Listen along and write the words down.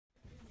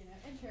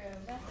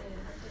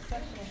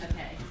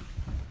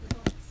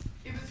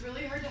it's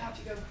really hard to have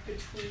to go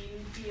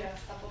between the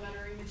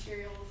supplementary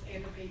materials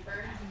and the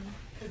paper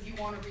because you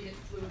want to read it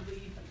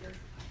fluidly, but you're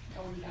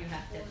going back. You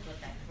have to flip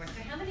back and forth.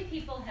 So how many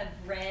people have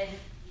read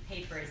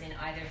papers in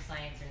either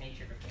Science or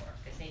Nature before?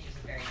 Because Nature's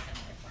a very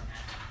similar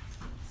format.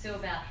 So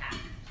about half.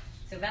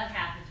 So about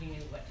half if you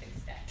knew what to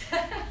expect.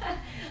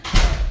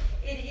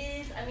 It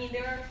is, I mean,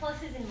 there are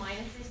pluses and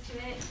minuses to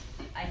it.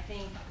 I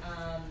think,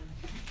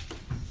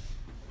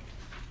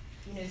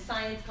 you know,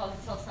 Science calls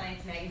itself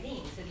Science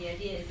Magazine, so the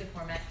idea is the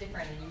format's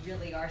different, and you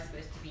really are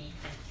supposed to be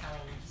kind of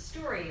telling the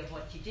story of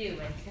what you do,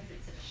 and because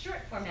it's such a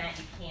short format,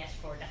 you can't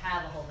afford to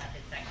have a whole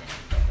method section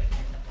and put in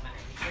your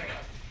supplementary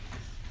materials.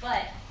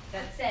 But,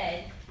 that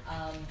said,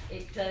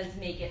 it does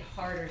make it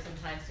harder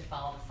sometimes to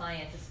follow the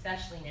science,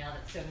 especially now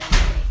that so many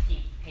of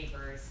these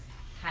papers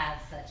have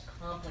such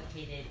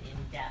complicated,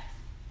 in-depth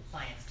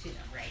science to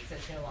them, right? So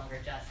it's no longer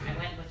just, I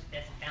went and looked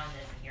at this and found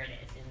this, and here it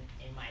is in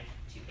my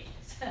 2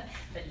 pages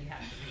that you have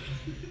to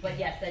read. But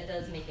yes, that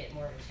does make it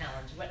more of a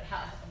challenge.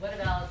 What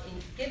about,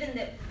 given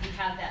that we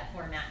have that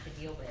format to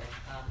deal with,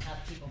 how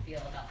do people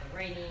feel about the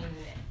writing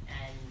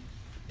and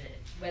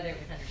whether it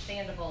was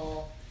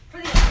understandable for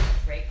the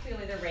audience, right?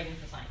 Clearly they're writing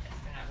for scientists,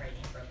 they're not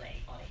writing for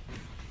lay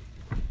audience.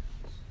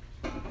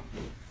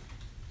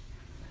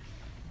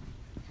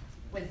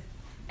 Was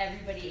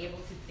everybody able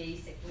to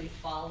basically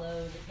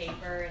follow the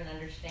paper and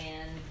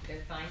understand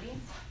their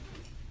findings?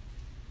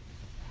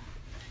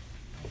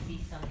 I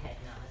see some head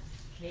nods.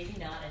 Maybe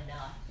not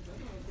enough. It's a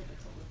little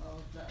difficult with all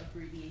of the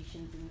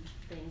abbreviations and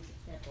things.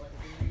 You have to like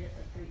read it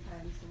like 3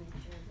 times to make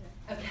sure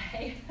that.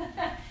 Okay.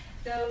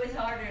 So it was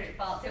harder to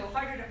follow. So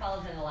harder to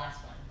follow than the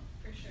last one.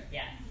 For sure.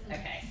 Yes.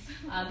 Okay.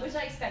 Which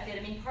I expected.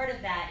 I mean, part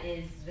of that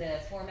is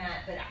the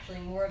format, but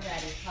actually more of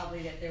that is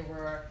probably that there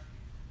were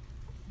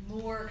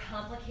more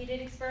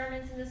complicated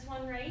experiments in this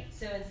one, right?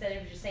 So instead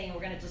of just saying we're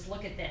going to just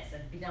look at this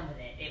and be done with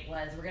it, it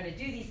was we're going to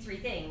do these 3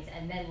 things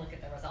and then look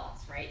at the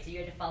results, right? So you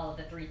had to follow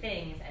the 3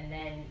 things and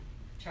then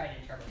try to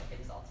interpret what the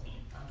results mean.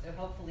 So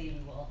hopefully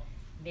we will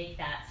make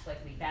that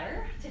slightly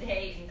better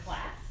today in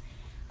class.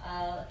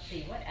 Let's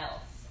see, what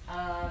else?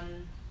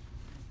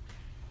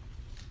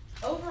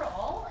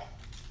 Overall,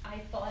 I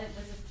thought it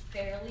was a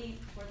fairly,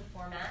 for the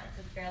format,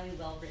 it's a fairly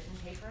well-written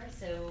paper.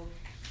 So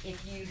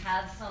if you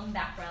have some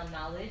background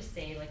knowledge,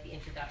 say like the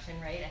introduction,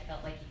 right? I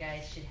felt like you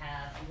guys should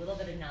have a little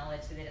bit of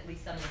knowledge so that at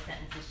least some of the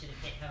sentences should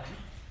have hit home,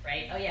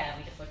 right? Oh yeah,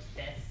 we just looked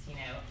at this, you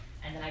know,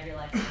 and then I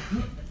realized when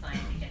you get to the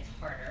science, it gets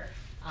harder.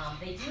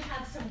 They do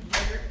have some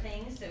weird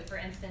things. So for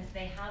instance,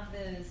 they have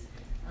those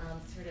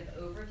sort of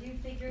overview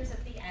figures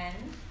at the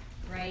end,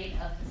 right,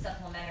 of the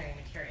supplementary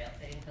materials.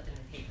 They didn't put them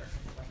in paper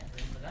because there wasn't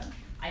room for them.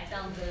 I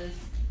found those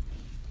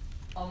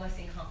almost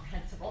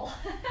incomprehensible.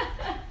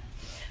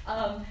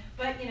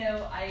 But you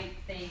know,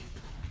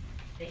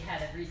 they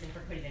had a reason for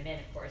putting them in,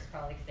 of course,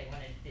 probably because they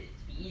wanted it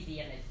to be easy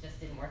and it just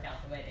didn't work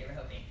out the way they were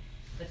hoping.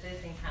 But those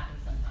things happen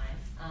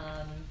sometimes.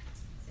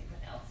 Let's see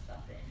what else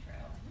about the intro.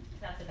 I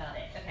think that's about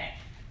it. Okay.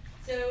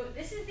 So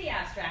this is the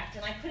abstract,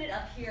 and I put it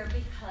up here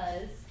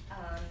because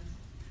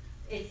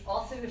it's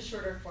also a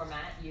shorter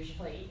format,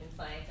 usually in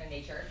Science or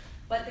Nature.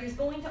 But there's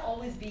going to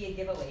always be a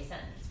giveaway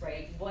sentence,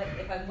 right? What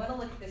if I want to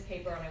look at this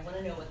paper and I want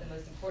to know what the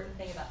most important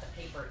thing about the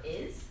paper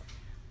is?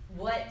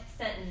 What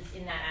sentence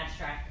in that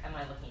abstract am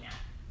I looking at?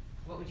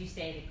 What would you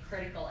say the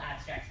critical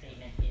abstract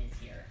statement is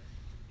here?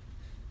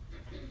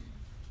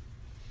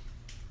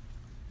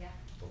 Yeah?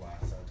 The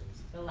last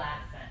sentence. The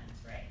last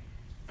sentence, right.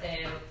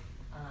 So,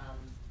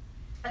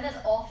 and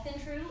that's often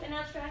true in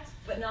abstracts,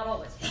 but not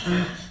always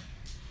true.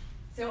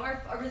 So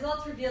our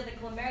results reveal that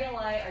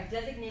glomeruli are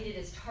designated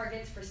as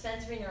targets for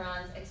sensory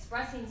neurons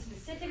expressing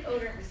specific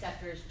odorant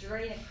receptors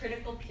during a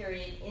critical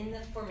period in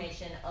the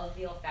formation of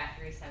the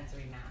olfactory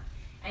sensory map.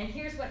 And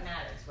here's what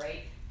matters,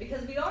 right?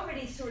 Because we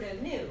already sort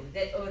of knew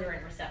that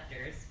odorant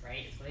receptors,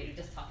 right, is what we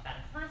just talked about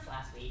in class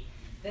last week,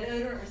 that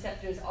odorant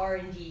receptors are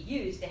indeed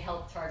used to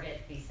help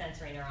target these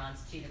sensory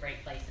neurons to the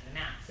right place in the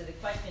map. So the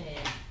question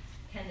is,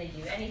 can they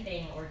do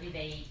anything, or do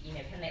they, you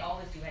know, can they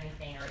always do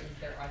anything, or is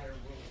there other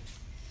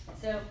rules?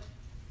 So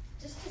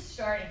just to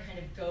start and kind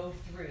of go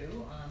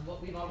through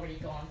what we've already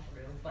gone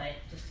through, but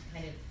just to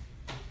kind of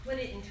put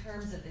it in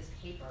terms of this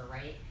paper,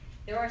 right,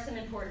 there are some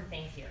important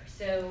things here.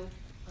 So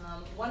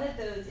one of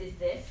those is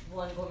this,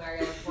 one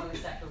glomerulus, one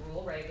receptor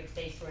rule, right, which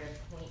they sort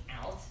of point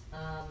out.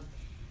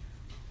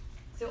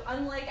 So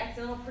unlike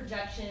axonal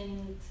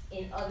projections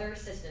in other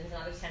systems, in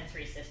other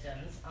sensory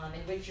systems,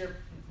 in which you're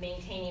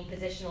maintaining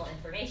positional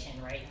information,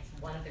 right?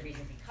 It's one of the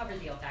reasons we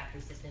covered the olfactory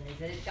system is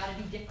that it's got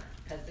to be different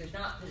because there's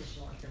not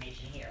positional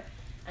information here.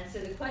 And so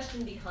the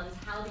question becomes,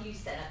 how do you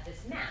set up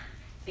this map?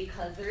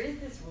 Because there is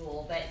this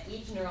rule that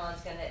each neuron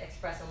is going to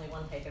express only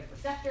one type of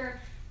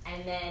receptor,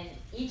 and then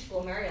each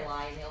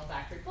glomeruli in the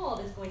olfactory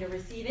bulb is going to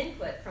receive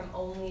input from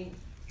only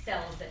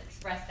cells that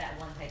express that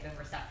one type of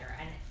receptor.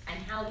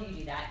 And how do you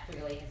do that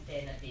clearly has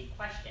been a big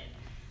question.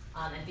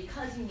 And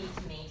because you need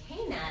to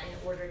maintain that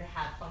in order to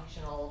have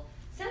functional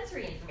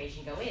sensory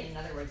information go in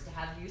other words, to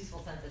have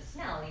useful sense of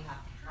smell, you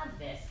have to have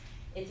this.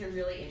 It's a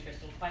really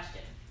interesting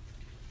question.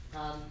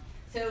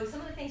 So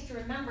some of the things to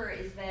remember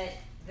is that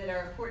that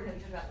are important that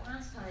we talked about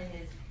last time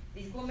is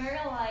these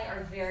glomeruli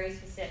are very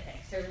specific.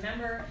 So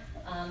remember,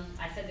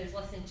 I said there's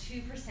less than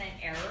 2%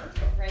 error,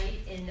 right,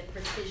 in the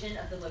precision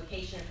of the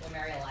location of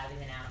glomeruli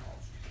within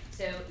animals.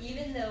 So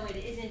even though it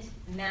isn't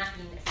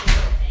mapping a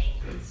single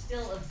thing, it's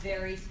still a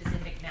very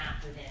specific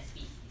map within a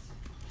species.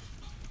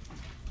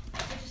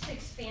 So just to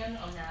expand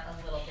on that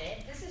a little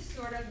bit, this is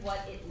sort of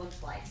what it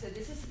looks like. So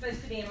this is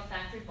supposed to be an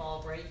olfactory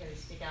bulb, right? They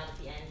stick out at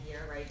the end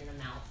here, right, in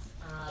the mouth.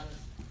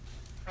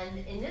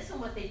 And in this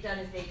one, what they've done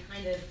is they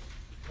kind of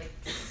like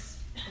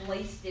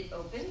spliced it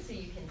open so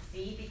you can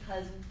see,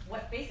 because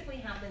what basically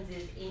happens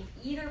is in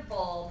either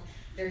bulb,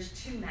 there's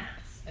two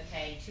maps,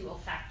 okay? Two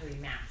olfactory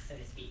maps, so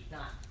to speak,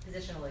 not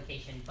positional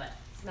location, but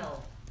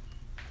smell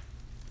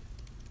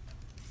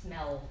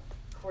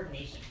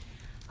coordination.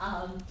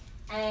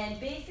 And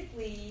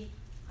basically,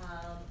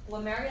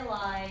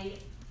 glomeruli,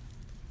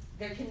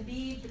 there can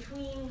be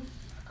between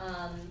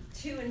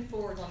 2 and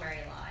 4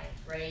 glomeruli,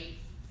 right,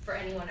 for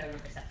any one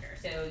odorant receptor.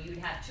 So you'd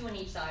have 2 on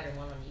each side or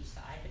 1 on each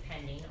side,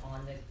 depending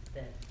on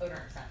the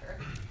odorant receptor.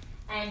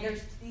 And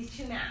there's these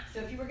 2 maps. So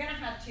if you were going to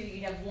have 2,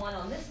 you'd have 1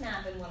 on this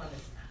map and 1 on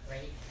this map,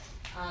 right?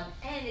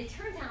 And it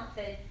turns out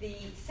that the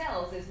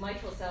cells, those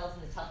mitral cells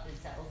and the tufted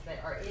cells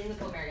that are in the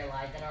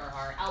glomeruli, that are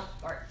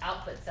our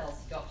output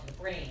cells to go up to the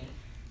brain,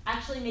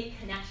 actually make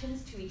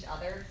connections to each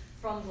other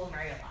from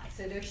glomeruli.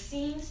 So there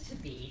seems to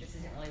be, this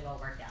isn't really well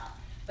worked out,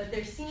 but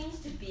there seems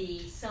to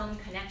be some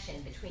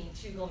connection between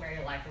 2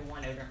 glomeruli for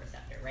 1 odorant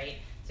receptor, right?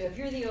 So if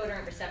you're the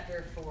odorant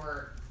receptor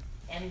for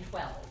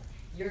M12,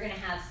 you're going to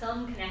have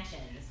some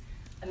connections.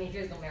 I mean, if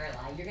you're the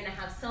glomeruli, you're going to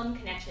have some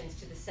connections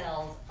to the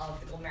cells of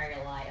the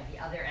glomeruli of the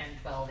other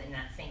M12 in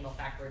that same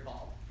olfactory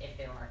bulb, if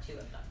there are 2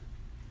 of them.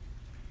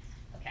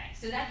 Okay,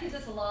 so that gives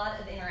us a lot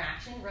of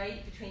interaction,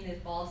 right, between those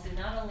bulbs. And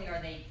not only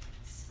are they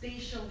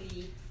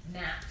spatially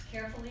mapped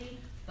carefully,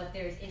 but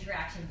there's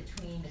interaction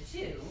between the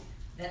 2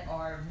 that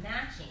are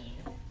matching,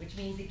 which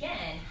means,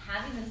 again,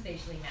 having them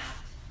spatially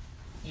mapped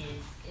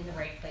is in the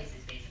right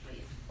places, basically,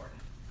 is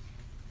important.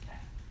 Okay.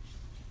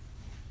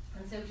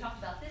 And so we talked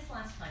about this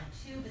last time,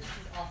 too, but this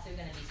is also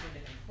going to be sort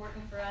of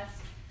important for us.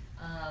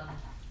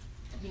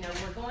 You know,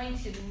 we're going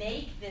to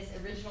make this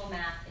original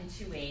map in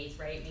 2 ways,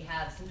 right? We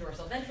have some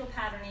dorsal ventral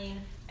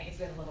patterning. I guess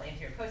we have a little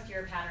anterior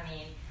posterior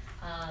patterning.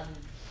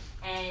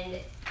 And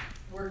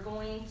we're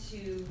going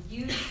to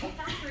use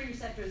olfactory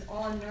receptors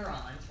on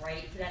neurons,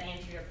 right, for that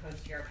anterior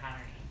posterior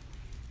patterning.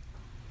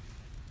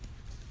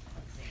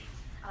 Let's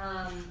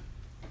see.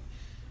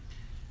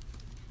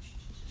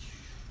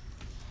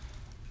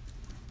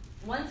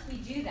 Once we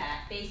do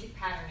that basic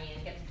patterning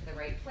and get them to the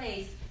right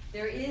place,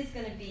 there is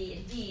going to be,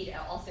 indeed,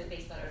 also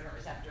based on odorant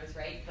receptors,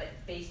 right, but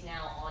based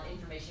now on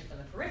information from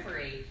the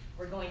periphery,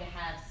 we're going to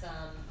have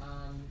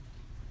some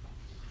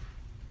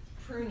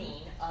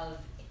pruning of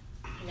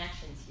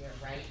connections here,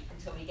 right,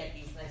 until we get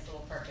these nice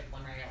little perfect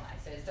glomeruli.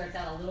 So it starts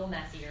out a little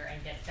messier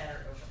and gets better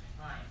over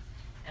time.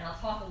 And I'll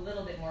talk a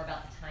little bit more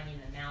about the timing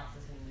in the mouse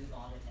as we move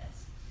on with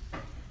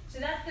this. So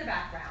that's their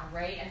background,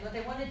 right? And what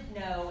they wanted to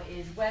know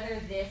is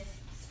whether these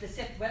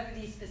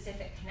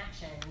specific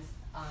connections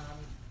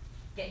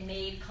get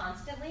made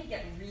constantly,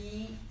 get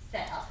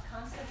reset up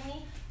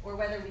constantly, or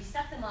whether we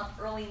set them up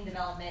early in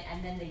development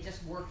and then they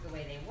just work the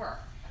way they work.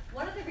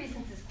 One of the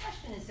reasons this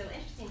question is so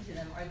interesting to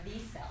them are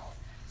these cells.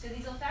 So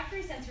these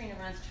olfactory sensory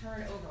neurons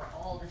turn over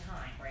all the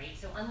time, right?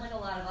 So unlike a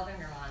lot of other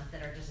neurons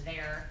that are just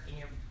there in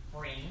your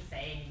brain,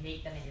 say, and you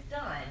make them and you're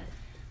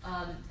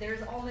done,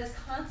 there's almost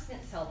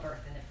constant cell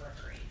birth in the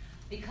periphery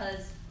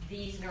because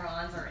these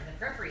neurons are in the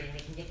periphery and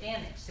they can get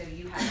damaged. So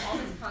you have all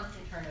this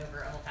constant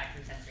turnover of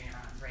olfactory sensory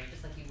neurons, right?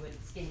 Just like you would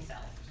skin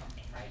cells or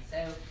something, right?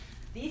 So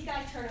these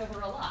guys turn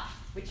over a lot,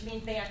 which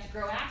means they have to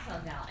grow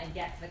axons out and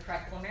get to the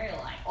correct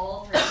glomeruli,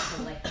 all throughout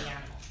the life of the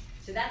animal.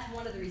 So that's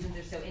one of the reasons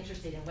they're so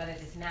interested in whether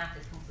this map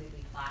is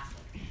completely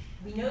plastic.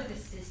 We know the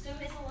system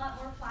is a lot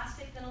more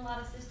plastic than a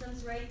lot of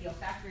systems, right? The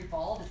olfactory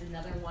bulb is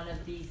another one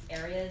of these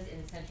areas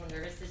in the central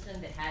nervous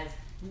system that has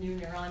new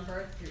neuron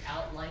birth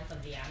throughout life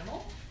of the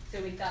animal. So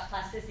we've got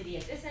plasticity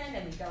at this end,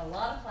 and we've got a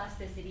lot of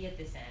plasticity at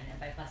this end. And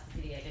by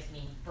plasticity, I just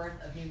mean birth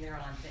of new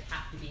neurons that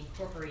have to be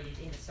incorporated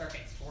into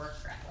circuits to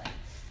work correctly.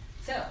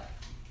 So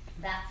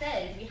that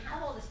said, if we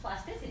have all this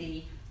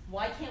plasticity,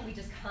 why can't we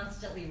just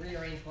constantly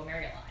rearrange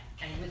glomeruli?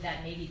 And would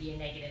that maybe be a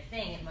negative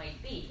thing? It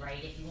might be,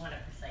 right, if you want a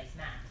precise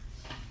map.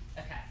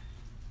 Okay.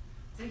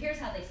 So here's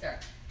how they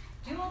start.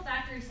 Do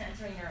olfactory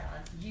sensory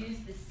neurons use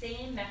the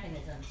same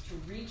mechanisms to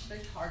reach their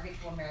target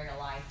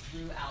glomeruli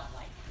throughout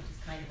life, which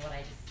is kind of what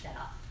I just set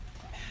up?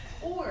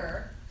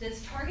 Or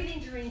does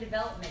targeting during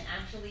development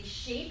actually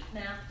shape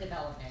map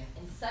development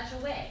in such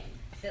a way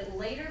that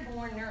later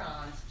born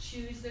neurons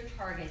choose their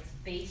targets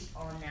based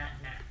on that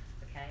map,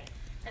 okay?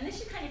 And this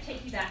should kind of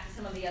take you back to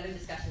some of the other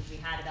discussions we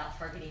had about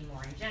targeting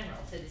more in general.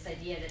 So this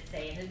idea that,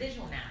 say, in the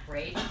visual map,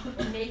 right,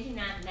 we're making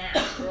that map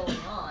early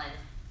on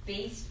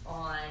based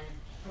on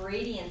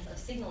gradients of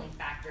signaling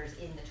factors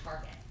in the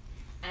target.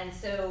 And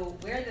so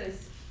where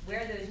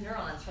those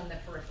neurons from the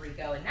periphery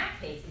go in that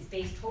case is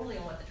based totally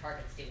on what the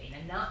target's doing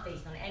and not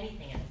based on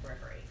anything in the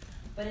periphery.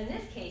 But in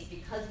this case,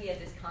 because we have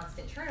this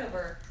constant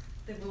turnover,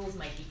 the rules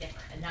might be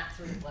different, and that's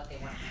sort of what they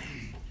want to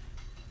do.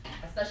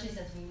 Especially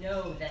since we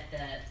know that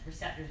the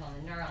receptors on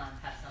the neurons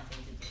have something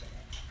to do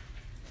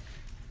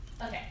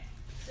with it. Okay,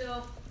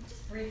 so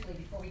just briefly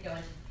before we go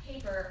into the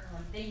paper,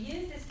 they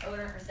use this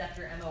odorant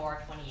receptor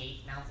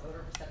MOR28, mouse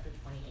odorant receptor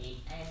 28,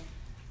 and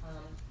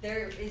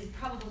there is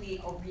probably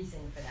a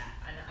reason for that.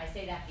 And I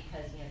say that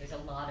because there's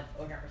a lot of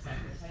odorant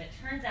receptors, and it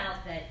turns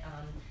out that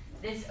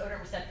this odorant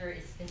receptor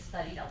has been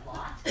studied a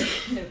lot.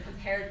 So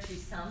compared to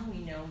some, we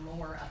know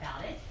more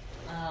about it.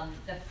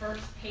 The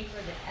first paper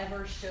that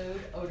ever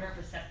showed odorant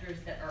receptors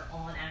that are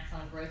on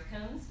axon growth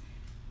cones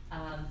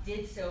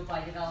did so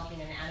by developing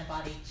an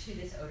antibody to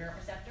this odorant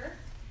receptor.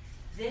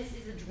 This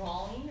is a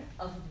drawing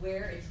of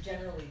where it's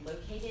generally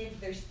located.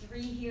 There's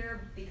 3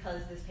 here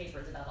because this paper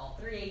is about all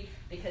 3,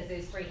 because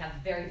those 3 have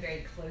very,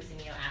 very close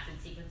amino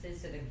acid sequences,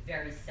 so they're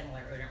very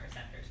similar odorant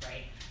receptors,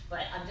 right?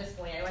 But I just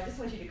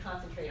want you to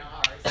concentrate on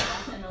ours. So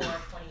that's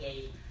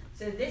MOR28.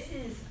 So this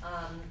is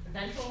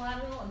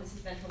ventrolateral and this is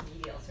ventral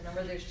medial. So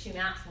remember there's 2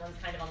 maps, one's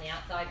kind of on the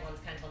outside, one's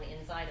kind of on the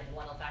inside of the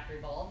one olfactory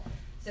bulb.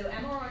 So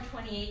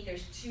MOR28,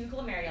 there's 2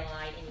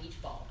 glomeruli in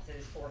each bulb, so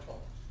there's 4 total,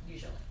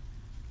 usually.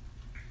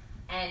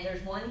 And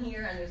there's 1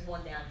 here and there's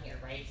 1 down here,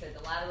 right? So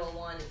the lateral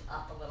one is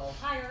up a little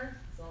higher,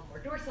 it's a little more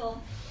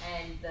dorsal,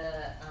 and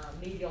the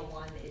medial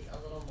one is a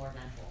little more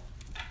ventral.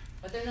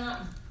 But they're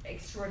not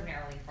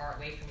extraordinarily far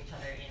away from each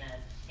other in an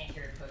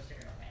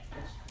anterior-posterior way,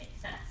 which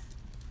makes sense.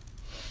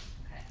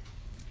 Okay,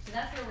 so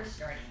that's where we're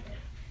starting with.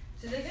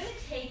 So they're going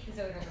to take this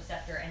odorant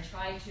receptor and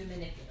try to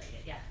manipulate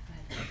it. Yeah,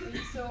 go ahead.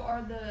 Wait, so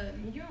are the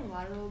medial and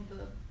lateral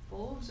the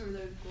bulbs or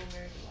the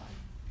glomeruli?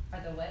 Are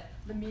the what?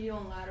 The medial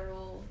and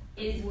lateral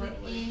Is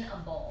within a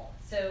bulb.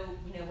 So,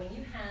 when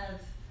you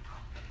have,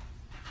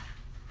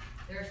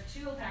 there's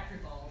 2 olfactory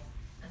bulbs,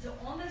 and so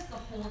almost the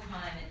whole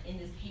time in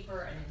this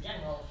paper and in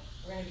general,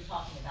 we're going to be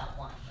talking about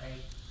 1,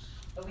 right?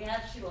 But we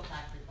have 2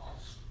 olfactory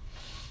bulbs,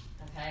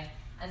 okay?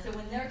 And so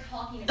when they're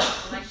talking about,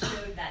 when I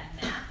showed that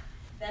map,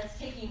 that's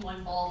taking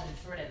 1 bulb and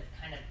sort of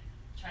kind of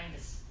trying to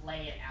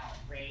splay it out,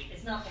 right?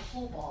 It's not the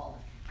whole bulb,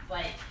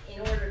 but in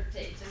order to,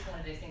 it's just one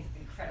of those things that's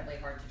incredibly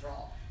hard to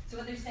draw. So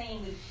what they're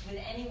saying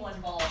with any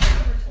 1 bulb, if you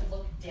were to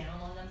look down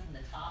on them from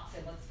the top, so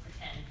let's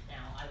pretend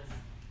now I was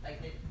like,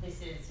 this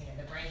is,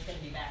 the brain's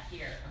going to be back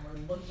here, and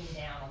we're looking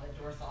down on the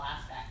dorsal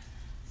aspect.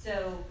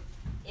 So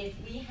if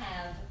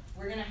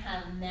we're going to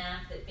have a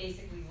map that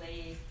basically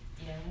lays,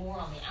 more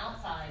on the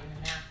outside and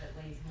a map that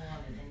lays more on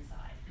the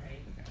inside,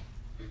 right? Okay.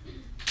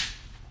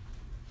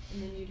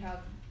 And then you'd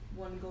have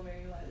 1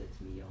 glomeruli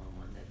that's medial and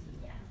 1 that's in.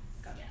 Yes.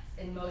 Got it. Yes.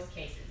 In most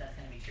cases, that's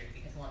going to be true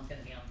because one's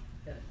going to be on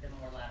the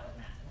more lateral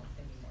map and one's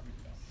going to be more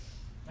medial.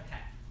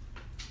 Okay.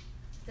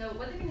 So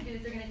what they're going to do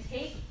is they're going to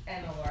take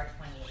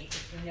MOR28,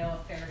 which we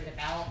know a fair bit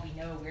about. We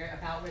know where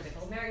the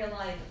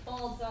glomeruli, the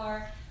bulbs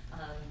are.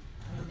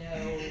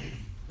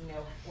 We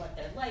know what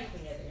they're like.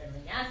 We know their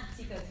amino acid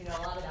sequence. We know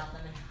a lot about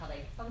them and how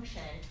they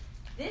function.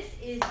 This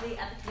is the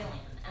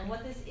epithelium, and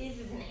what this is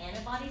an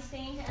antibody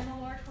stain to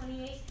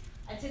MOR28.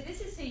 And so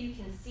this is so you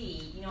can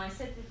see. I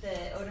said that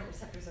the odorant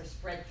receptors are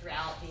spread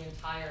throughout the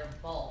entire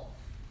bulb,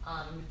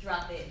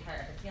 throughout the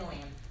entire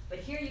epithelium. But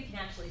here you can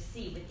actually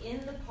see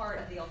within the part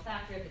of the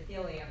olfactory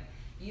epithelium,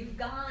 you've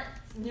got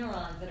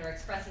neurons that are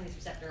expressing this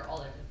receptor all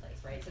over the place,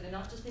 right? So they're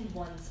not just in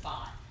 1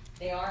 spot.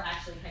 They are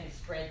actually kind of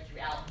spread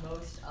throughout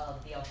most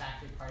of the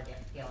olfactory part of the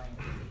epithelium,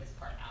 which is this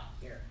part out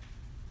here.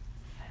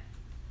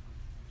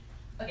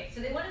 Okay,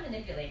 so they want to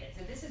manipulate it.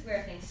 So this is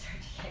where things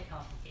start to get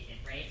complicated,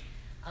 right?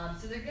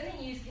 So they're going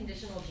to use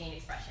conditional gene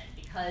expression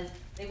because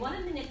they want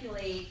to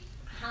manipulate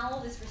how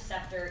this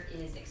receptor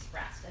is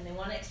expressed, and they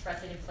want to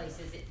express it in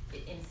places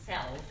in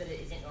cells that it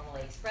isn't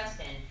normally expressed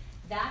in.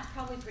 That's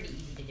probably pretty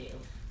easy to do.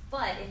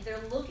 But if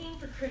they're looking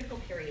for critical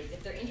periods,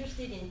 if they're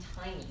interested in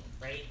timing,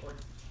 right, or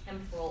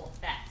temporal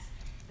effects,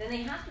 then they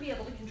have to be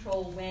able to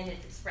control when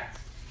it's expressed.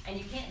 And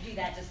you can't do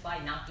that just by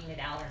knocking it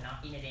out or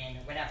knocking it in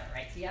or whatever,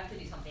 right? So you have to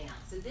do something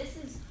else. So this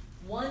is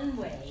one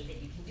way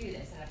that you can do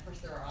this, and of course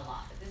there are a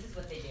lot, but this is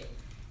what they do.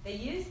 They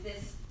use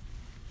this,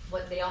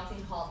 what they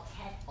often call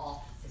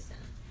TET-off system.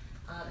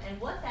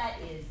 And what that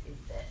is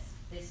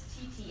this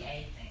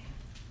TTA thing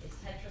is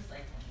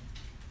tetracycline.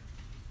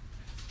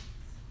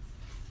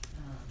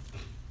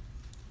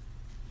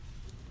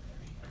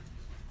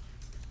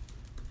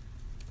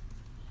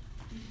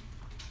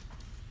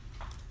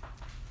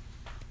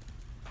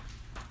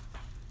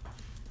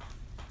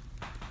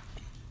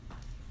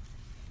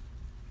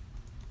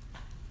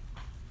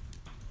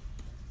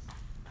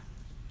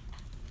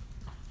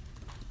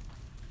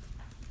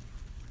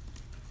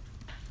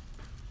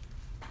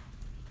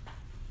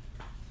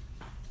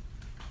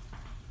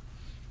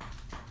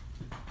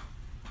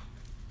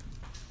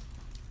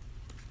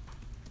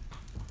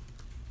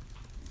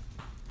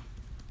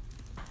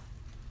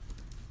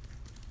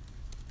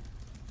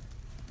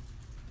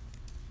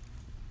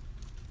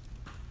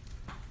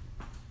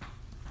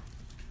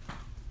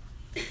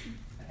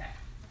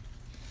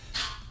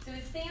 So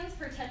it stands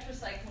for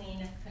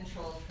tetracycline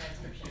controlled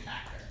transcription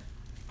factor.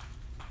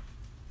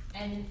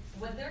 And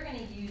what they're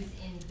going to use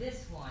in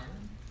this one,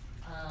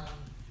 antibiotic,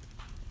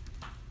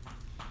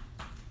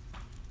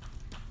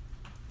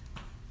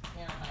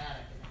 they're going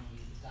to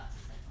use is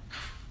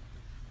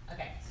doxycycline.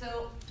 Okay,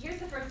 so here's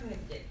the first thing they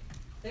do.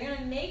 They're going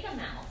to make a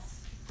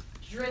mouse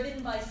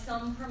driven by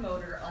some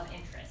promoter of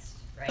interest,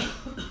 right?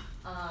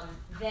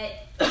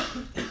 That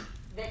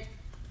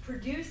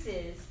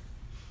produces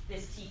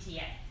this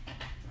TTA,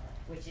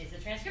 which is a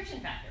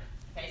transcription factor.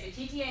 Okay, so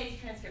TTA is a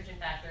transcription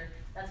factor.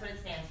 That's what it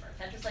stands for,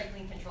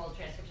 tetracycline controlled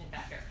transcription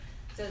factor.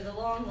 So the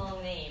long,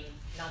 long name,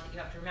 not that you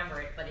have to remember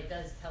it, but it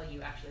does tell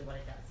you actually what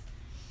it does.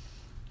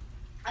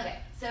 Okay,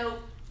 so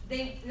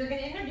they're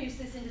going to introduce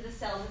this into the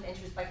cells of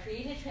interest by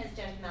creating a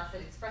transgenic mouse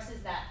that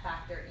expresses that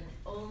factor in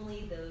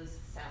only those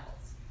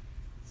cells.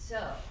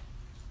 So,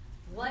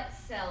 what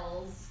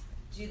cells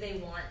do they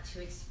want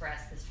to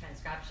express this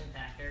transcription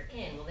factor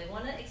in? Well, they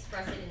want to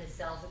express it in the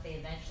cells that they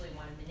eventually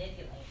want to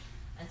manipulate.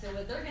 And so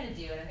what they're going to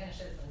do, and I'm going to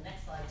show this on the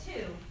next slide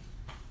too,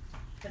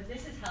 but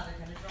this is how they're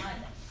going to drive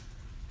it.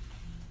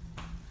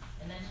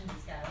 I mentioned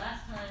this guy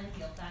last time,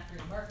 the olfactory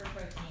marker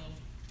protein.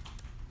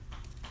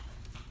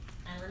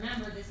 And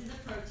remember, this is a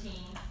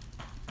protein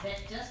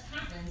that just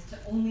happens to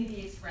only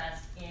be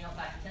expressed in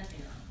olfactory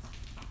sensory neurons,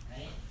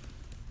 right?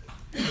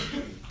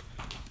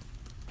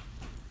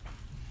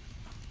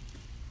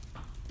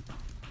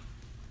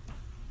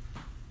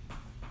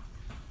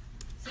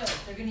 So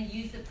they're going to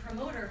use the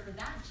promoter for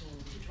that gene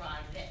to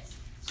drive this.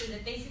 So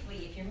that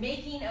basically, if you're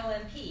making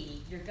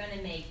OMP, you're going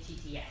to make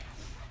TTA.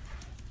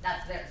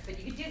 That's theirs. But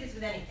you could do this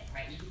with anything,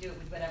 right? You could do it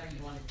with whatever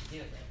you wanted to do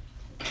it with.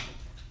 Okay.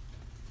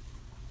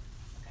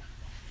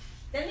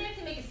 Then they have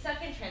to make a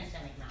second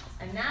transgenic mouse,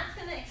 and that's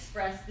going to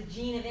express the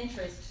gene of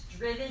interest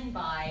driven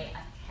by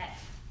a TET.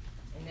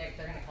 And they're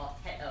going to call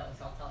it TET-O,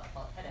 so I'll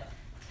call it TET-O.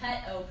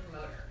 TET-O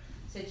promoter.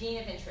 So gene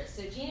of interest.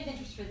 So gene of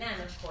interest for them,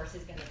 of course,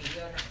 is going to be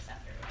the odor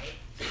receptor, right?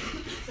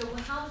 So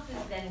how does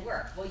this then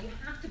work? Well, you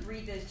have to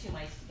breed those two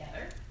mice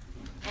together,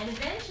 and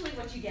eventually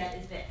what you get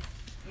is this.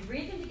 You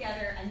breed them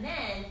together, and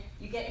then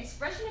you get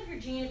expression of your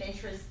gene of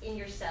interest in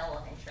your cell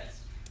of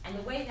interest. And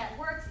the way that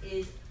works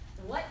is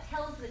what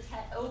tells the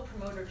TET-O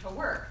promoter to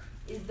work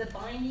is the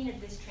binding of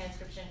this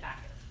transcription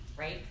factor,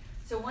 right?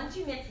 So once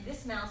you mix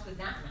this mouse with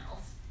that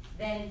mouse,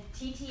 then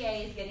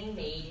TTA is getting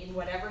made in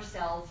whatever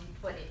cells you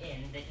put it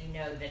in that you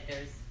know that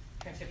there's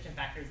transcription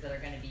factors that are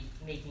going to be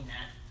making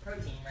that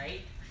protein,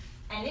 right?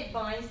 And it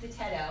binds to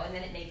TET-O, and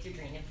then it makes your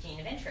gene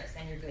of interest,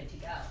 and you're good to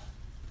go.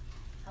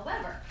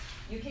 However,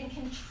 you can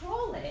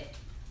control it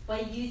by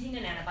using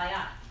an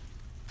antibiotic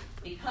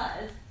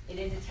because it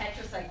is a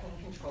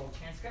tetracycline-controlled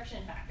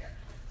transcription factor.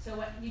 So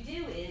what you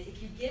do is, if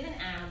you give an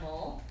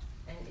animal,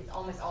 and it's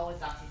almost always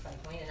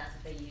doxycycline, and that's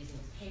what they use in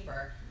this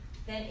paper,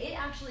 then it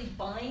actually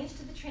binds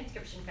to the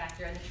transcription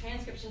factor, and the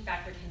transcription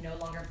factor can no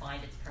longer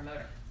bind its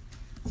promoter.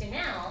 So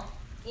now,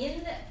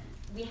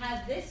 we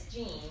have this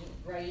gene,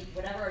 right,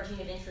 whatever our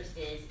gene of interest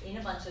is, in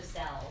a bunch of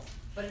cells,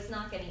 but it's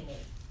not getting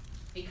made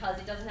because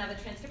it doesn't have a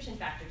transcription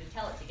factor to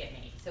tell it to get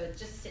made. So it's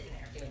just sitting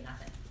there doing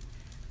nothing.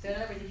 So in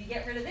other words, if you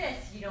get rid of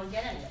this, you don't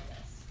get any of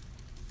this.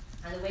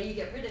 And the way you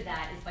get rid of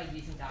that is by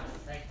using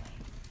doxycycline.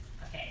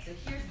 Okay, so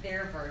here's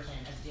their version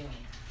of doing that.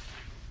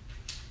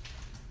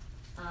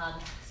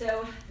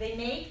 So they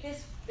make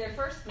their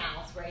first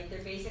mouse, right? They're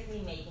basically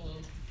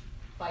making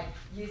by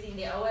using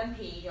the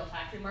OMP, the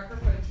olfactory marker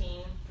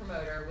protein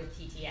promoter, with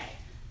TTA.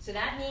 So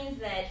that means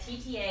that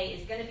TTA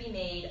is going to be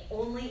made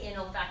only in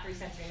olfactory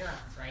sensory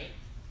neurons, right?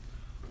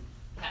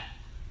 Okay.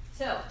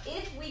 So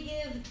if we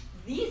give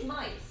these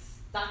mice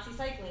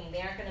doxycycline,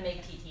 they aren't going to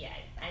make TTA.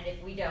 And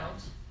if we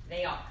don't,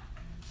 they are.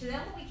 So then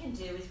what we can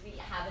do is we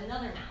have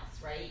another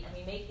mouse, right? And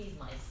we make these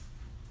mice.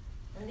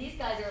 And these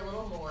guys are a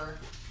little more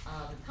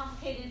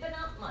complicated, but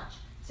not much.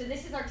 So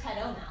this is our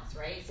TET-O mouse,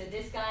 right? So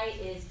this guy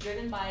is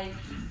driven by,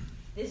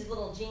 this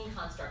little gene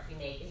construct we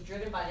make is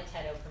driven by the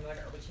TET-O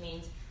promoter, which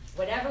means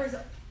whatever's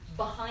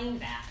behind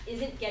that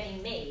isn't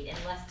getting made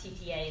unless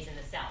TTA is in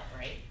the cell,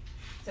 right?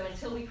 So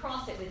until we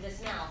cross it with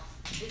this mouse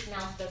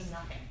does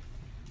nothing.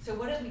 So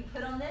what did we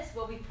put on this?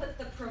 Well, we put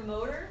the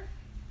promoter,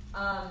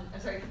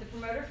 put the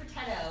promoter for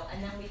TET-O,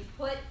 and then we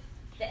put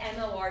the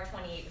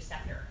MOR28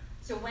 receptor.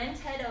 So when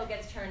TET-O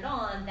gets turned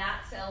on,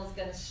 that cell's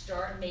going to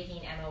start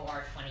making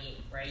MOR28,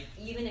 right?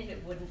 Even if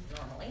it wouldn't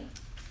normally.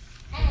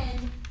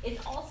 And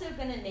it's also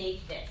going to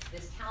make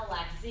this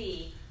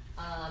tau-lac-Z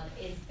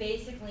is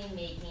basically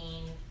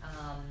making,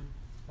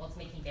 it's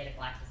making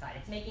beta-galactoside.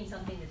 It's making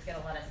something that's going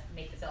to let us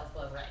make the cells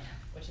glow red,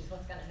 which is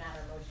what's going to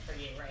matter most for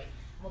you, right?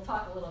 We'll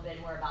talk a little bit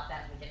more about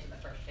that when we get to the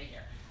first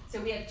figure. So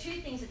we have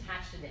two things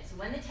attached to this.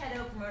 When the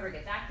TET-O promoter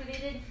gets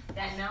activated,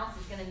 that mouse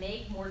is going to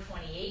make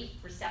MOR28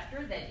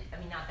 receptor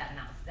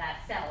that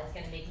cell is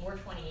going to make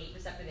MOR28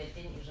 receptor that it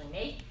didn't usually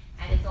make,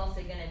 and it's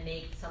also going to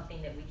make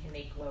something that we can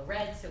make glow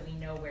red so we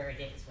know where it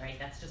is, right?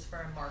 That's just for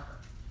a marker.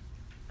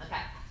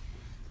 Okay.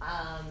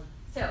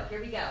 So here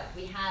we go.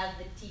 We have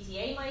the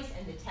TTA mice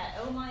and the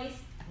TET-O mice.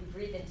 We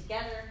breed them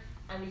together,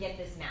 and we get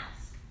this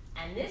mouse.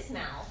 And this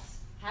mouse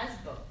has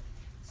both.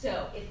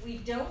 So if we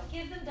don't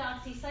give them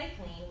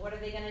doxycycline, what are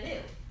they going to do?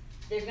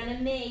 they're going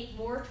to make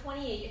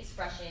MOR28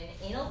 expression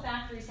in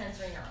olfactory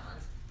sensory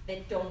neurons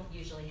that don't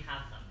usually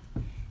have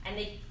them. And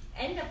they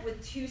end up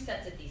with two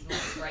sets of these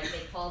mice, right?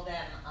 They call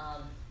them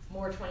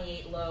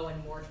MOR28 low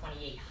and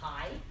MOR28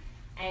 high.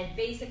 And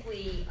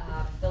basically,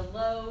 the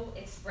low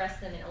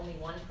express them in only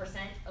 1%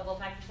 of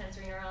olfactory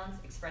sensory neurons,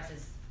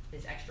 expresses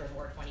this extra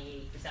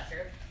MOR28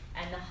 receptor.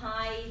 And the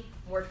high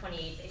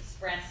MOR28s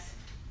express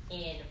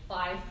in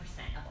 5%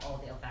 of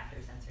all the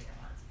olfactory sensory neurons.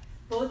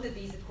 Both of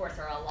these, of course,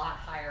 are a lot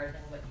higher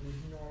than what you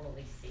would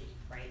normally see,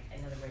 right?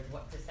 In other words,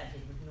 what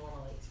percentage would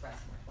normally express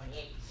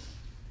MOR28.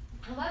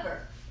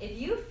 However, if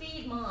you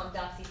feed mom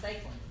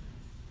doxycycline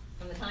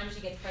from the time she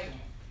gets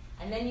pregnant,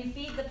 and then you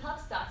feed the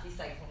pups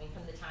doxycycline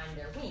from the time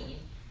they're weaned,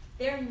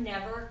 they're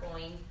never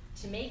going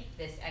to make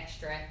this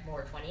extra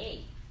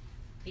MOR28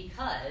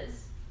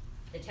 because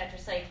the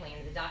tetracycline,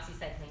 or the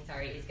doxycycline,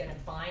 sorry, is going to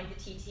bind the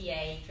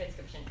TTA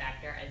transcription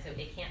factor, and so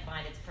it can't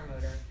bind its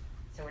promoter,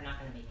 so we're not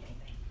going to make anything.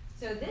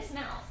 So this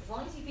mouse, as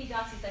long as you feed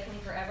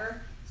doxycycline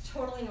forever, it's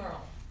totally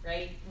normal,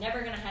 right? Never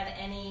going to have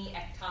any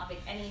ectopic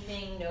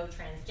anything, no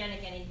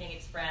transgenic anything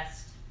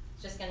expressed.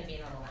 It's just going to be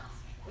a normal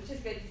mouse, which is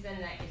good because then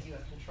that gives you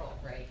a control,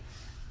 right?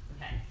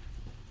 Okay.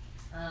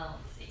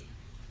 Let's see.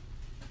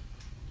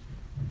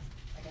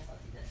 I guess I'll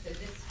do this. So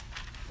this,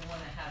 the one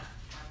I have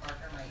my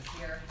marker mice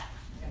here.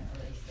 I'm going to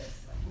erase this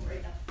so I can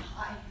write up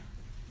high.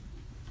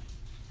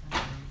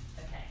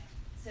 Okay.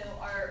 So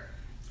our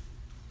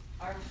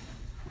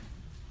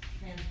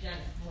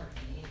transgenic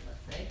morphine,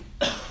 let's say.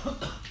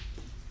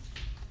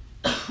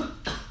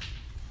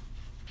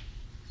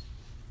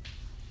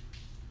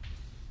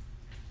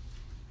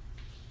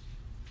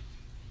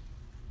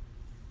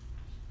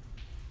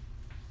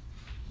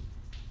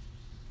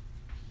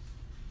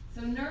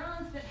 So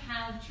neurons that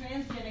have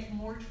transgenic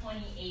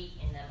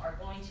MOR28 in them are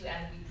going to,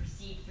 as we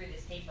proceed through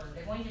this paper,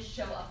 they're going to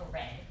show up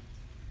red.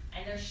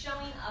 And they're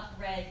showing up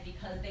red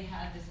because they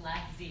have this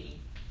LAC-Z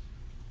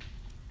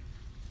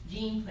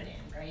gene put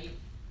in, right?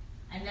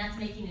 And that's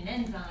making an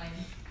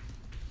enzyme,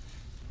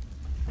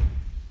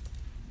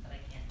 but I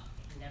can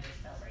never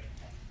spell right.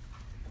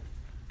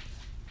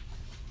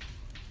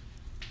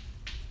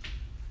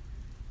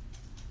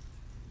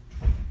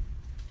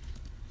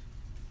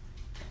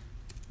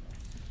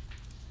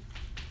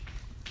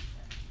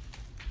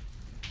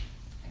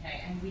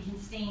 Okay, and we can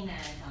stain that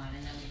enzyme,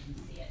 and then we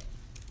can see it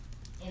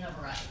in a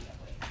variety of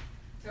ways.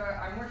 So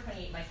our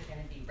MOR28 mice are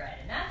going to be red,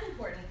 and that's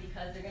important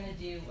because they're going to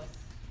do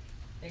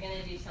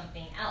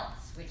something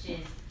else, which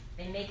is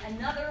they make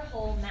another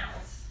whole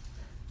mouse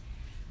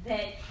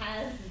that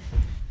has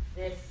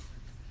this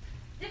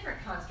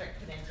different construct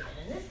put into it,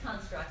 and this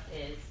construct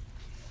is,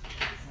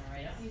 all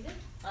right, I'll use it.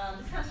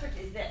 This construct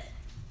is this.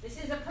 This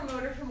is a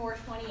promoter for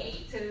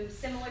MOR28, so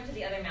similar to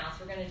the other mouse,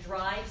 we're going to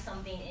drive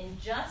something in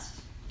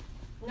just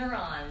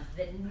neurons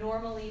that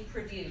normally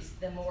produce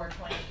the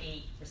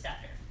MOR28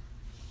 receptor,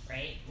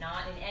 right?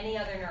 Not in any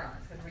other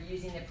neurons, because we're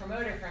using the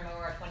promoter for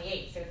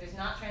MOR28. So if there's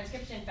not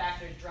transcription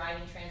factors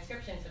driving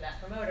transcription for that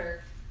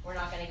promoter, we're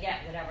not going to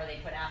get whatever they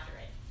put after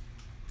it.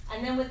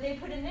 And then what they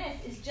put in this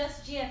is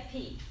just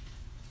GFP.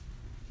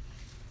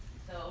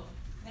 So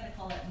I'm going to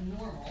call that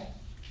normal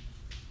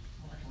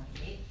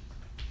MOR28.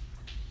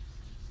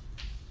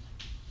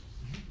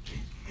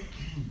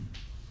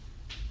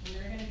 And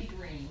they're going to be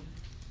green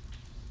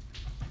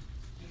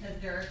because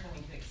they're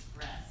going to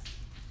express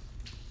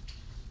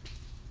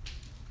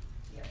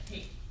GFP,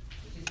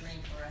 which is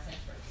green fluorescent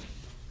protein.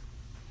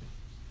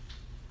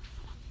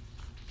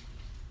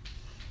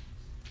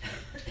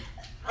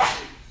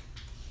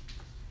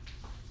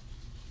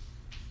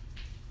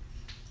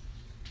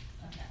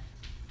 Okay.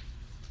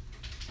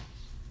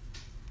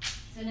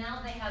 So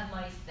now they have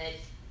mice that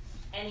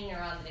any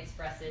neuron that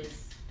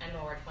expresses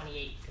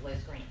MOR28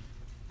 glows green.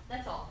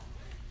 That's all.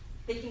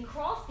 They can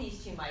cross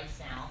these two mice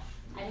now,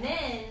 and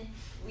then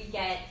we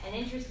get an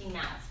interesting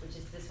mouse, which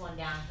is this one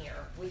down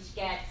here, which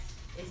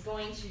is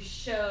going to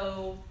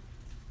show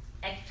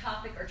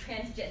ectopic or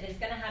transgenic, it's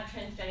going to have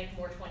transgenic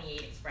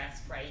MOR28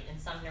 expressed, right, in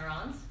some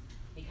neurons,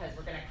 because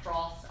we're going to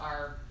cross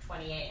our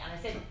 28, and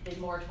I said the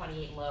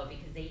MOR28 low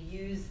because they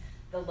use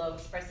the low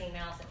expressing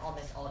mouse in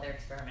almost all their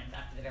experiments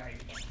after the very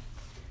beginning.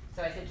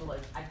 So I said the low,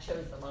 I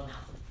chose the low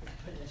mouse and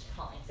put it in this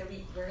column. So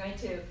we're going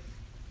to,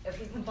 if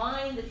we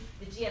combine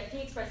the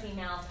GFP expressing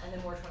mouse and the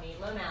MOR28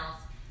 low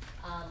mouse,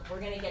 we're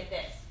going to get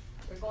this.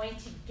 We're going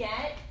to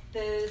get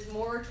those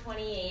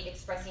MOR28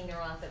 expressing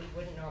neurons that we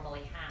wouldn't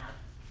normally have.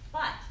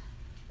 But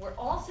we're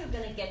also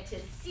going to get to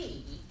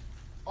see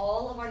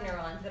all of our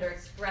neurons that are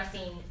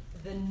expressing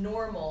the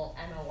normal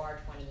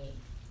MOR28,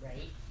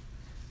 right?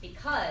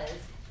 Because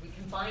we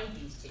combined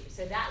these two.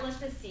 So that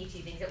lets us see two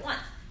things at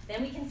once.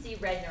 Then we can see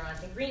red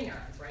neurons and green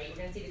neurons, right? We're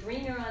going to see the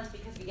green neurons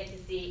because we get to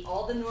see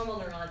all the normal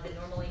neurons that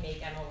normally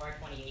make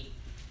MOR28.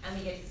 And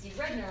we get to see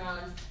red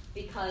neurons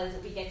because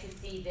we get to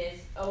see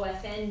this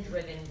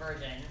OSN-driven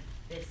version,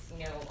 this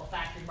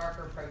olfactory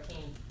marker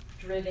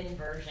protein-driven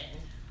version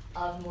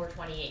of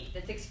MOR28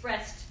 that's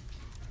expressed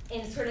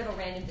in sort of a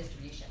random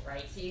distribution,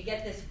 right? So you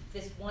get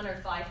this 1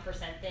 or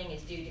 5% thing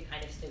is due to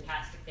kind of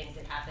stochastic things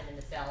that happen in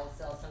the cells.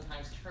 Cells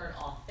sometimes turn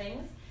off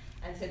things,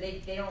 and so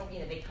they don't,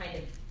 they kind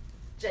of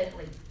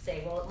gently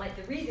say, well,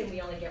 the reason we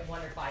only get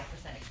 1 or 5%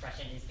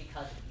 expression is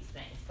because of these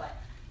things, but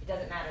it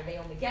doesn't matter. They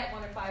only get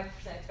 1 or 5%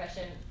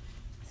 expression.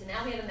 So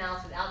now we have a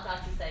mouse without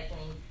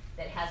doxycycline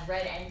that has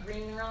red and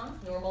green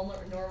neurons, normal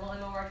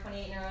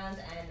MOR28 neurons,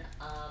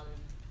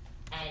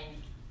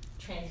 and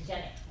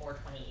transgenic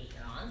MOR28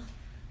 neurons.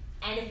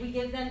 And if we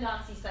give them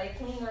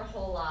doxycycline their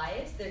whole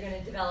lives, they're going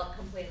to develop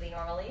completely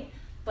normally,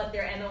 but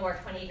their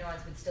MOR28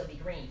 neurons would still be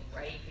green,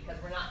 right?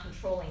 Because we're not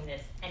controlling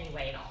this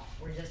anyway at all.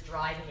 We're just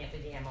driving it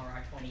with the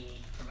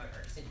MOR28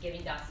 promoter. So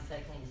giving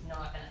doxycycline is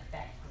not going to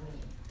affect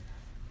green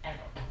ever.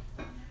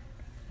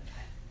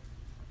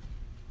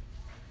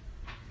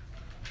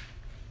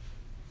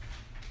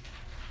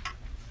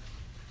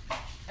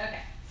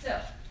 Okay,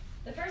 so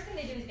the first thing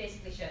they do is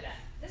basically show that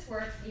this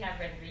works. We have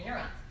red and green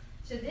neurons.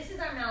 So this is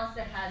our mouse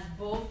that has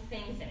both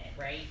things in it,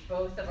 right?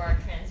 Both of our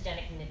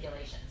transgenic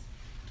manipulations.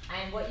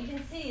 And what you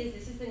can see is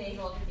this is the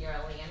nasal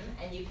epithelium,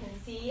 and you can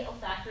see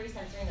olfactory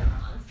sensory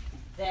neurons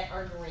that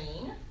are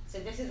green. So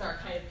this is our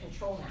kind of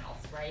control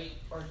mouse, right?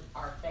 Or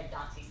our fed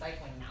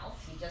doxycycline mouse.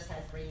 He just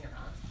has green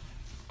neurons.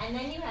 And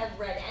then you have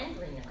red and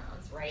green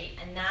neurons, right?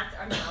 And that's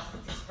our mouse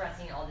that's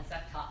expressing all this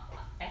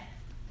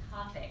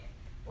ectopic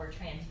or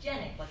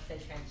transgenic, let's say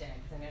transgenic,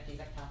 because I'm going to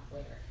use ectopic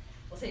later.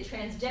 We'll say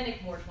transgenic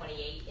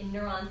MOR28 in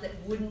neurons that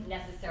would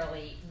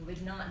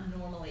not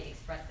normally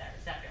express that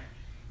receptor.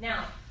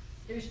 Now,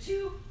 there's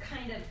two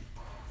kind of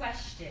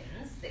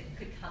questions that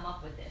could come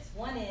up with this.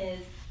 One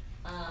is,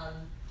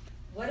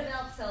 what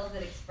about cells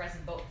that express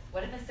both?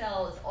 What if a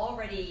cell is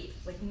already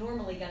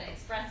normally going to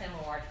express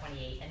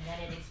MOR28 and then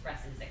it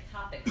expresses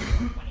ectopic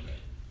MOR28?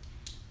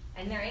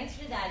 And their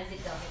answer to that is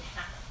it doesn't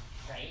happen,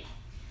 right?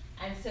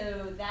 And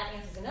so that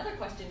answers another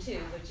question too,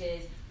 which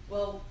is,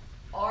 well,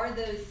 are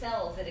those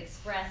cells that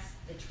express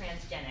the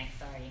transgenic,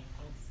 sorry,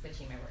 I'm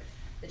switching my words,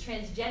 the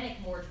transgenic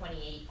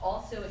MOR28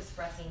 also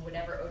expressing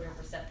whatever odor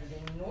receptor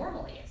they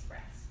normally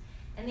express?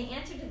 And the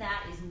answer to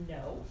that is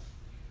no.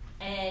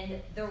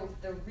 And the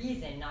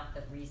reason, not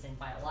the reason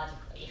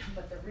biologically,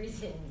 but the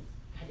reason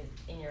kind of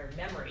in your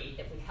memory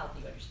that would help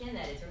you understand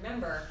that is,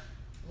 remember,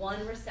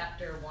 one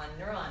receptor, one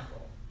neuron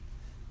rule.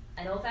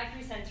 An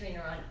olfactory sensory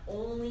neuron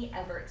only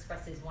ever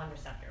expresses one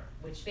receptor,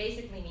 which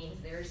basically means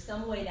there is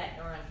some way that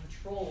neuron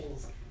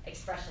controls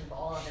expression of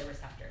all other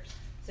receptors.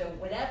 So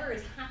whatever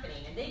is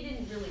happening, and they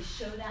didn't really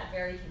show that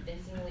very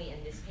convincingly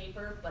in this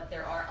paper, but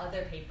there are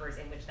other papers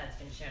in which that's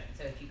been shown.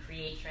 So if you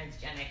create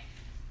transgenic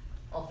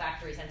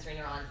olfactory sensory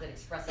neurons that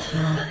express a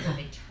receptor,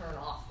 they turn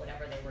off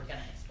whatever they were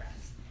going to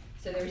express.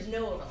 So there's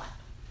no overlap.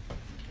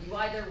 You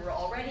either were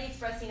already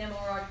expressing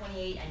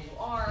MOR28 and you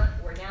are,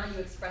 or now you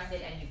express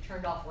it and you've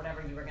turned off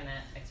whatever you were going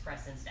to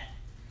express instead.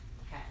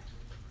 Okay.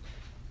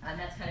 And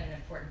that's kind of an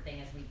important thing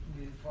as we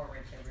move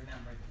forward to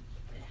remember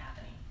it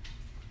happening.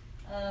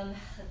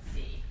 Let's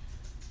see.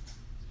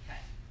 Okay.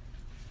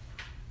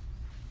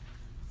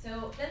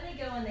 So then they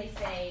go and they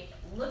say,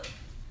 look,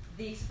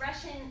 the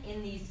expression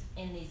in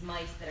these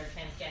mice that are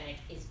transgenic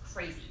is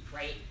crazy,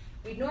 right?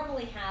 We'd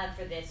normally have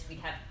for this, we'd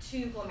have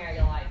 2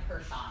 glomeruli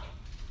per side.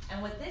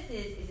 And what this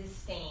is a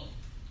stain.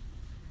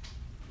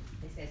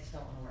 These guys just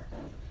don't want to work.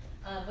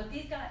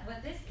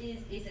 What this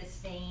is a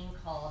stain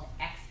called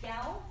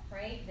XGAL,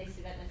 right? They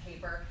see that in the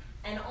paper.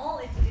 And all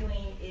it's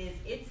doing is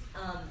it's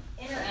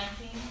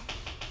interacting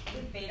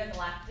with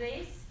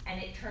beta-galactase,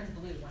 and it turns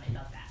blue when it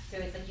does that. So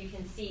it's like you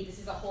can see, this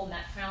is a whole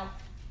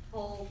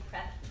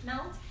prep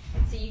mount.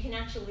 So you can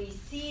actually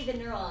see the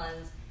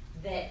neurons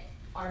that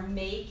are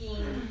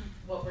making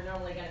what we're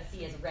normally going to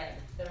see as red,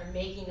 that are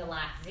making the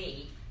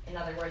LAC-Z. In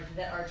other words,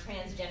 that are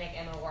transgenic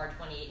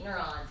MOR28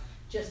 neurons,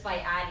 just by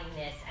adding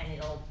this, and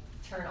it'll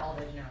turn all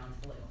those neurons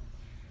blue.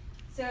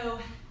 So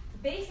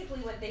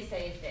basically what they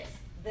say is this.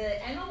 The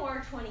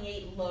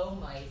MOR28 low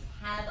mice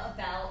have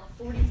about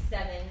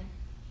 47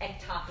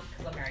 ectopic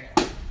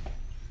glomeruli.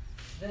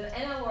 The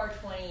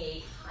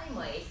MOR28 high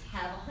mice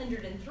have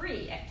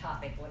 103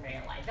 ectopic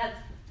glomeruli. That's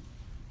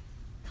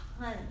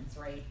tons,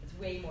 right? It's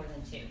way more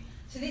than 2.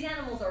 So these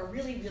animals are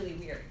really, really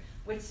weird,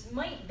 which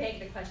might beg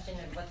the question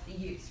of what's the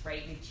use,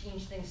 right? We've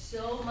changed things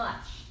so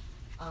much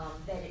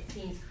that it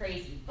seems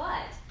crazy,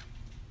 but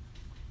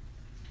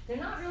they're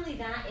not really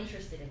that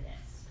interested in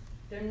this.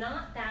 They're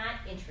not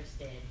that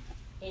interested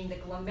in the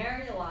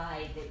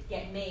glomeruli that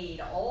get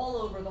made all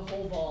over the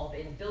whole bulb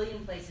in a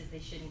billion places they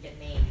shouldn't get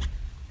made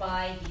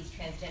by these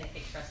transgenic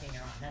expressing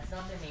neurons. That's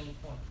not their main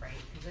point, right?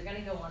 Because they're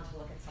going to go on to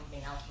look at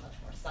something else much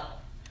more subtle.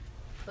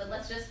 But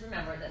let's just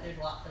remember that there's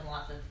lots and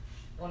lots of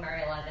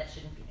glomeruli that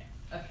shouldn't be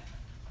there. Okay.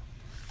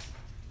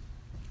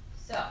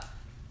 So,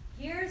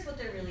 here's what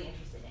they're really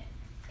interested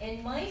in.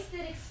 In mice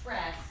that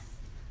express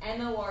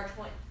MOR28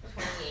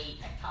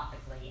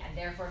 ectopically, and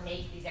therefore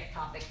make these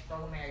ectopic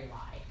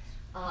glomeruli,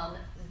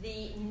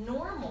 the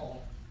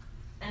normal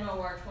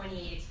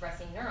MOR28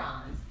 expressing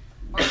neurons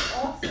are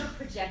also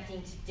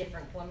projecting to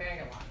different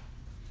glomeruli,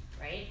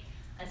 right?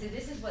 And so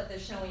this is what they're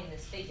showing in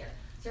this figure.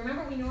 So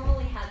remember, we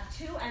normally have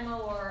 2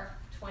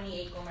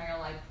 MOR28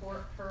 glomeruli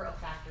per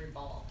olfactory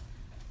bulb.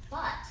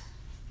 But,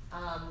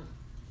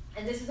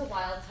 and this is a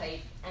wild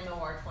type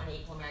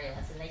MOR28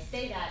 glomerulus, and they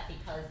say that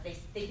because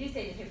they do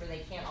say in the paper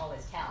they can't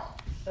always tell.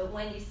 But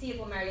when you see a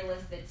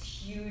glomerulus that's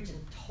huge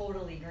and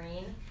totally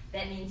green,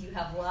 that means you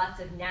have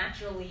lots of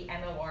naturally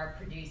MOR28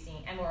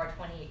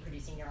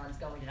 producing neurons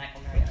going to that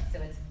glomerulus.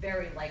 So it's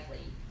very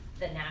likely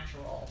the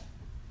natural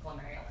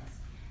glomerulus.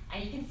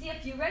 And you can see a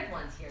few red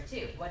ones here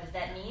too. What does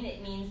that mean?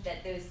 It means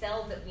that those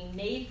cells that we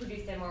may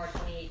produce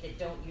MOR28 that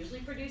don't usually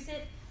produce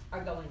it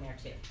are going there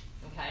too,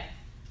 okay?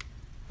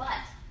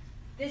 But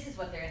this is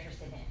what they're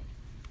interested in,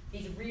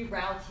 these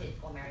rerouted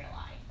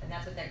glomeruli, and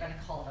that's what they're going to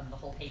call them, the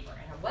whole paper.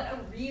 And what a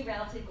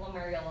rerouted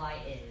glomeruli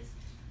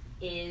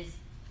is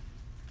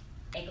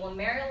a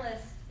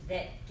glomerulus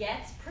that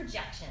gets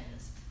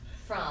projections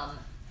from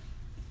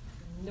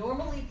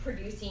normally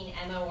producing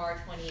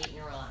MOR28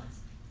 neurons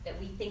that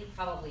we think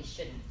probably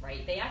shouldn't,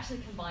 right? They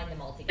actually combine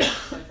them all together.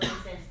 So for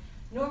instance,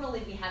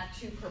 normally we have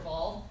 2 per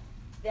bulb.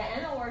 The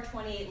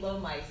MOR28 low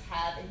mice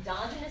have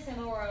endogenous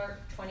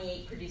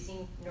MOR28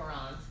 producing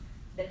neurons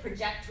that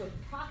project to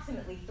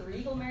approximately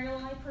 3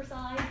 glomeruli per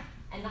side,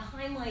 and the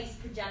high mice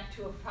project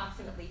to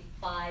approximately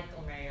 5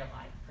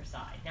 glomeruli per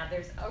side. Now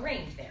there's a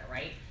range there,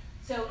 right?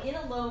 So in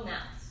a low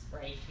mouse,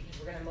 right, because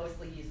we're going to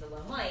mostly use the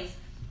low mice,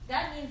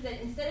 that means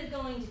that instead of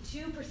going to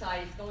 2 per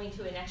side, it's going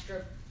to an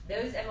extra,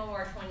 those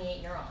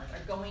MOR28 neurons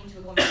are going to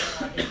a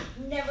glomeruli they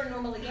would never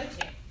normally go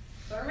to.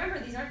 But remember,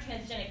 these aren't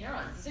transgenic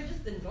neurons, these are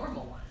just the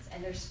normal ones,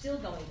 and they're still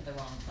going to the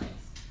wrong place.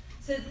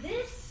 So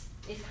this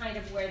is kind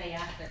of where they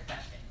ask their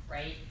question,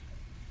 right?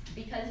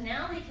 Because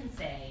now they can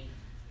say,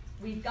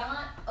 we've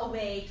got a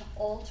way to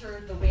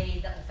alter the way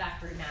the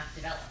olfactory map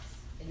develops.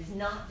 It is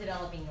not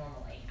developing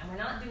normally, and we're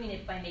not doing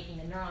it by making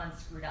the neurons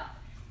screwed up.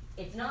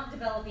 It's not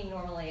developing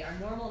normally. Our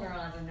normal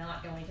neurons are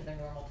not going to their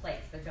normal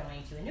place. They're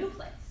going to a new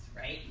place,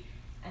 right?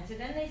 And so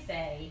then they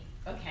say,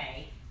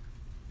 okay,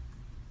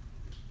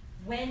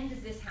 when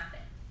does this happen?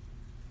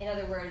 In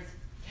other words,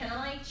 can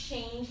I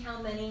change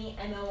how many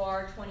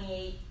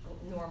MOR28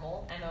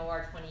 normal,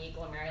 MOR28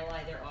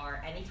 glomeruli there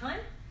are anytime?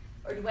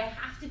 Or do I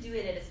have to do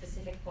it at a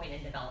specific point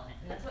in development?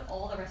 And that's what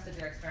all the rest of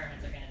their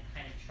experiments are going to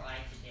kind of try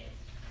to do.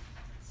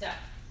 So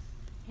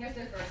here's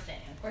their first thing.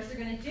 And of course, they're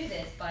going to do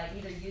this by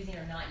either using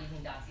or not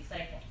using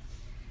doxycycline.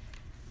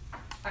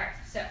 All right,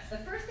 so the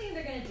first thing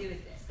they're going to do is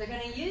this. They're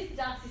going to use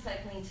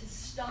doxycycline to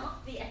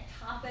stop the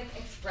ectopic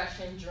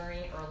expression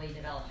during early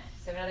development.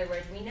 So in other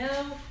words, we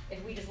know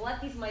if we just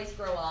let these mice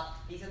grow up,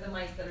 these are the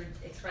mice that are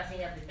expressing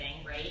everything,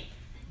 right?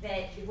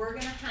 That we're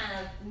going to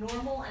have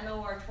normal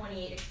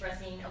MOR28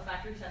 expressing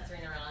olfactory sensory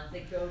neurons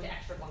that go to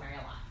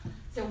extraglomeruli.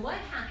 So what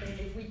happens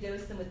if we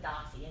dose them with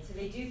doxy? And so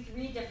they do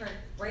 3 different,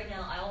 right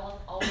now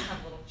I'll always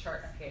have a little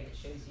chart up here that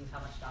shows you how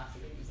much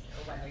doxy they're using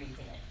or when they're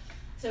using it.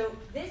 So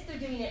this, they're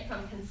doing it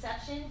from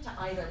conception to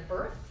either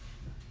birth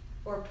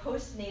or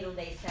postnatal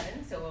day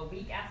 7, so a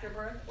week after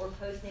birth, or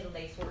postnatal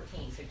day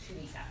 14, so 2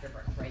 weeks after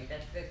birth, right?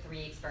 That's the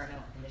 3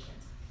 experimental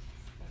conditions.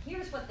 And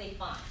here's what they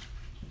find.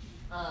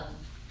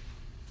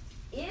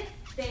 If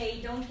they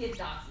don't give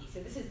doxy,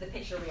 so this is the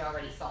picture we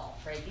already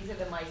solved, right? These are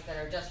the mice that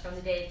are just from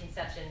the day of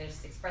conception, they're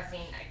just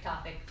expressing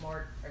ectopic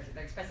or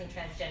they're expressing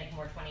transgenic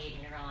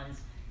MOR28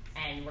 neurons,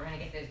 and we're going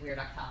to get those weird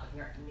ectopic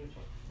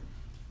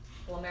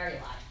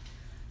glomeruli.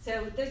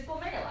 So there's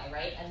glomeruli,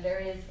 right? And there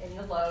is, in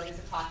the low, there's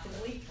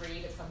approximately 3,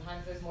 but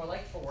sometimes there's more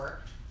like 4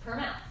 per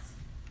mouse.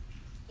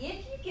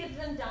 If you give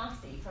them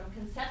doxy from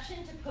conception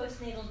to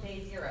postnatal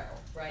day 0,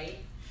 right,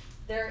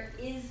 there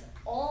is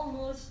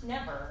almost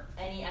never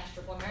any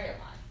extra glomeruli,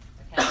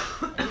 okay?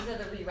 And these are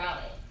the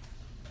rerouted.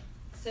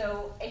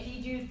 So if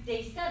you do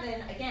day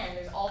 7, again,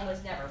 there's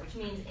almost never, which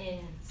means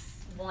in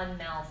 1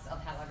 mouse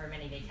of however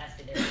many they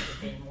tested, there would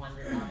have been 1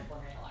 rerouted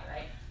glomeruli,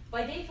 right?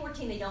 By day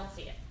 14, they don't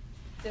see it.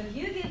 So if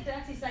you give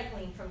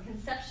doxycycline from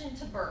conception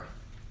to birth,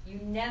 you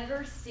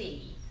never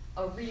see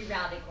a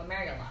rerouted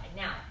glomeruli.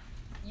 Now,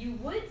 you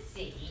would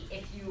see,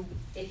 if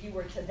you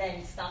were to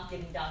then stop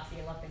giving doxy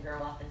and let them grow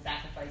up and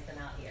sacrifice them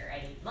out here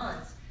at 8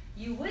 months,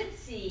 you would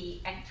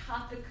see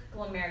ectopic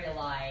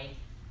glomeruli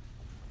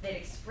that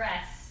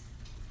express,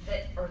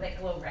 that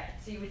glow red.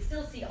 So you would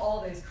still see all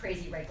those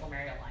crazy red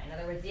glomeruli. In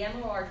other words, the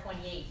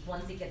MOR28,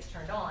 once it gets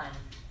turned on,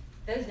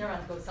 those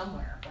neurons go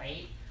somewhere,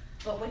 right?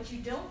 But what you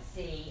don't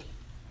see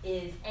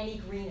is any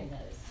green in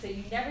those. So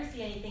you never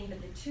see anything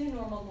but the 2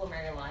 normal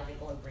glomeruli that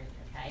glow green,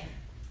 okay?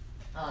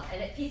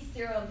 And at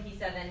P0 and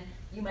P7,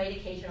 you might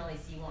occasionally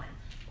see 1.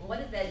 Well, what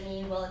does that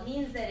mean? Well, it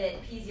means that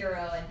at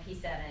P0 and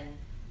P7,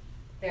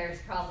 there's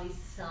probably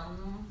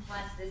some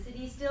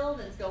plasticity still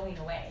that's going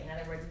away. In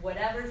other words,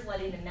 whatever's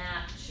letting the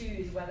map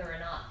choose whether or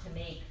not to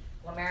make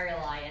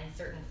glomeruli in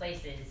certain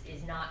places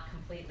is not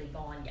completely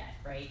gone yet,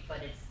 right?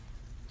 But it's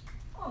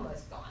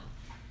almost gone.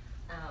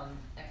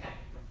 Okay.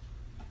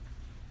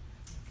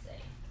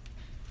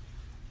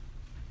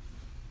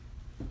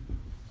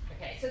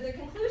 Okay, so the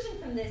conclusion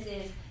from this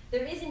is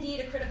there is indeed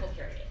a critical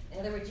period. In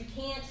other words, you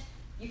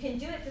can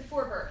do it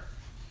before birth,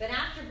 but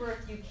after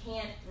birth you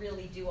can't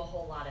really do a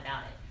whole lot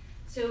about it.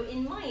 So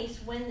in mice,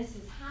 when this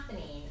is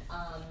happening,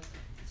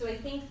 so I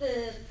think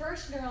the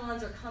first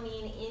neurons are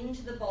coming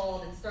into the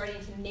bulb and starting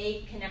to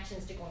make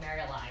connections to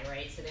glomeruli,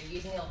 right? So they're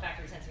using the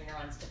olfactory sensory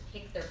neurons to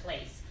pick their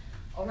place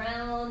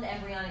around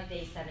embryonic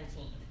day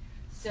 17.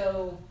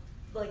 So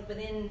like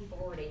within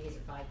 4 days or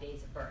 5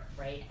 days of birth,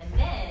 right? And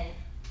then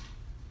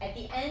at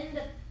the end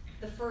of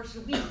the first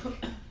week,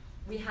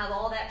 we have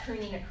all that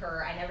pruning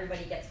occur and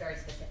everybody gets very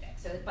specific.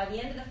 So by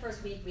the end of the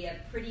first week, we have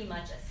pretty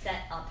much a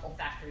set up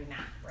olfactory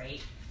map,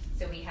 right?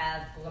 So we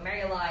have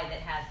glomeruli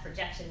that have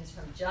projections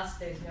from just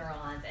those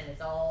neurons, and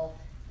it's all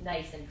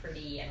nice and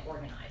pretty and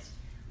organized.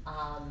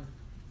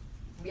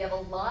 We have a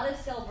lot of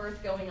cell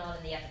birth going on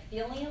in the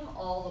epithelium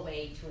all the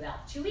way to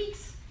about 2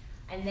 weeks,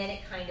 and then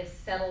it kind of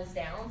settles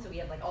down. So we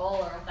have like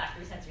all our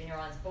olfactory sensory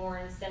neurons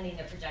born, sending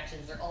their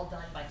projections. They're all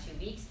done by 2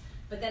 weeks.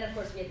 But then, of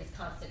course, we have this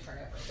constant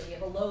turnover. So we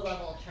have a low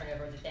level of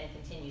turnover that then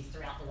continues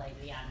throughout the life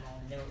of the animal,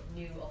 and no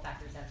new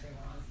olfactory sensory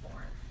neurons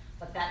born.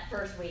 But that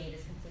first wave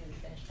is completely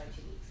finished by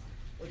 2 weeks,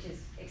 which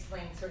is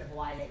explains sort of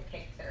why they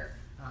picked their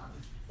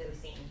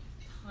dosing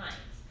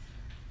times.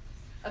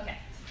 Okay.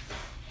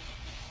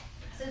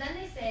 So then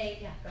they say,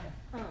 yeah, go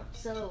ahead.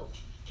 So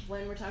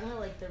when we're talking about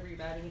like the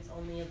rerouting, it's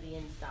only of the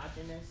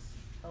endogenous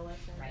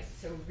OSN? Right.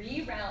 So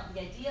reroute,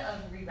 the idea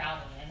of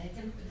rerouting, and this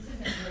is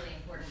a really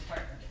important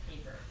part of the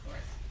paper, of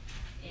course,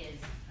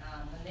 is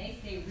when they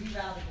say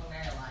reroute the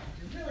glomeruli,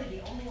 which are really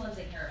the only ones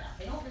they care about.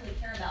 They don't really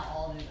care about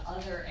all those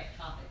other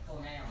ectopic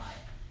glomeruli.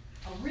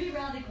 A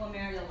rerouted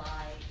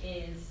glomeruli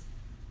is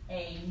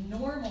a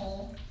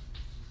normal,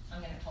 I'm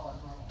going to call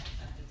it normal,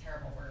 that's a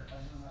terrible word, but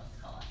I don't know what else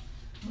to call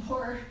it,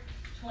 more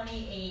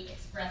 28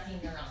 expressing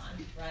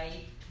neuron,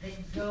 right,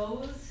 that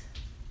goes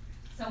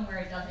somewhere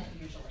it doesn't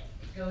usually.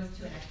 It goes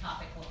to an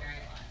ectopic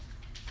glomeruli.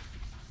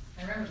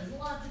 And remember, there's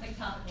lots of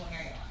ectopic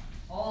glomeruli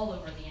all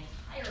over the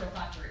entire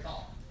olfactory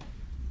bulb.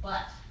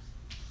 But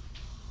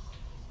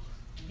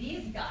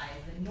these guys,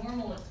 the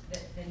neurons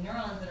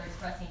that are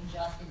expressing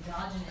just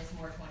endogenous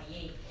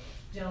MOR28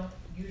 don't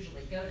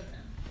usually go to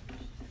them.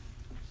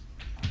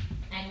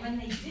 And when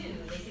they do,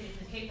 they say this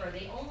in the paper,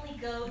 they only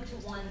go to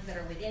ones that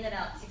are within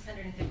about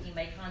 650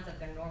 microns of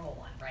their normal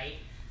one, right?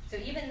 So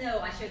even though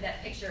I showed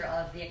that picture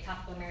of the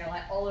ectopic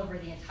glomeruli all over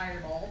the entire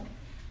bulb,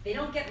 they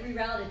don't get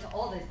rerouted to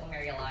all those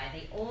glomeruli.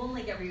 They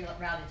only get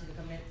rerouted to the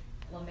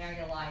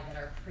glomeruli that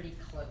are pretty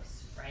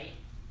close, right?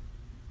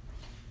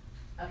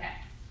 Okay,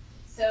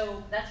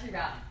 so that's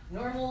rerouting.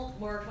 Normal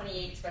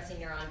MOR28 expressing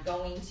neuron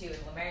going to a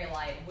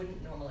glomeruli it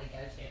wouldn't normally go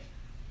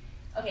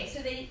to. Okay,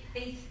 so they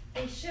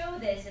show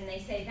this and they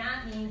say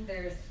that means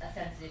there's a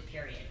sensitive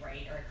period,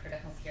 right, or a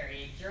critical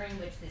period during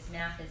which this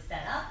map is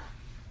set up,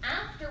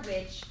 after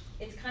which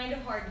it's kind of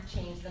hard to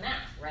change the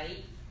map,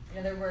 right? In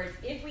other words,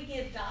 if we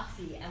give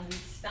doxy and we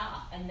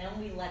stop and then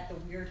we let the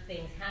weird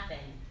things happen,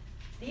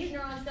 these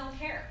neurons don't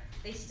care.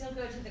 They still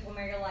go to the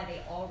glomeruli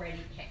they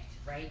already picked,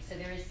 right? So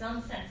there is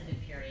some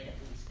sensitive period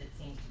at least that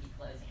seems to be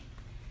closing.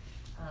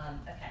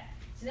 Okay,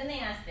 so then they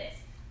ask this.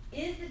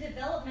 Is the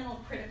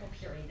developmental critical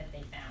period that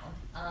they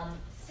found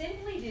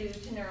simply due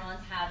to neurons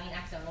having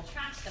axonal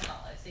tracks to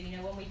follow? So you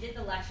know when we did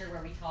the lecture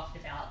where we talked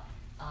about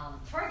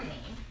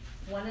targeting,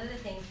 one of the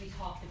things we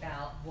talked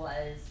about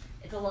was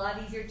it's a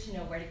lot easier to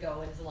know where to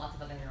go and there's lots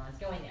of other neurons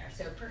going there.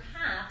 So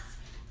perhaps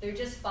they're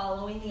just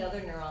following the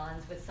other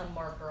neurons with some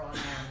marker on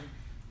them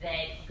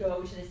that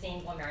go to the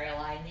same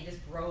glomeruli and they just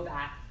grow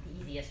back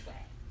the easiest way.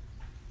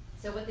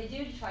 So what they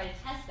do to try to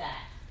test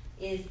that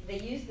is they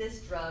use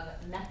this drug,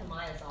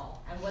 methimazole,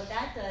 and what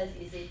that does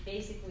is it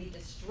basically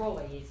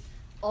destroys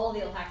all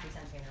the olfactory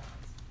sensory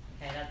neurons.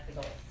 Okay, that's the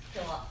goal,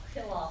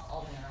 kill off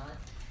all the neurons.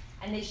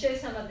 And they show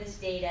some of this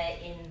data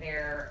in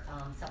their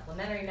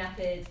supplementary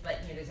methods, but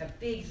you know, there's a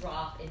big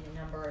drop in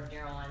the number of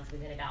neurons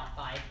within about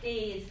 5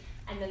 days,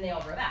 and then they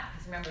all grow back,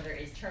 because remember there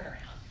is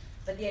turnaround.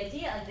 But the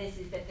idea of this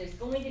is that there's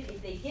going to,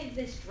 if they give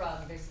this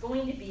drug, there's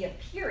going to be a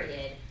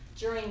period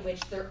during which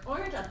there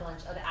aren't a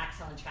bunch of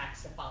axon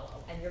tracks to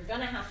follow, and you're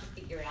gonna have to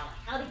figure out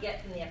how to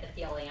get from the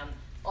epithelium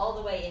all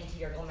the way into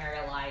your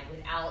glomeruli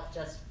without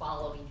just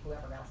following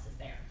whoever else is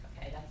there,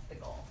 okay? That's the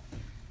goal.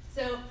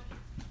 So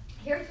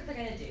here's what they're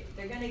gonna do.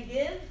 They're gonna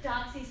give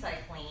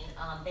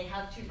doxycycline, they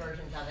have 2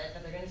 versions of it,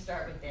 but they're gonna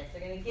start with this.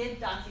 They're gonna give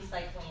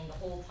doxycycline the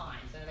whole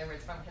time. So in other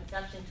words, from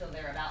conception till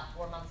they're about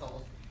 4 months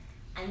old.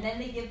 And then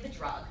they give the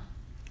drug,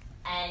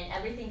 and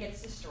everything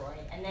gets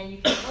destroyed. And then you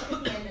can look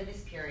at the end of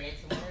this period,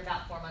 so when they're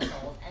about 4 months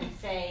old, and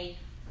say,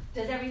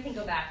 does everything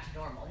go back to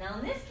normal? Now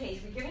in this case,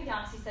 we're giving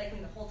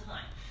doxycycline the whole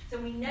time. So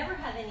we never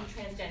have any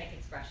transgenic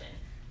expression.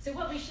 So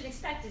what we should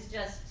expect is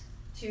just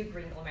 2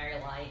 green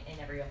glomeruli in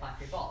every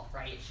olfactory bulb,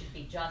 right? It should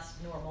be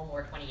just normal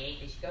MOR28.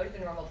 They should go to the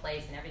normal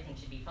place and everything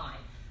should be fine.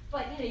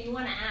 But you know, you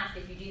want to ask,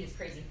 if you do this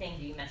crazy thing,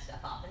 do you mess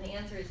stuff up? And the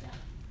answer is no,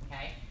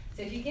 okay?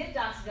 So if you give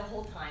doxy the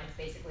whole time, it's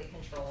basically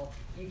control.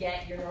 You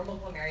get your normal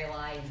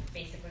glomeruli in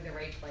basically the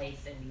right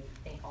place and you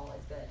think all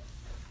is good.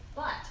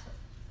 But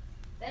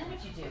then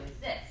what you do is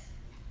this.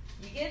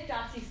 You give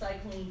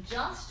doxycycline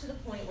just to the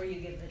point where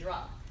you give the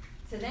drug.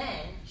 So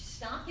then you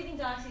stop giving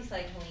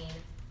doxycycline.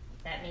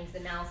 That means the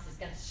mouse is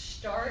going to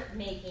start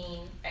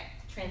making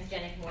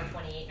transgenic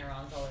MOR28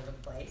 neurons all over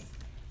the place.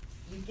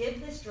 You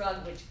give this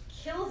drug which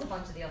kills a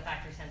bunch of the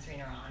olfactory sensory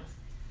neurons,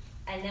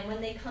 and then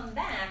when they come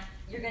back,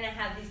 you're going to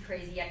have these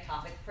crazy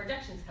ectopic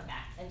projections come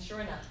back, and sure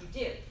enough, you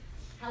do.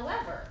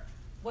 However,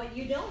 what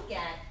you don't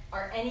get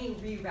are any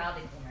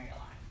rerouted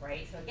glomeruli,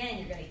 right? So again,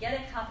 you're going to get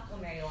ectopic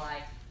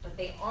glomeruli, but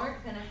they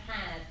aren't going to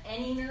have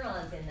any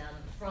neurons in them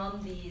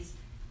from these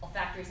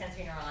olfactory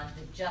sensory neurons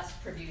that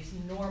just produce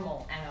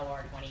normal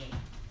MOR28,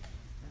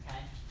 okay?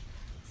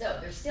 So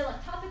there's still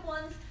ectopic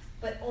ones,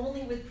 but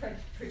only with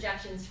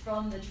projections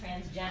from the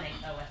transgenic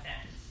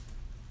OSNs.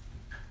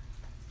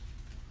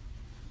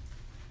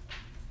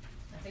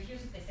 So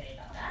here's what they say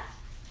about that.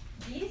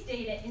 These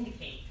data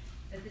indicate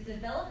that the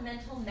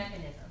developmental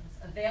mechanisms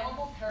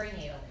available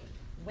perinatally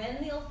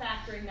when the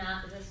olfactory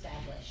map is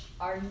established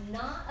are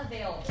not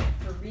available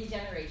for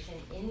regeneration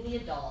in the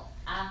adult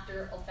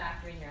after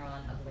olfactory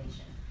neuron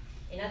ablation.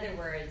 In other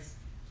words,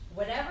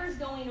 whatever's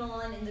going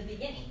on in the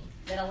beginning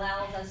that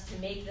allows us to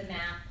make the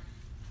map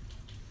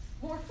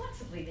more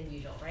flexibly than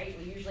usual, right?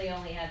 We usually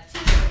only have 2,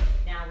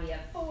 now we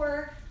have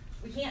 4.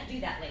 We can't do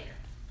that later.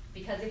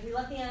 Because if we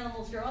let the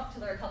animals grow up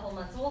till they're a couple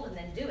months old and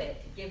then do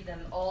it, give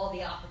them all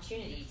the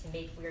opportunity to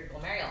make weird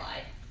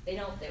glomeruli, they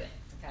don't do it,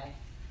 okay?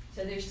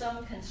 So there's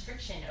some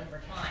constriction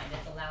over time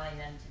that's allowing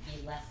them to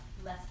be less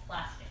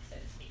plastic, so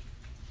to speak.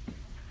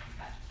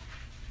 Okay.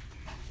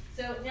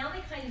 So now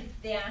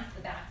they ask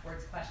the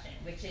backwards question,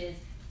 which is,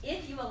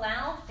 if you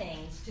allow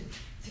things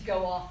to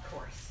go off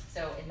course,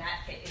 so in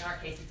our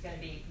case it's going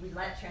to be, we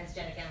let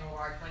transgenic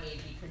MOR28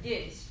 be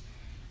produced,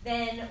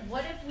 then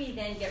what if we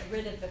then get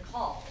rid of the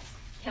calls?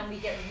 Can we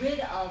get rid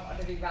of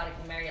the rerouted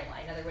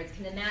glomeruli? In other words,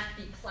 can the map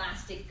be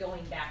plastic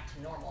going back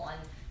to normal? And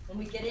when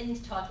we get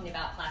into talking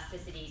about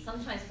plasticity,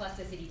 sometimes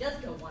plasticity does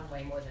go one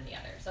way more than the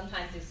other.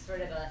 Sometimes there's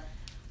sort of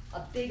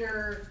a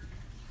bigger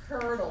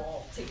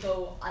hurdle to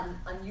go an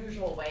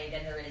unusual way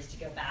than there is to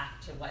go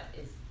back to what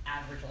is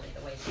averagely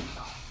the way things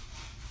are.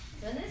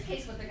 So in this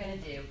case, what they're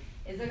going to do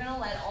is they're going to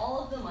let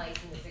all of the mice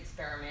in this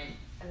experiment,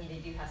 I mean, they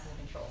do have some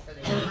control for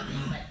the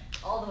but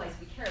all the mice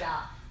we care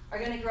about are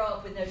going to grow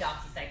up with no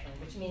doxycycline,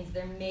 which means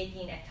they're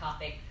making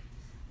ectopic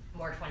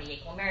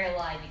MOR28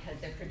 glomeruli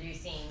because they're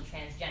producing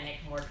transgenic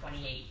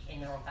MOR28 in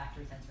their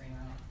olfactory sensory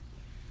neurons.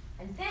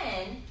 And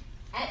then,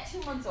 at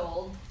 2 months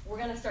old, we're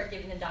going to start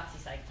giving them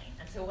doxycycline.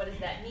 And so what does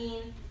that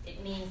mean?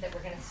 It means that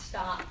we're going to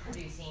stop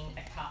producing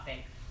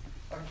ectopic,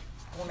 or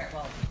we're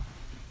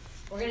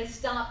going to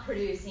stop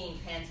producing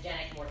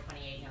transgenic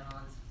MOR28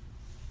 neurons.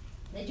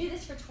 They do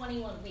this for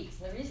 21 weeks.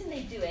 And the reason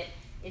they do it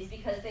is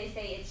because they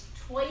say it's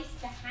twice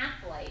the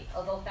half-life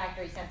of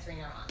olfactory sensory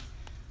neurons,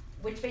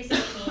 which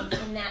basically means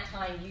in that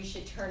time you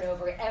should turn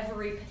over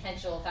every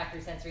potential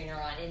olfactory sensory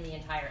neuron in the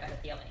entire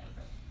epithelium.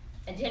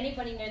 And did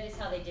anybody notice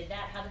how they did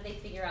that? How did they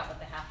figure out what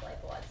the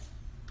half-life was?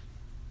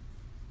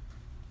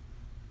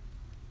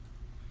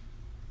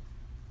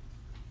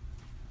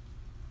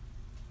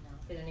 No?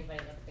 Did anybody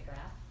look at the graph?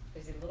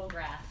 There's a little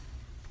graph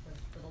with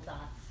little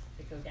dots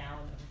that go down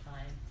over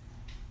time.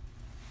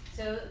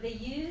 So they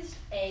used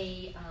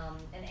an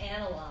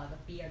analog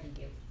of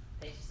BRDU.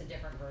 It's just a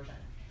different version.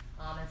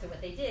 And so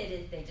what they did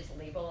is they just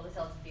labeled all the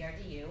cells with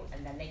BRDU,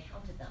 and then they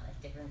counted them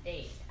at different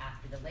days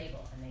after the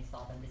label, and they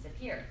saw them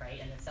disappear, right?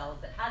 And the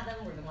cells that had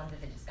them were the ones that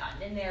had just gotten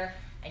in there,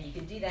 and you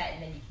can do that,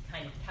 and then you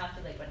can kind of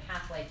calculate what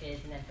half-life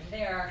is, and then from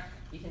there,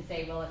 you can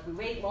say, well, if we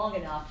wait long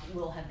enough,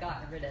 we'll have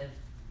gotten rid of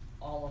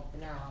all of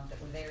the neurons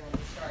that were there when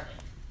we started.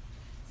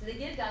 So they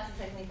give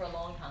doxycycline for a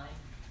long time,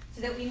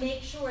 so that we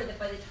make sure that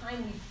by the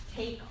time we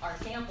take our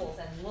samples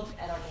and look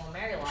at our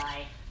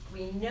glomeruli,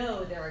 we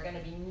know there are going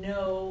to be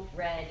no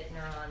red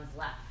neurons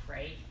left,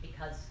 right?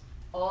 Because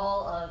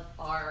all of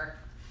our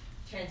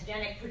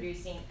transgenic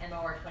producing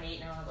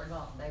MOR28 neurons are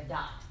gone. They're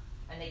died.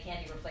 And they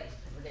can't be replaced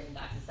because we're giving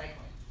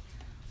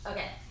doxycycline.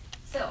 Okay,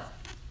 so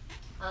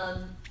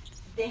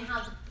they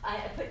have, I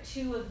put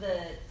 2 of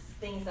the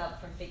things up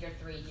from figure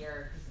 3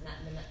 here, because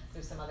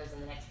there's some others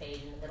on the next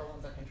page, and the middle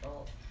ones are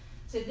controlled.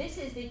 So this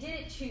is, they did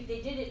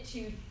it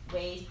two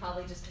ways,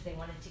 probably just because they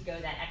wanted to go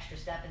that extra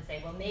step and say,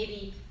 well,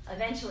 maybe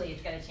eventually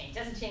it's going to change. It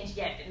doesn't change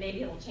yet, but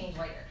maybe it'll change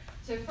later.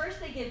 So first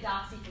they give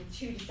doxy from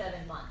 2 to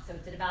 7 months, so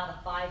it's at about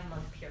a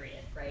 5-month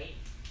period, right?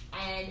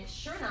 And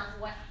sure enough,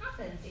 what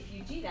happens if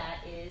you do that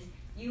is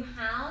you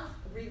have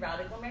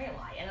rerouted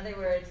glomeruli. In other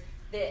words,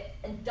 the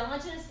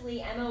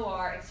endogenously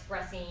MOR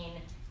expressing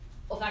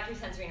olfactory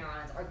sensory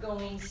neurons are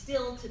going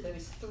still to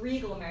those 3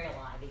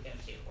 glomeruli they go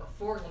to, or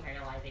 4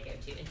 glomeruli they go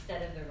to,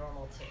 instead of their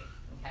normal 2,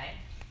 okay?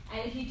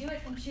 And if you do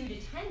it from 2 to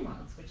 10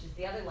 months, which is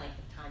the other length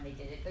of time they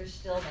did it, they're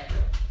still there.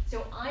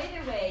 So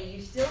either way,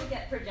 you still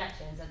get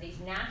projections of these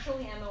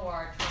naturally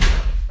MOR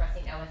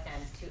expressing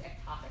OSNs to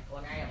ectopic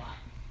glomeruli.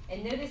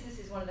 And notice this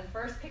is one of the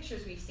first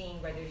pictures we've seen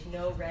where there's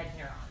no red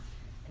neurons.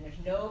 And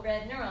there's no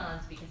red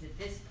neurons because at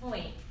this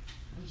point,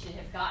 we should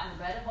have gotten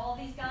rid of all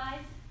these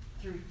guys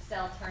through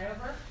cell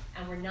turnover,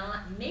 and we're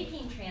not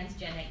making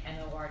transgenic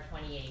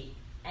MOR28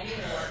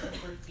 anymore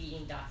if we're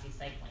feeding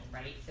doxycycline,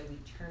 right? So we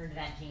turned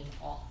that gene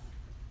off.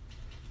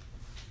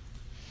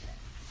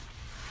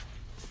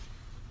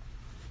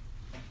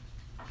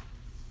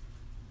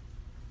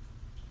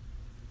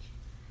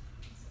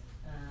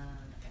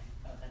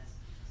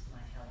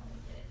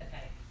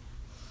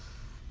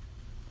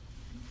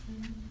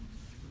 This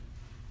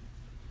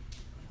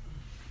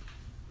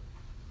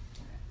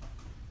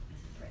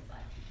is the right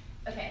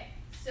slide. Okay,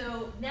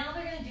 so now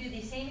they're going to do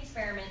the same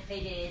experiment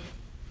they did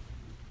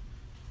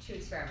 2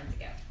 experiments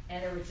ago. In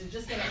other words, they're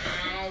just going to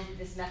add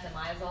this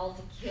methimazole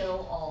to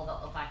kill all the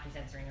olfactory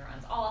sensory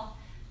neurons off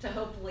to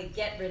hopefully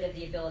get rid of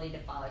the ability to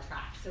follow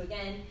tracks. So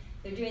again,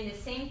 they're doing the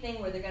same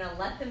thing where they're going to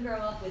let them grow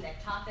up with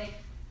ectopic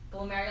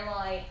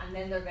glomeruli, and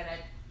then they're going to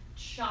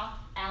chop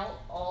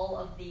out all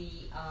of the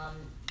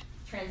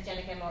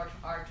transgenic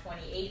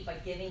MOR28 by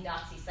giving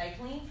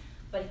doxycycline.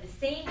 But at the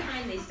same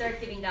time they start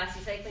giving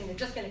doxycycline, they're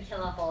just going to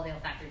kill off all the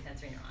olfactory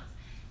sensory neurons.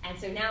 And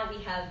so now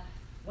we have,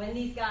 when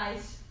these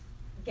guys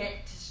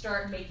get to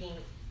start making,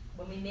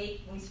 when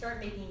we start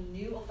making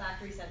new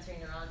olfactory sensory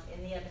neurons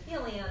in the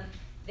epithelium,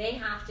 they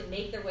have to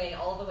make their way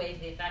all the way to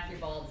the olfactory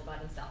bulbs by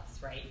themselves,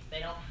 right? They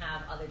don't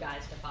have other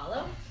guys to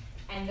follow.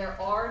 And there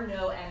are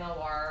no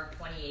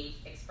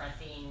MOR28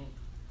 expressing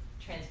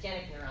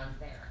transgenic neurons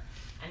there.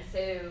 And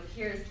so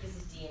this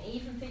is D&E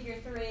from figure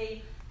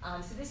 3.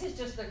 So this is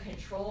just their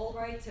control,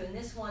 right? So in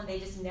this one, they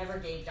just never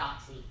gave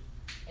doxy.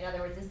 In other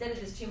words, instead of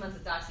just 2 months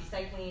of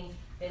doxycycline,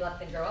 they let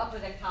them grow up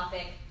with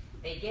ectopic.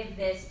 They give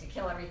this to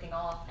kill everything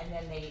off, and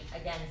then they,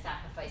 again,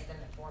 sacrifice them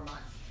at 4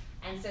 months.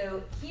 And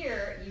so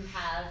here you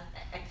have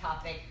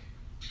ectopic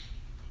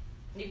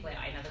nuclei.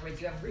 In other words,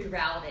 you have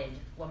rerouted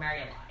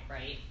glomeruli,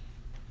 right?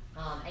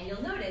 And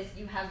you'll notice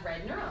you have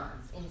red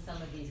neurons in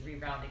some of these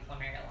rerouted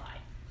glomeruli.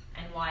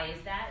 And why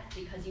is that?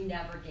 Because you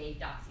never gave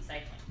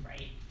doxycycline,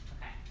 right?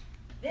 Okay.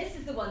 This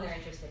is the one they're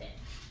interested in.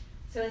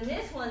 So in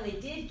this one, they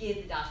did give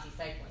the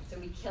doxycycline. So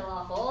we kill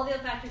off all the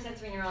olfactory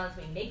sensory neurons,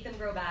 we make them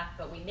grow back,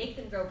 but we make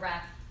them grow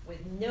back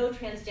with no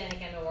transgenic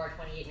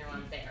MOR28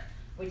 neurons there,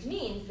 which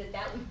means that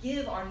that would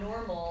give our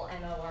normal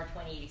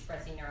MOR28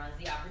 expressing neurons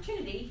the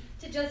opportunity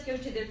to just go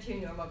to their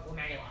 2 normal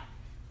glomeruli.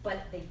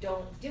 But they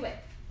don't do it.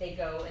 They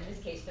go, in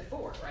this case, to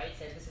 4, right?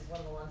 So this is one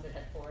of the ones that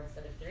had 4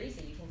 instead of 3.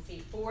 So you can see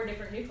 4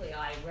 different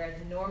nuclei where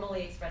the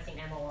normally expressing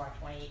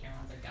MOR28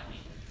 neurons are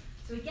going.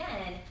 So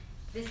again,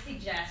 this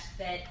suggests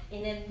that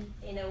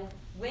in a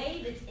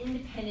way that's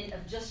independent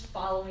of just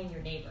following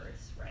your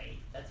neighbors, right?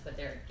 That's what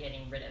they're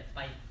getting rid of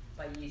by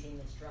using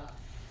this drug.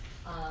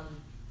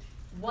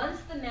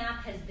 Once the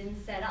map has been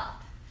set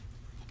up,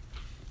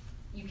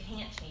 you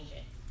can't change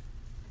it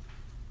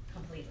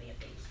completely at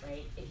least,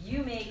 right? If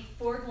you make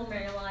 4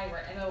 glomeruli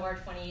where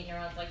MOR28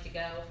 neurons like to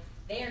go,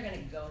 they are going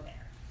to go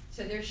there.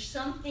 So there's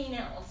something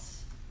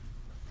else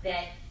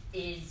that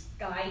is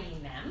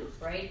guiding them,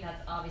 right?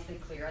 That's obviously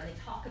clear, and they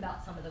talk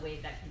about some of the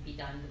ways that can be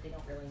done, but they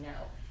don't really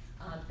know.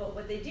 But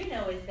what they do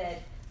know is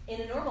that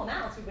in a normal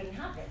mouse, we wouldn't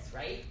have this,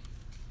 right?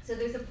 So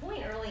there's a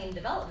point early in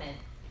development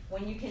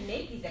when you can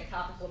make these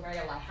ectopic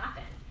glomeruli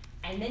happen,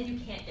 and then you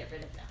can't get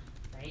rid of them,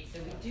 right? So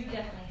we do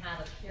definitely have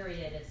a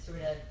period of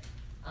sort of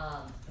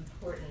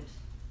important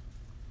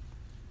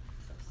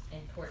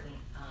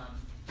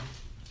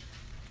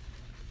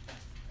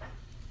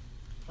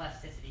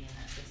plasticity in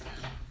that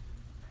system.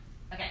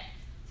 Okay,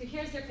 so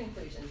here's their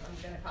conclusions.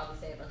 I'm going to probably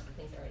say a bunch of the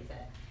things I already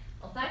said.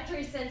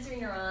 Olfactory sensory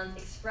neurons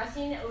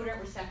expressing the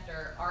odorant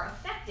receptor are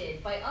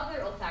affected by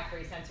other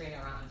olfactory sensory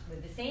neurons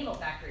with the same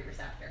olfactory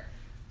receptor,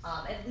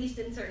 at least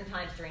in certain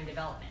times during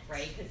development,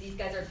 right? Because these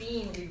guys are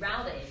being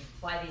rerouted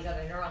by these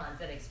other neurons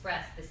that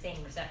express the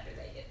same receptor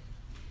they do.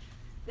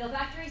 The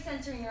olfactory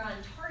sensory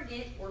neuron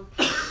target or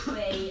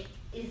pathway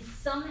is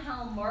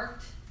somehow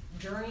marked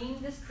during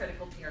this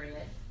critical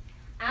period,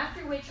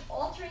 after which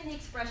altering the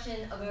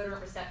expression of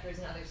odorant receptors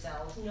in other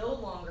cells no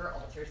longer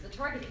alters the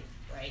targeting,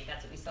 right?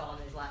 That's what we saw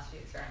in those last few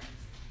experiments.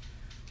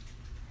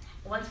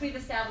 Once we've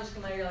established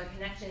glomerular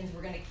connections,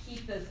 we're going to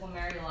keep those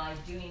glomeruli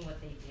doing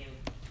what they do.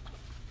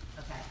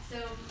 Okay, so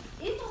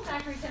if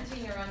olfactory sensory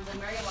neuron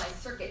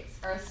glomeruli circuits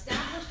are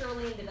established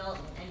early in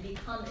development and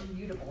become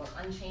immutable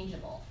or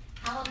unchangeable,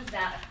 how does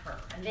that occur?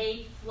 And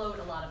they float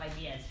a lot of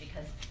ideas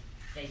because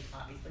they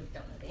obviously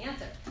don't know the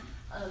answer.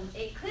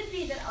 It could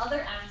be that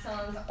other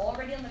axons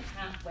already on the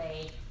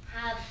pathway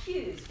have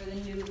cues for the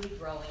newly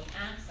growing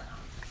axons.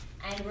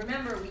 And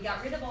remember, we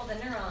got rid of all the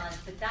neurons,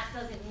 but that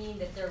doesn't mean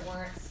that there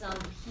weren't some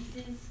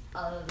pieces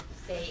of,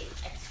 say,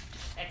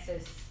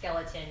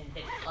 exoskeleton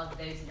of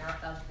those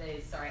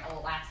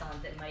old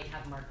axons that might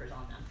have markers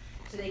on them.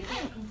 So they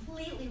can't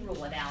completely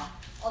rule it out,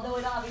 although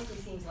it obviously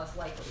seems less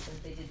likely since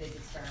they did those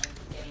experiments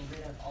of getting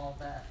rid of all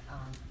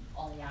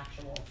the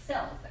actual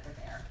cells that were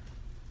there.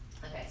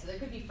 Okay, so there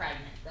could be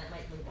fragments that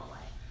might move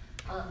away.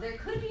 There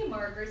could be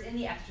markers in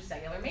the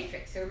extracellular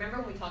matrix. So remember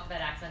when we talked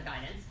about axon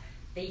guidance,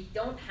 they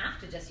don't have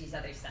to just use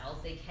other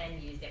cells, they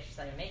can use the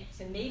extracellular matrix.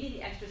 So maybe the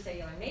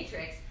extracellular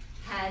matrix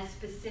has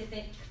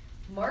specific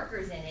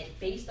markers in it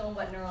based on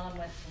what neuron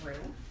went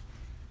through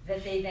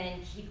that they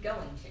then keep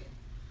going to.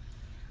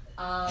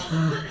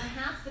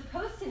 Perhaps the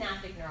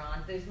postsynaptic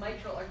neurons, those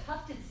mitral or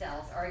tufted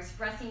cells, are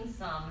expressing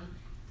some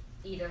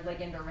either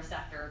ligand or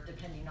receptor,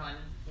 depending on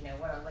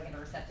what a ligand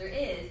or receptor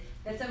is,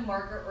 that's a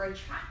marker or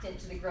attractant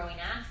to the growing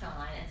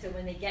axon. And so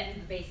when they get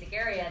into the basic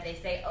area, they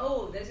say,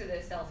 oh, those are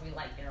those cells we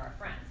like, they're our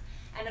friends.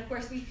 And of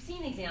course, we've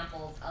seen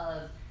examples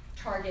of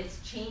targets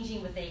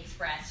changing what they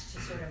express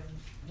to sort of,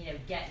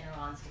 get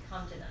neurons to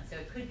come to them. So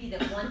it could be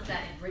that once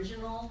that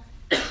original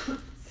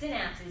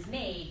synapse is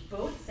made,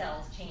 both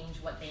cells change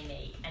what they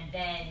make, and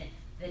then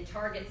the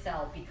target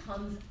cell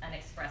becomes an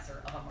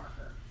expressor of a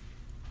marker.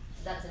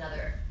 So that's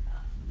another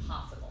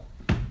possible.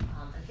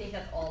 I think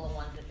that's all the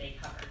ones that they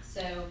covered.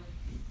 So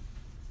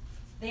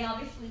they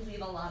obviously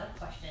leave a lot of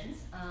questions,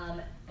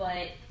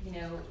 but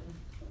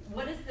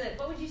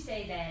what would you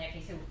say then?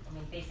 Okay, so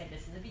they said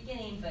this in the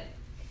beginning, but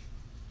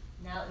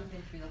now that we've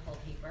been through the whole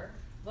paper,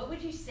 what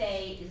would you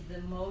say is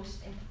the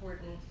most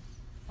important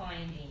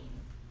finding?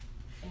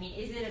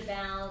 Is it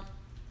about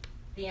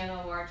the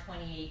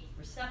MOR28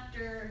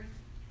 receptor?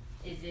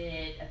 Is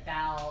it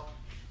about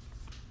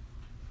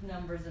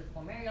numbers of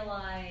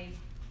glomeruli?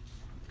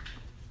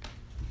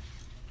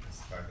 It's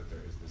the fact that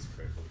there is this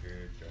critical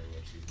period during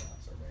which these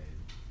maps are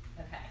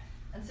made. Okay,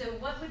 and so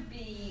what would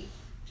be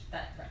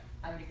that? Right,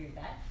 I would agree with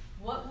that.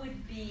 What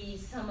would be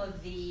some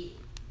of the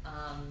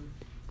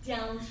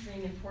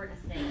downstream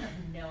importance then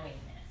of knowing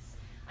this?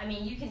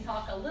 You can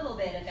talk a little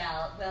bit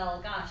about,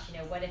 well, gosh,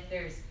 what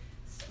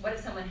if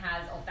someone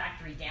has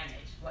olfactory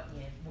damage? What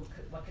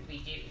could we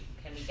do?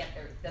 Can we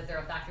does their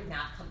olfactory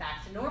map come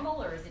back to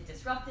normal, or is it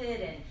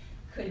disrupted? And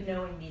could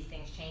knowing these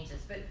things change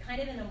this? But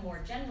kind of in a more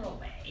general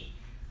way,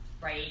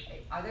 right?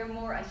 Are there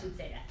more? I should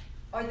say that.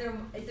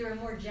 Is there a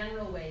more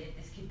general way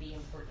that this could be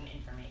important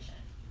information?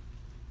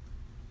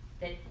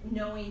 That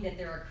knowing that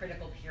there are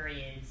critical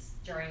periods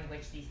during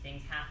which these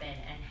things happen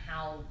and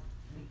how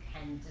we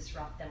can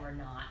disrupt them or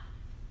not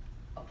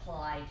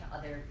apply to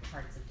other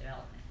parts of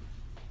development.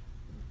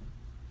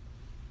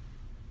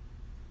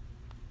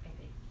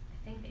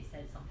 I think they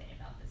said something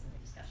about this in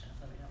the discussion,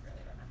 although I don't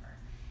really remember.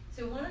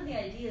 So one of the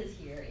ideas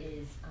here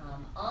is,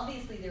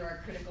 obviously there are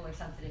critical or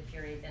sensitive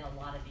periods in a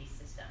lot of these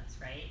systems,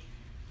 right?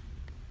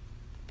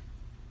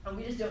 And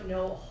we just don't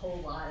know a whole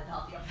lot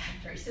about the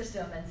olfactory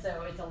system, and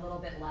so it's a little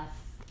bit less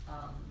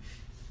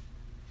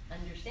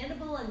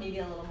understandable and maybe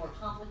a little more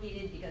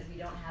complicated because we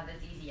don't have as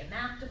easy a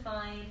map to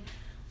find.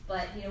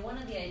 But one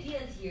of the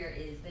ideas here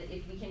is that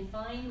if we can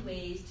find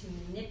ways to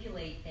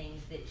manipulate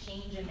things that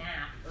change a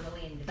map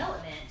early in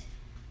development,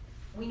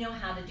 we know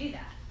how to do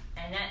that.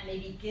 And that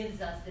maybe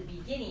gives us the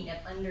beginning of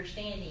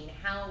understanding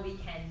how we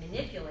can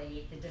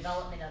manipulate the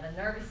development of a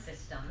nervous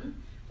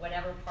system,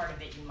 whatever part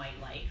of it you might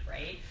like,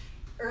 right,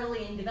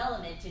 early in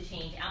development to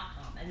change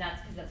outcome. And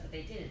that's because that's what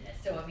they did in this.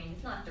 So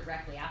it's not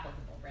directly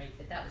applicable, right,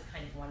 but that was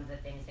kind of one of the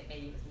things that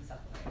maybe was in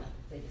supplemental.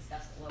 They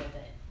discussed a little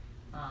bit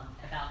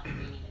about the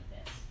meaning of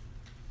this.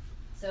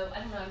 So I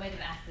don't know, I might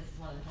have asked this as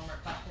one of the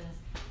homework questions.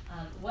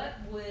 What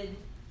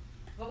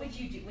would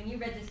you do when you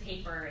read this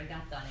paper and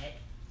got done it?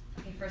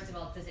 Okay, first of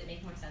all, does it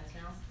make more sense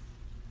now?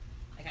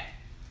 Okay,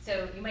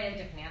 so you might have a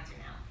different answer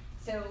now.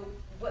 So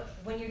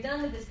when you're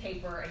done with this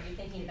paper and you're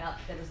thinking about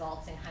the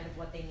results and kind of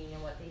what they mean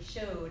and what they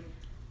showed,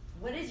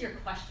 what is your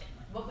question?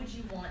 What would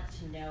you want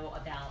to know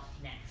about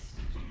next?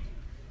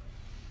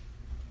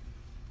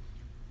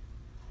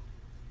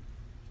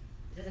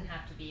 It doesn't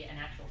have to be an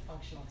actual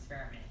functional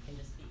experiment. It can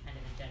just be kind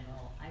of a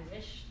general, I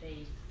wish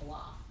they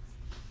blah.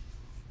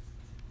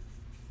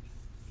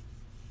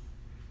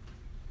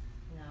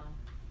 No,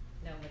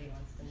 nobody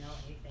wants to know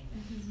anything.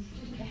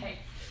 Okay.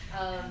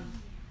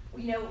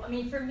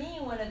 For me,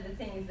 one of the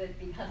things that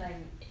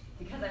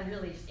because I'm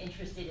really just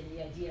interested in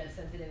the idea of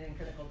sensitive and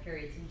critical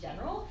periods in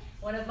general,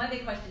 one of my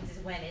big questions is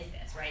when is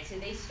this, right? So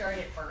they start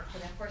at birth,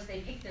 and of course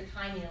they pick their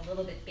timing a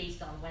little bit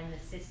based on when the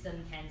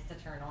system tends to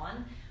turn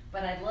on.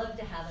 But I'd love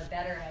to have a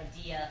better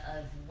idea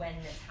of when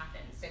this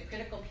happens. So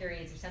critical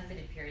periods or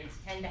sensitive periods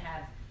tend to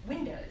have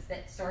windows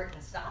that start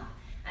and stop,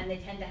 and they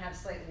tend to have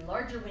slightly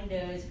larger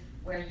windows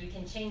where you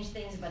can change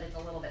things, but it's a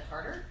little bit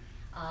harder.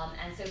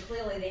 And so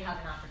clearly they have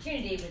an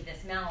opportunity with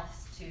this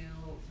mouse to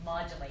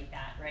modulate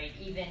that, right?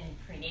 Even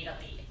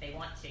prenatally, if they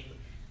want to,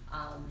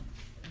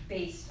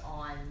 based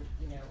on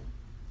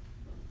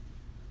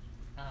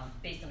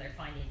their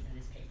findings in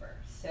this paper.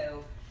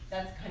 So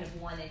that's kind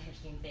of one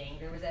interesting thing.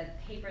 There was a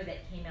paper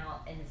that came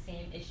out in the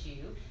same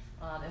issue,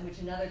 in which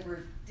another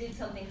group did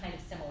something kind of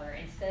similar.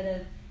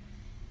 Instead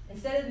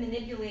of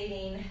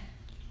manipulating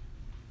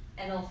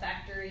an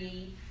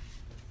olfactory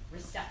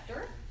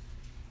receptor,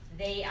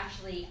 they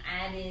actually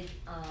added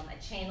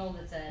a channel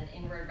that's an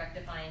inward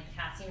rectifying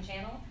potassium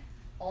channel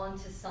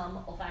onto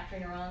some olfactory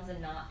neurons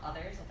and not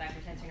others,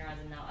 olfactory sensory neurons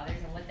and not others,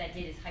 and what that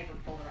did is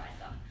hyperpolarize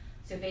them.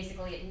 So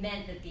basically it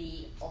meant that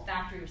the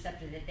olfactory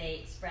receptor that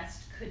they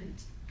expressed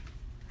couldn't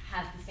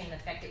have the same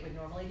effect it would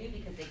normally do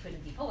because they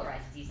couldn't depolarize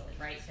as easily,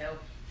 right? So,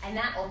 and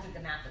that altered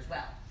the map as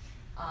well.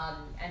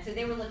 And so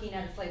they were looking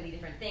at a slightly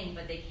different thing,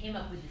 but they came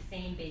up with the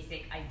same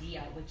basic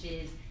idea, which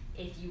is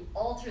if you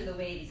alter the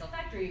way these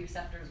olfactory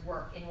receptors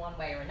work in one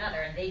way or another,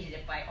 and they did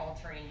it by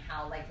altering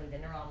how likely the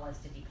neuron was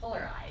to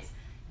depolarize,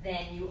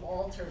 then you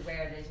alter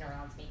where those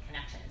neurons make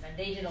connections. And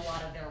they did a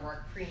lot of their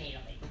work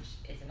prenatally,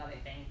 which is another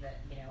thing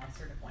that I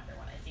sort of wonder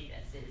when I see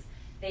this, is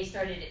they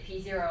started at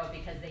P0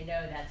 because they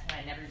know that's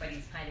when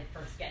everybody's kind of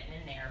first getting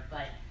in there,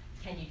 but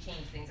can you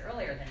change things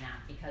earlier than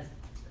that? Because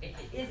if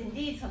it is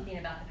indeed something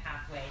about the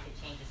pathway that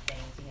changes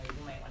things, you know,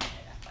 you might want to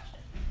know that question.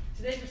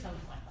 So those are some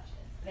of my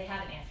questions. They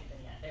haven't answered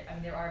them yet.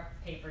 There are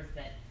papers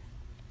that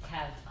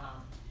have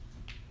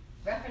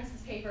referenced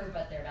this paper,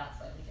 but they're about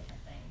slightly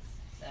different things.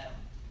 So,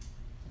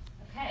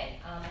 okay,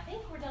 I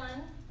think we're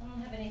done. I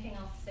don't have anything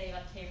else to say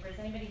about the paper. Does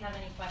anybody have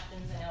any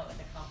questions? I know it was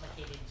a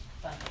complicated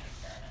bunch of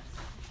experiments.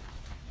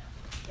 No.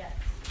 Yes?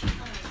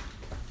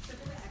 So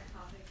for the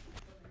ectopic,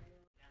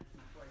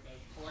 For day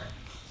 4.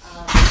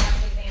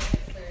 Last exam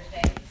is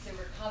Thursday, so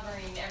we're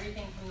covering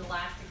everything from the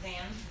last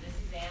exam to this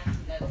exam.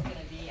 So that's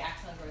going to be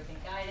axon growth and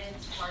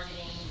guidance,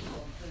 targeting,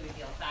 will include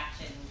the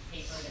olfaction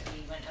paper that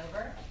we went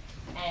over,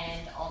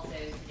 and also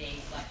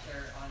today's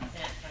lecture on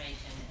synapse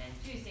formation and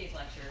Tuesday's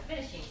lecture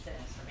finishing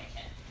synapse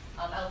formation.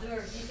 I'll do a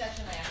review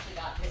session. I actually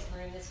got this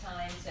room this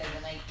time, so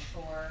the night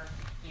before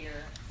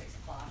here, 6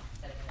 o'clock,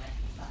 instead of the night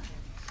before.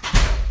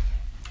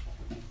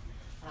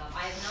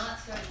 I have not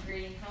started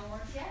grading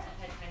homeworks yet.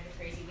 I've had kind of a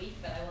crazy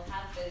week, but I will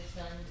have those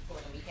done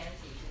before the weekend,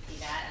 so you can see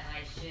that, and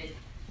I should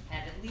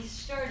have at least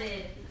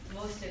started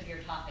most of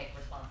your topic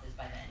responses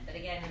by then. But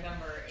again,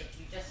 remember, if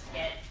you just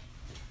get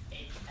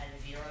it as a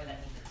 0,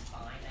 that means it's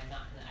fine.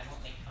 I won't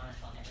make comments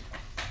on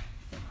everything,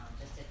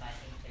 just if I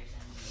think there's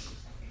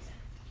some reason.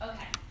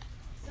 Okay,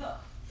 so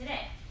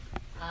today,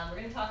 we're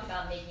going to talk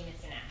about making a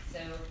synapse.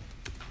 So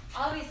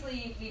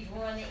obviously, we've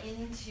run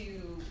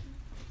into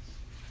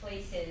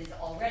places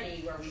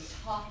already where we've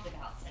talked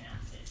about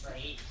synapses,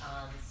 right?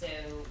 So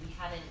we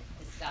haven't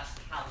discussed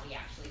how we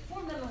actually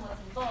form them and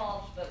what's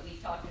involved, but we've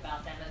talked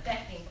about them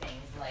affecting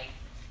things like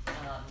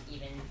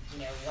even, you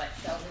know, what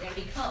cells are going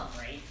to become,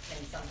 right? Can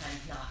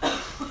sometimes not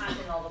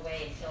happen all the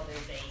way until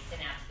there's a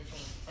synapse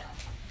between two cells.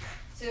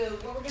 So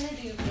what we're going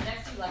to do for the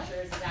next 2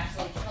 lectures is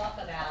actually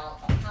talk about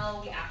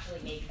how we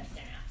actually make a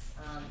synapse.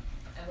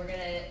 And we're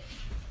going to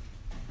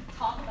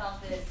talk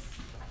about this.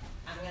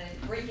 I'm going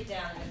to break it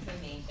down into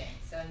 3 main things.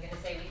 So I'm going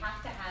to say we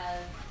have to have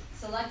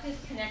selective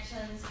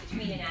connections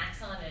between an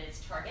axon and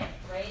its target,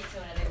 right? So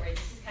in other words,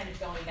 this is kind of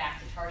going back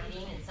to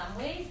targeting in some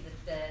ways.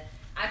 The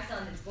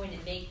axon that's going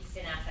to make the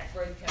synapse, that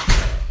growth cone, is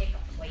going to pick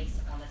a place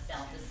on the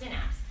cell, the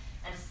synapse.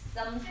 And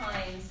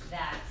sometimes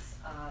that's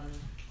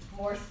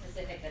more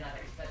specific than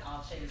others, but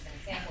I'll show you some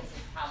examples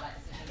of how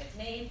that decision gets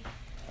made.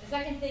 The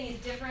second thing is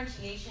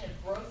differentiation of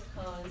growth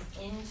cones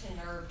into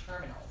nerve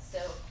terminals. So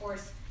of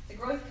course, the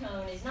growth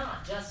cone is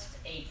not just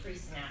a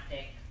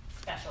presynaptic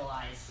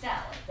specialized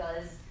cell. It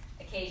does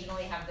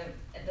occasionally have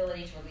the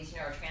ability to release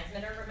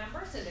neurotransmitter,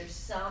 remember? So there's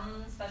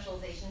some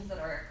specializations that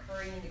are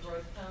occurring in the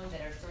growth cone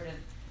that are sort of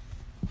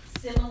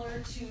similar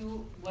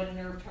to what a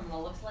nerve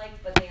terminal looks like,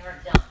 but they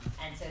aren't done.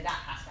 And so that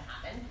has to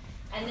happen.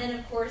 And then,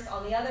 of course,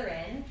 on the other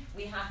end,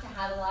 we have to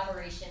have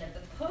elaboration of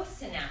the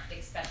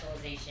postsynaptic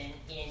specialization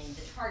in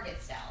the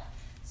target cell.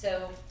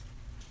 So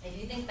if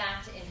you think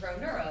back to intro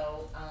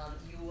neuro,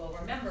 you will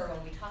remember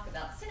when we talk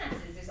about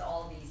synapses, there's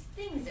all these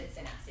things at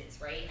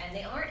synapses, right? And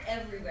they aren't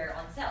everywhere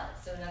on cells.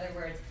 So in other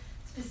words,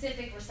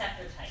 specific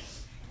receptor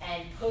types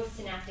and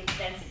postsynaptic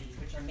densities,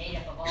 which are made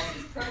up of all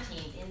these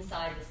proteins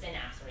inside the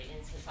synapse, right,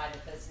 inside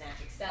the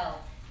postsynaptic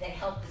cell that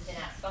help the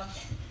synapse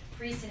function.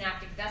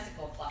 Presynaptic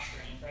vesicle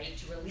clustering, right,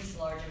 to release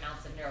large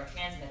amounts of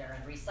neurotransmitter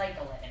and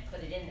recycle it and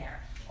put it in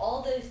there.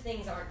 All those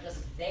things aren't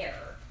just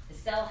there. The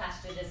cell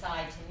has to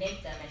decide to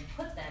make them and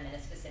put them in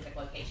a specific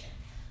location.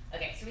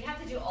 Okay, so we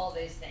have to do all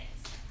those things.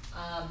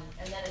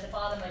 And then at the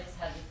bottom, I just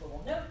have this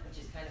little note,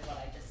 which is kind of what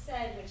I just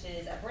said, which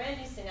is a brand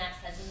new synapse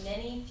has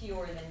many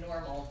fewer than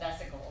normal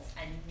vesicles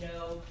and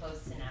no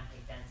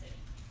postsynaptic density.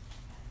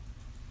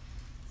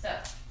 So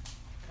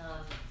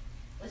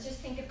let's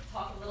just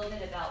talk a little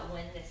bit about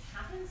when this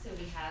happens so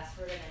we have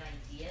sort of an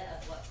idea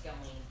of what's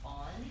going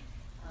on.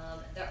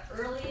 The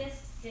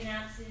earliest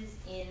synapses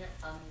in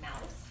a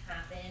mouse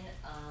happen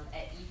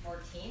at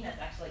E14. That's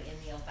actually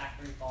in the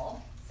olfactory bulb.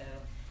 So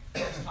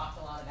we've talked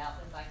a lot about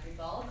the olfactory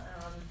bulb.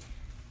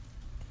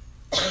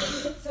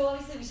 So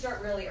obviously we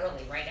start really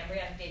early, right?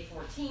 Embryonic day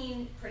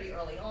 14, pretty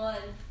early on,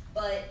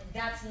 but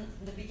that's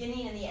the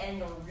beginning and the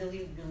end are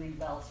really, really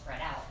well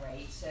spread out,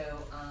 right? So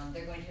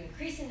they're going to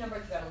increase in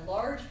number throughout a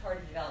large part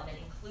of development,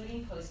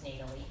 including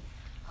postnatally.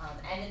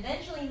 And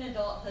eventually in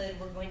adulthood,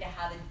 we're going to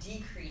have a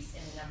decrease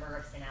in the number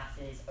of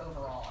synapses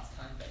overall as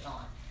time goes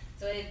on.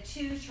 So I have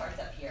 2 charts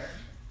up here.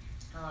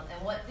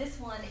 And what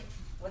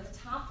the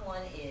top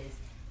one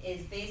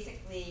is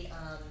basically,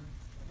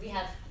 we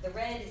have the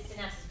red is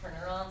synapses per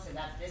neuron, so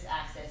that's this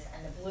axis,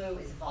 and the blue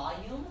is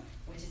volume,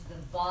 which is the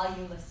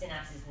volume of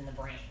synapses in the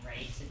brain,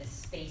 right? So the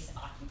space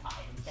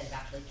occupied instead of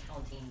actually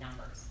counting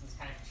numbers. There's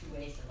kind of 2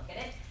 ways to look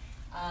at it.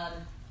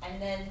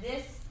 And then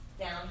this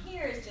down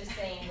here is just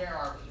saying where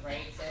are we,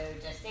 right? So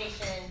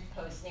gestation,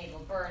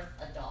 postnatal birth,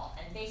 adult.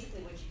 And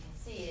basically what you can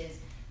see is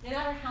no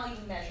matter how you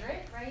measure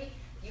it, right,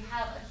 you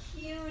have a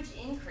huge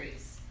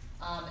increase.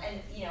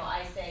 And you know,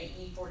 I say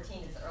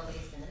E14 is the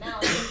earliest in the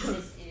mouse.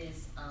 This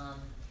is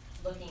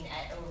looking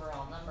at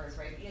overall numbers,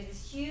 right? You have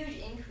this huge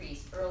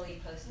increase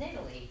early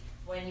postnatally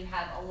when you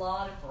have a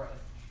lot of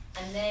growth.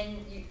 And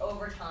then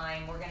over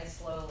time, we're going to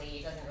slowly,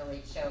 it doesn't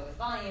really show it with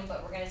volume,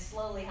 but we're going to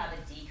slowly have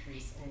a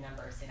decrease in the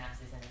number of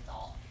synapses in an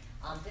adult.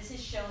 This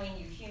is showing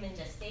you human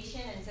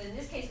gestation, and so in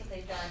this case what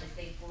they've done is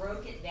they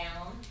broke it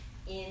down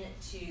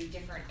into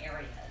different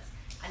areas.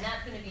 And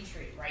that's going to be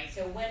true, right?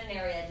 So when an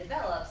area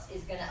develops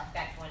is going to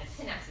affect when its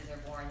synapses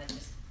are born, that's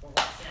just, or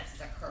what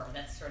synapses occur.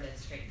 That's sort of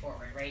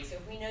straightforward, right? So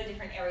if we know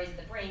different areas of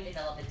the brain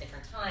develop at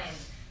different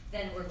times,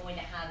 then we're going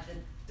to have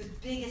the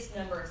biggest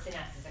number of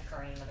synapses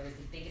occurring, in other words,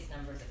 the biggest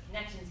numbers of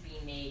connections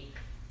being made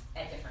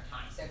at different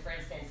times. So for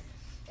instance,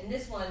 in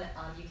this one,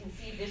 you can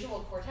see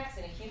visual cortex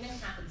in a human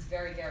happens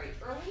very, very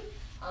early,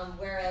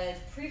 whereas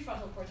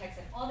prefrontal cortex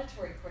and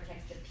auditory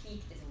cortex, the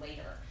peak is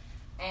later.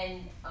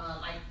 And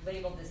I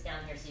labeled this down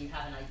here so you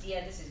have an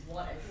idea. This is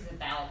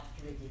about,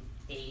 because I did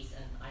days,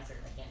 and I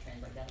certainly can't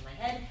translate that in my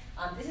head.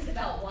 This is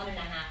about 1.5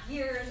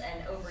 years,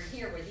 and over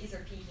here, where these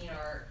are peaking,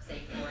 are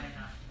say 4.5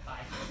 to 5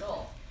 years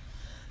old.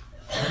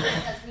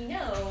 As we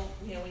know,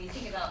 when you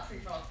think about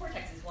prefrontal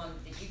cortex, is one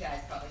that you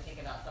guys probably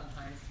think about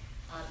sometimes.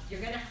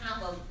 You're going to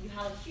have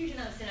a huge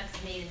amount of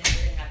synapses made, and then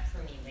you're going to have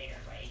pruning later,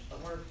 right?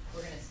 But we're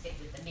going to stick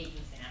with the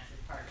making synapses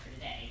part for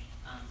today,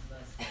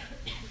 mostly.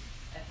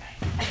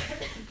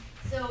 Okay.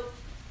 So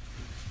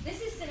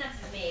this is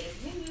synapses made. As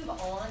we move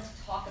on to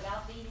talk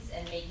about these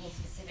and making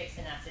specific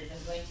synapses,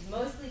 I'm going to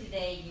mostly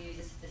today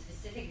use the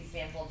specific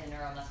example of the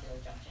neuromuscular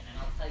junction, and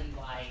I'll tell you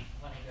why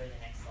when I go to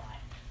the next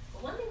slide.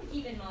 But one thing to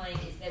keep in mind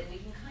is that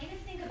we can kind of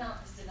think about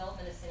this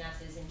development of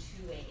synapses in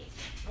 2 ways.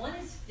 One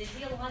is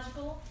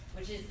physiological,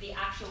 which is the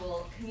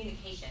actual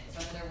communication. So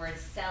in other words,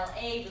 cell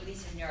A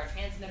releases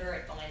neurotransmitter,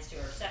 it binds to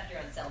a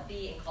receptor on cell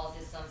B and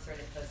causes some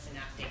sort of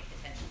postsynaptic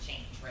potential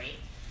change, right?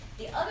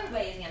 The other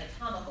way is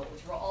anatomical,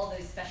 which were all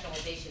those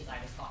specializations I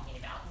was talking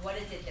about. What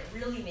is it that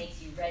really makes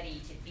you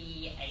ready to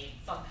be a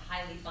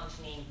highly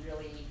functioning,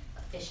 really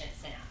efficient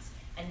synapse?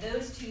 And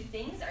those two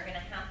things are going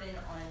to happen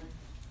on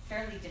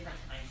fairly different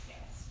time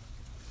scales.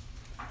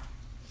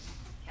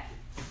 Okay,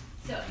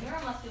 so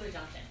neuromuscular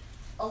junction.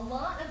 A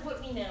lot of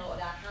what we know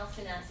about how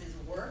synapses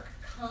work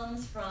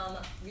comes from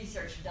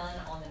research done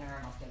on the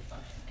neuromuscular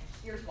junction, and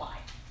here's why.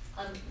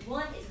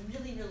 One is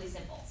really, really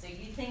simple. So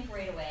you think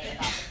right away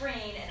about the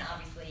brain, and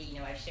obviously,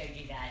 I showed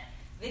you that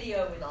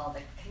video with all the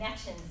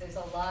connections. There's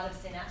a lot of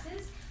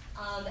synapses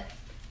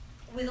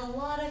with a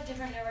lot of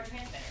different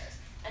neurotransmitters,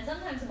 and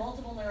sometimes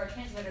multiple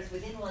neurotransmitters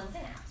within one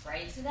synapse,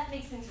 right? So that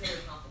makes things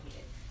really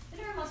complicated. The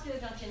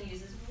neuromuscular junction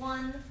uses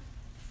one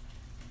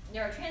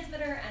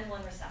neurotransmitter and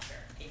one receptor.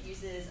 It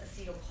uses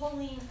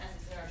acetylcholine as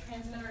its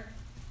neurotransmitter.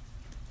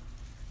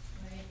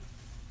 Right.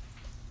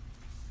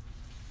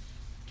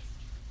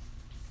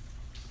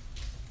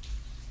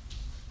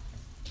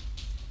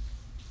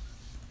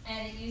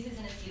 And it uses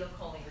an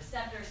acetylcholine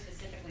receptor,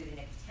 specifically the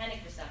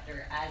nicotinic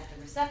receptor, as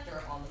the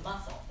receptor on the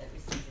muscle that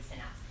receives the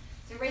synapse.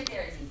 So right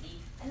there is easy.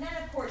 And then,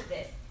 of course,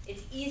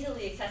 it's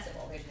easily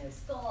accessible. There's no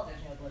skull,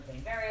 there's no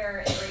blood-brain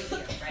barrier, it's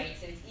right here, right?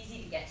 So it's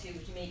easy to get to,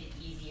 which made it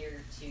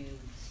easier to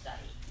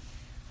study.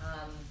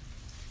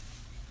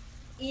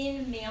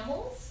 In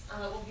mammals,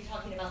 we'll be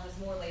talking about this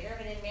more later,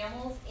 but in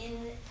mammals,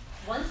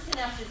 once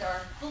synapses are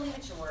fully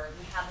mature,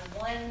 we have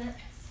one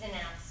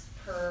synapse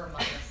per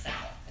muscle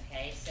cell,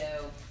 okay?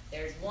 So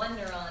there's one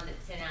neuron that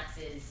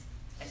synapses,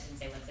 I shouldn't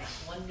say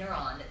one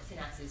neuron that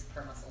synapses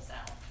per muscle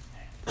cell,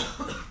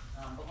 okay?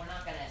 But we're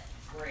not gonna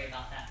worry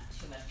about that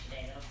too much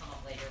today. That'll come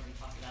up later when we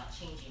talk about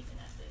changing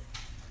synapses.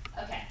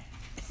 Okay,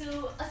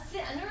 so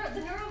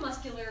the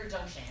neuromuscular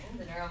junction,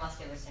 the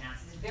neuromuscular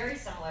synapse, is very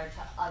similar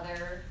to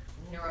other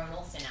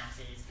neuronal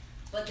synapses,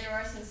 but there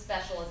are some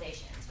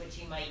specializations, which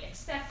you might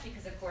expect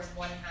because, of course,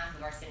 1/2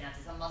 of our synapse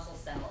is a muscle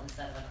cell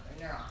instead of another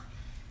neuron.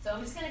 So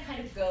I'm just going to kind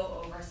of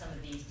go over some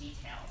of these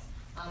details.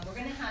 We're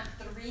going to have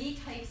 3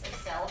 types of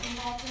cells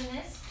involved in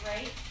this,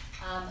 right?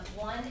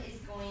 One is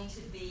going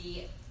to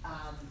be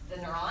the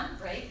neuron,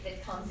 right,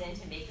 that comes in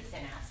to make the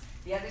synapse.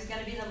 The other is going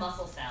to be the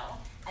muscle cell.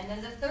 And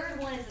then the third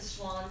one is the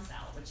Schwann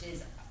cell, which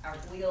is our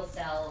glial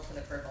cell for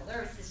the peripheral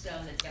nervous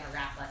system that's going to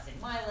wrap us in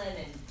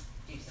myelin and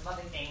do some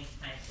other things to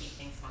kind of keep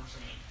things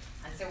functioning.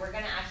 And so we're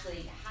going to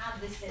actually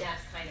have this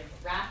synapse kind of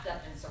wrapped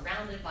up and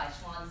surrounded by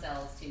Schwann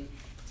cells to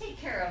take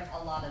care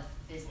of a lot of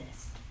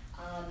business.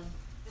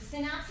 The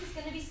synapse is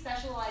going to be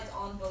specialized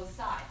on both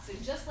sides. So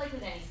just like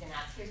with any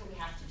synapse, here's what we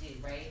have to do,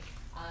 right?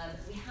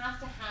 We have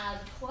to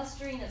have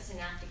clustering of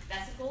synaptic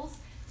vesicles.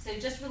 So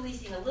just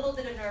releasing a little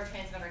bit of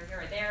neurotransmitter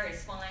here or there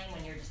is fine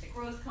when you're just a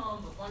growth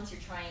cone, but once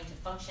you're trying to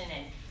function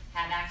and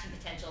have action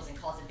potentials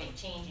and cause a big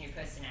change in your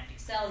postsynaptic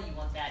cell, you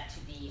want that to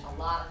be a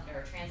lot of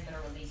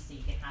neurotransmitter release so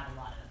you can have a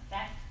lot of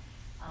effect.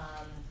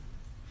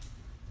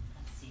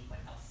 Let's see, what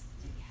else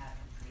do we have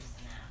for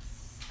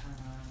presynapse?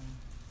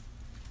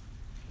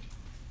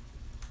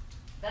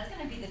 That's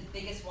going to be the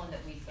biggest one that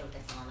we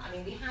focus on. I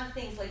mean, we have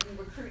things like we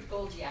recruit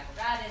Golgi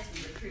apparatus,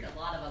 we recruit a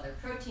lot of other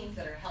proteins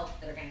that are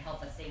going to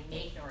help us, say,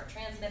 make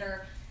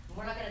neurotransmitter. And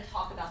we're not going to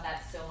talk about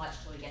that so much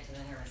till we get to the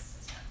nervous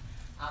system.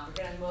 We're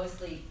going to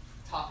mostly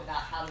talk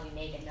about how do we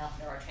make enough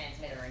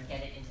neurotransmitter and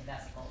get it into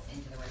vesicles,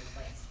 into the right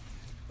place.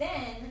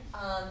 Then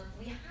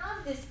we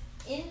have this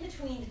in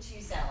between the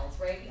two cells,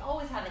 right, we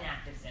always have an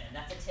active zone.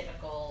 That's a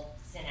typical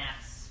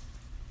synapse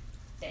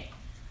thing.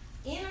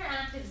 In our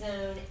active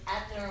zone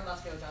at the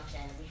neuromuscular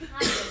junction, we have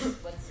this,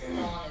 what's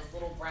known as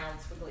little brown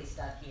squiggly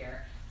stuff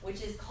here,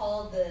 which is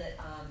called the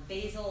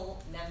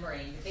basal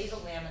membrane, the basal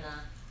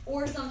lamina,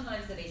 or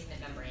sometimes the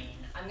basement membrane.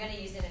 I'm going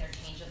to use them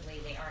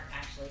interchangeably. They aren't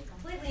actually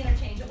completely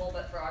interchangeable,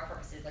 but for our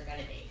purposes, they're going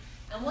to be.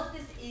 And what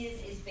this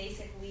is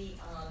basically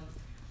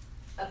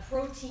a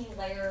protein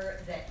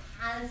layer that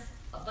has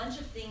a bunch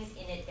of things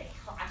in it that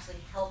actually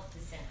help the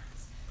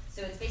synapse.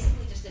 So it's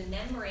basically just a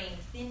membrane,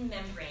 thin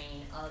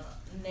membrane of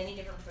many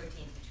different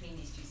proteins between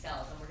these two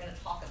cells. And we're going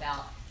to talk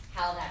about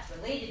how that's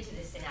related to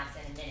the synapse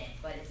in a minute.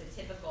 But it's a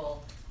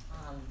typical,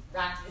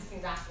 this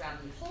thing wraps around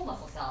the whole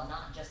muscle cell,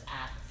 not just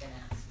at the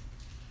synapse.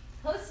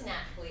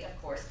 Postsynaptically,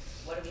 of course,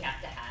 what do we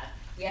have to have?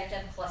 We have to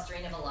have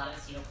clustering of a lot of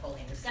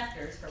acetylcholine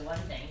receptors, for one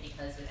thing,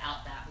 because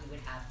without that we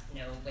would have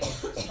no way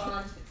to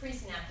respond to the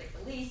presynaptic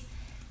release.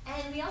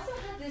 And we also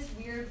have this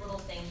weird little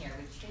thing here,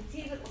 which you can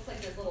see that looks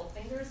like those little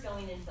fingers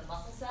going into the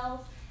muscle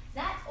cells.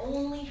 That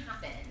only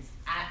happens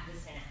at the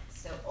synapse.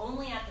 So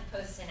only at the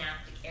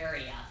postsynaptic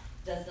area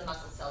does the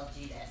muscle cell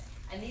do this.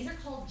 And these are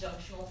called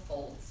junctional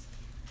folds.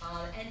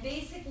 And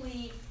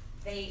basically,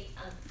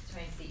 I'm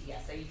trying to see, yeah,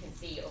 so you can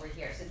see over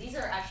here. So these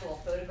are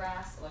actual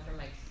photographs, electron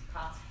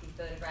microscopy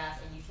photographs,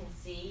 and you can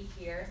see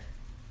here,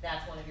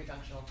 that's one of your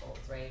junctional folds,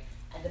 right?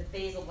 And the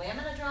basal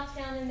lamina drops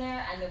down in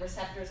there, and the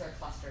receptors are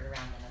clustered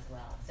around them as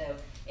well. So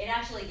it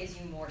actually gives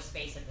you more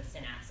space at the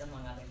synapse,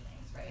 among other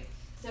things, right?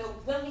 So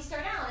when we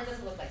start out, it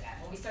doesn't look like that.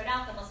 When we start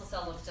out, the muscle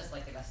cell looks just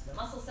like the rest of the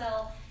muscle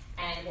cell,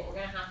 and what we're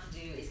going to have to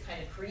do is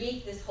kind of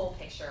create this whole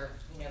picture,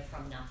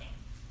 from nothing.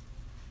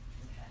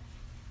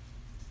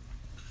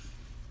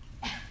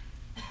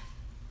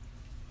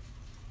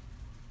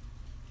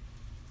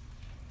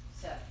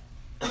 So,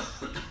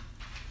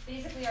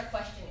 basically our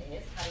question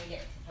is, how do we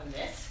get from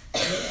this to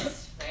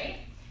this, right?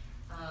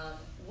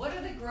 What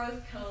are the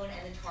growth cone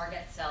and the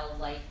target cell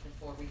like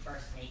before we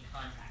first make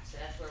contact? So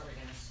that's where we're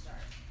going to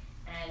start.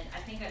 And I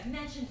think I've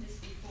mentioned this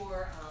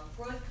before,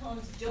 growth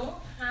cones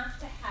don't have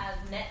to have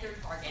met their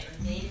target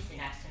or made a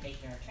synapse to make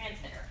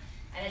neurotransmitter.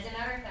 And as a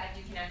matter of fact,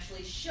 you can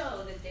actually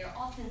show that they're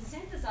often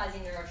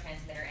synthesizing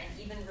neurotransmitter and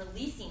even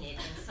releasing it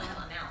in some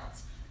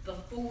amounts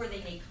before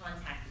they make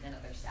contact with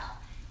another cell.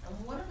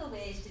 And one of the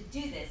ways to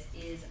do this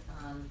is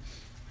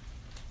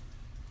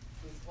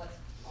what's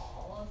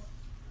called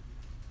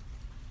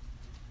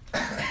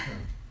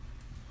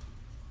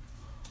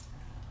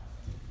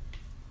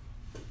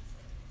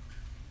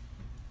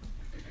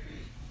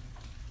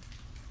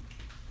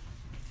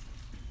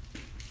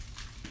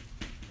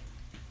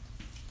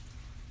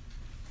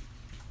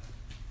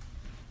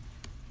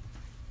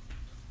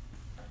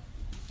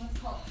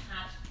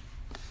patch.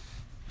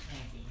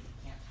 Thank you.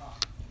 Can't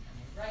talk.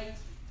 Right.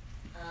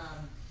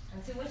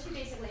 And so what you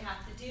basically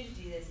have to do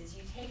this is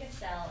you take a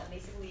cell and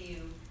basically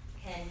you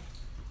can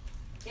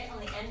get on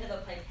the end of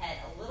a pipette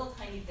a little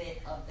tiny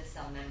bit of the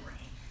cell membrane.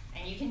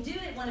 And you can do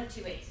it one of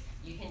two ways.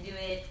 You can do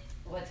it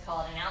what's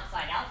called an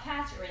outside-out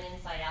patch or an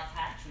inside-out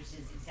patch, which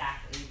is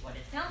exactly what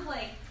it sounds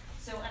like.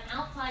 So an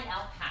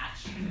outside-out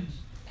patch, which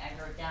I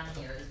wrote down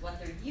here, is what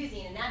they're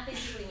using, and that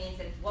basically means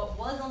that what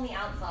was on the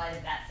outside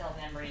of that cell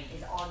membrane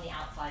is on the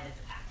outside of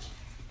the patch.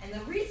 And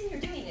the reason you're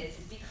doing this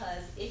is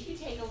because if you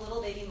take a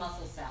little baby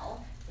muscle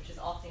cell, which is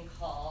often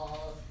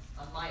called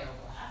a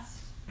myoblast,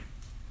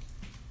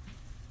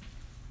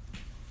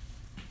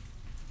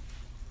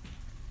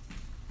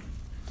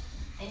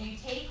 and you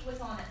take what's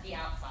on the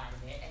outside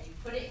of it and you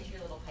put it into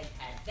your little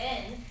pipette,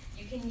 then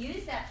you can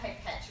use that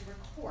pipette to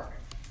record.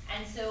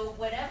 And so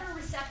whatever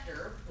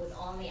receptor was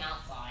on the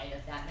outside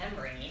of that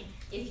membrane,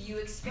 if you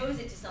expose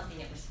it to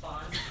something it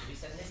responds to,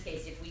 so in this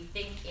case, if we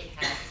think it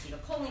has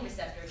acetylcholine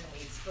receptors and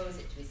we expose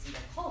it to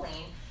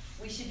acetylcholine,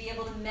 we should be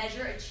able to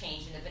measure a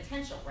change in the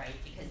potential, right?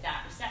 Because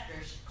that receptor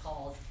should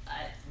cause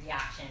a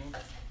reaction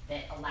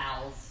that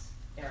allows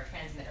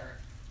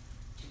neurotransmitter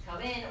to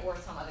come in, or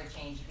some other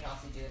change. You can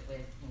also do it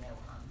with,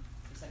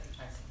 receptor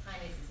tyrosine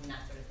kinases and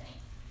that sort of thing.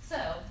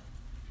 So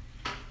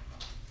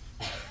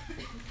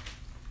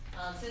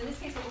in this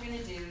case, what we're going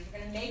to do is we're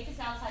going to make this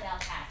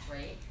outside-out patch,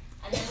 right?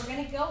 And then we're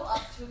going to go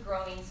up to a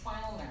growing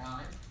spinal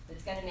neuron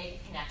that's going to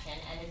make a connection,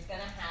 and it's going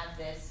to have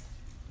this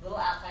little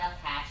outside-out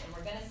patch, and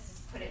we're going to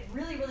put it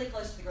really, really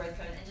close to the growth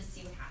cone and just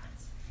see what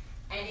happens.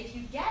 And if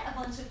you get a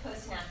bunch of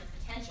postsynaptic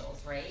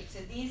potentials, right? So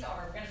these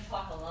are, we're going to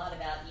talk a lot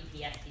about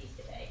EPSPs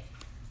today.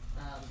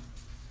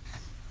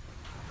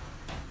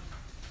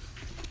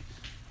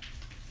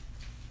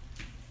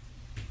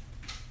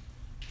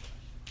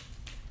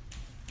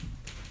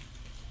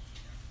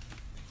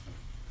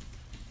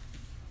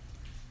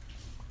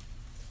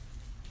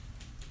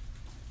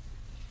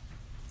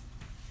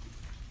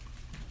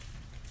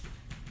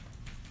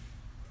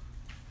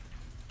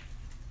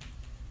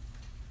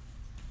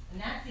 And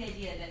that's the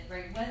idea that,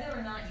 right, whether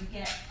or not you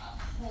get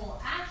a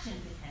whole action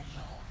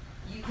potential,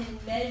 you can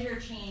measure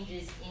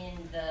changes in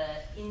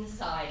the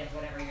inside of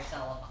whatever your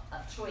cell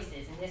of choice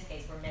is. In this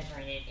case, we're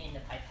measuring it in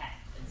the pipette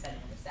instead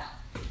of in the cell.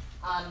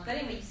 But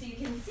anyway, so you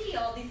can see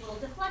all these little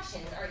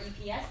deflections are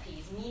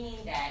EPSPs, meaning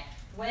that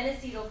when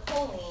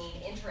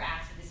acetylcholine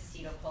interacts with this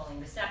acetylcholine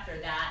receptor,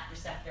 that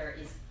receptor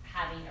is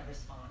having a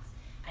response,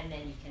 and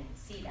then you can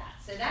see that.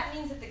 So that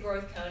means that the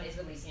growth cone is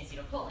releasing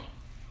acetylcholine,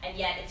 and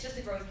yet it's just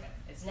a growth cone.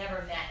 It's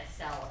never met a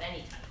cell of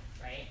any type,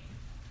 right?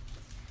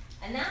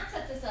 And that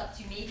sets us up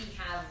to maybe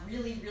have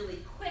really, really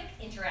quick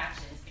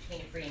interactions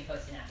between a pre- and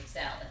postsynaptic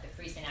cell if the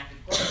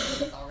presynaptic growth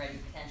cone is already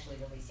potentially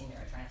releasing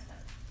neurotransmitter.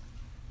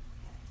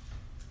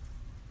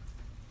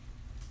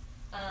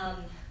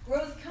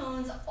 Growth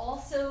cones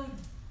also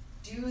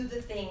do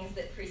the things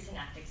that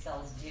presynaptic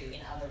cells do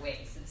in other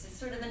ways. So this is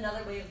sort of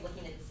another way of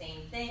looking at the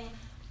same thing,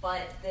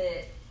 but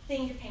the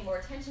thing to pay more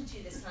attention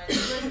to this time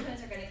is growth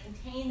cones are going to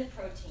contain the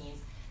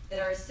proteins that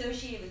are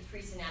associated with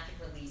presynaptic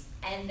release,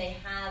 and they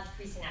have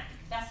presynaptic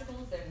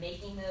vesicles. They're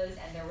making those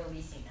and they're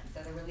releasing them.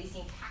 So they're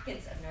releasing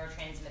packets of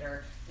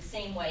neurotransmitter the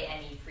same way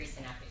any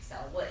presynaptic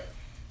cell would.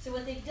 So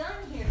what they've done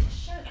here to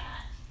show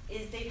that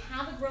is they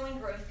have a growing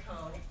growth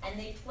cone and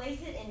they place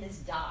it in this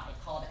dye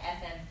called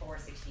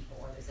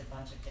FM464. There's a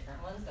bunch of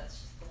different ones.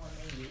 That's just the one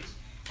they use.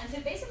 And so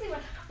basically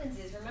what happens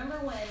is, remember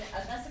when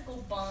a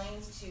vesicle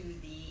binds to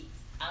the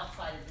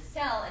outside of the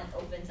cell and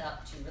opens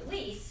up to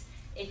release,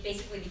 it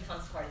basically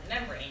becomes part of the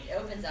membrane. It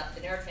opens up,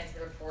 the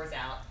neurotransmitter pours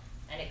out,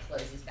 and it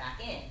closes back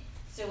in.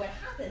 So what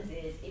happens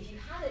is, if you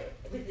have it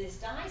with this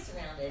dye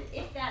surrounded,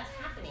 if that's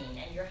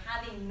happening and you're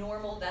having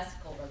normal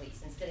vesicle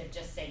release instead of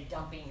just, say,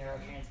 dumping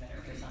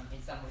neurotransmitters or something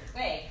in some weird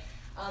way,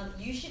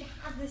 you should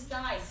have this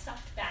dye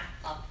sucked back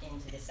up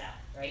into the cell,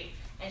 right?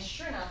 And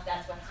sure enough,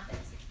 that's what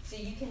happens. So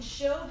you can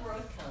show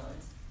growth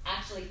cones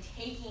actually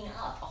taking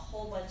up a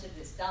whole bunch of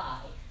this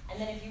dye, and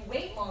then if you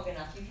wait long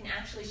enough, you can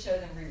actually show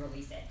them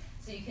re-release it.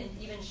 So you can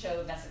even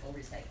show vesicle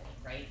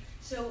recycling, right?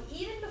 So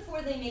even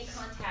before they make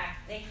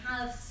contact, they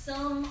have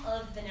some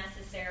of the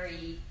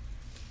necessary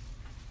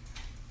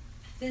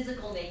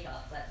physical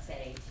makeup, let's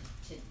say,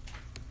 to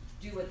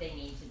do what they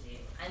need to do.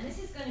 And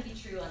this is going to be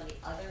true on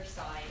the other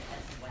side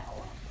as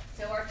well.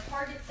 So our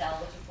target cell,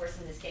 which of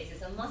course in this case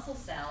is a muscle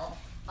cell,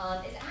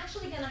 is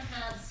actually going to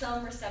have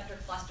some receptor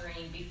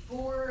clustering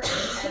before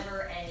there's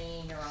ever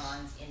any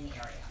neurons in the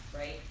area,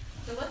 right?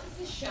 So what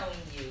this is showing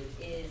you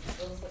is,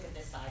 let's look at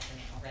this side for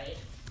now, right?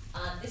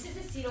 This is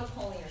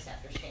acetylcholine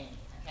receptor staining,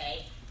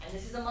 okay? And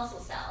this is a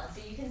muscle cell. And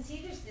so you can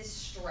see there's this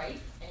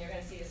stripe, and you're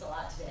going to see this a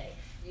lot today.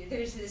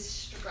 There's this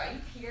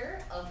stripe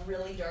here of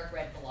really dark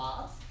red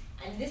blobs.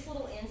 And this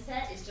little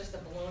inset is just a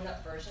blown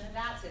up version of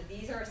that. So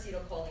these are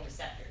acetylcholine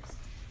receptors.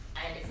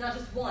 And it's not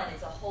just one,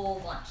 it's a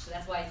whole bunch. So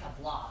that's why it's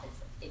a blob.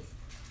 It's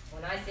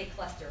when I say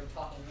cluster, we're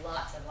talking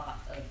lots and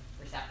lots of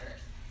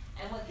receptors.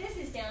 And what this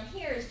is down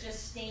here is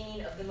just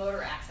staining of the motor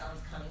axons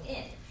coming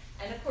in.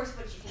 And of course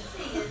what you can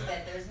see is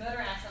that there's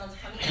motor axons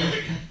coming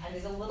in, and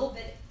there's a little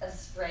bit of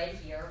spread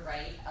here,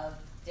 right, of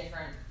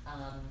different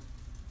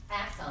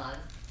axons,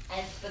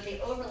 but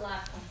they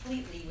overlap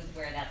completely with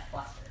where that's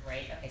clustered,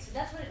 right? Okay, so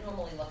that's what it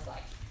normally looks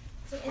like.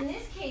 So in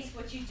this case,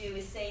 what you do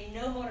is say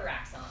no motor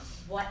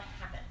axons. What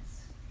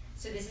happens?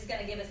 So this is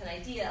going to give us an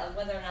idea of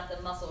whether or not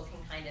the muscle can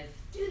kind of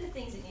do the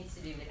things it needs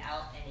to do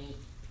without any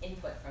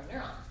input from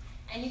neurons.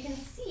 And you can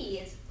see,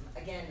 it's,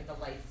 again, with the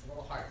lights, it's a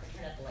little hard to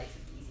turn up the lights,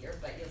 would be easier,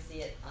 but you'll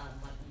see it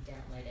when we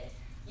download it.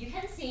 You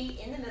can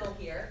see in the middle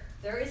here,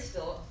 there is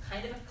still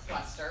kind of a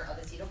cluster of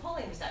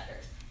acetylcholine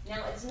receptors.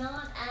 Now, it's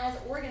not as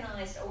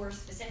organized or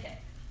specific,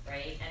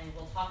 right? And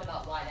we'll talk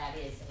about why that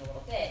is in a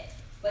little bit.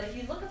 But if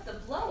you look at the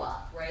blow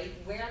up, right,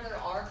 where there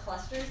are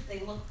clusters, they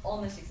look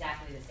almost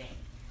exactly the same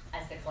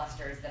as the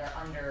clusters that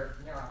are under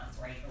neurons,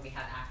 right, where we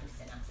have active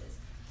synapses.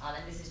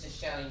 And this is just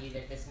showing you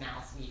that this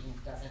mouse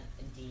mutant doesn't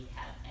indeed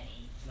have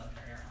any motor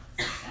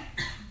neurons.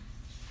 Okay.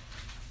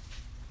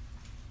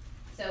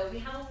 So we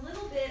have a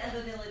little bit of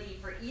ability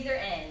for either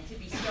end to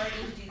be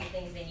starting to do the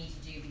things they need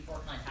to do before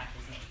contact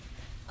is made.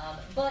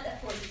 But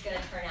of course it's going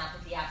to turn out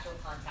that the actual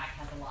contact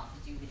has a lot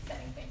to do with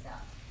setting things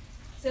up.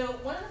 So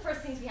one of the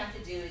first things we have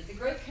to do is the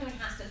growth cone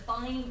has to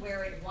find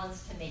where it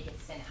wants to make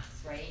its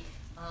synapse, right?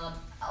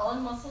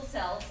 On muscle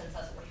cells, since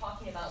that's what we're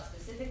talking about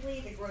specifically,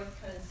 the growth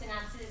cone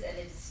synapses at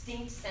a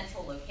distinct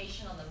central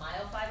location on the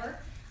myofiber,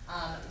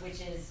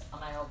 which is a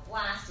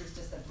myoblast is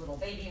just a little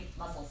baby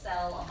muscle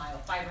cell. A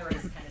myofiber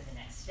is kind of the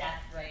next step,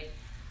 right?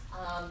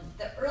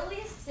 The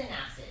earliest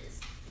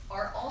synapses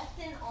are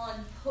often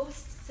on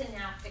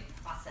postsynaptic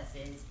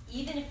processes,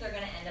 even if they're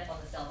going to end up on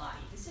the cell body.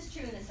 This is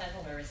true in the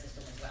central nervous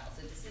system as well.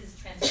 So this is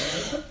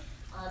transformation.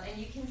 And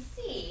you can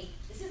see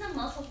this is a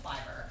muscle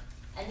fiber.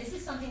 And this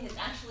is something that's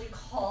actually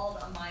called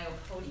a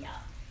myopodia,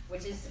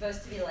 which is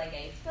supposed to be like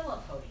a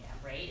philopodia,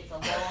 right? It's a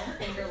long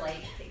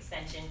finger-like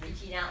extension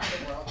reaching out to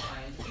the world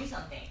trying to do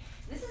something.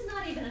 This is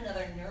not even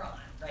another neuron,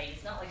 right?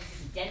 It's not like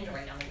this is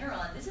dendrite on a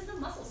neuron. This is a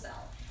muscle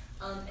cell.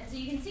 And so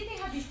you can see they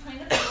have these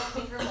kind of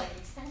little finger-like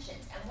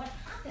extensions. And what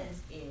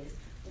happens is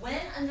when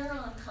a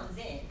neuron comes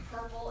in,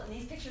 purple, in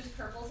these pictures,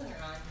 purple is a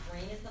neuron,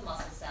 green is the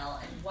muscle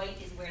cell, and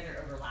white is where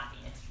they're overlapping.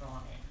 It's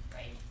drawn in,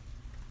 right?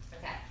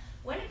 Okay.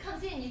 When it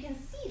comes in, you can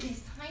see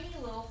these tiny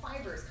little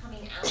fibers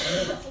coming out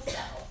of the muscle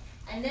cell.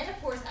 And then, of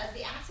course, as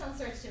the axon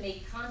starts to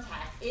make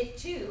contact, it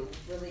too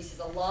releases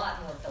a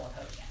lot more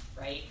philopodia,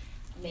 right?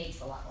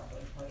 Makes a lot more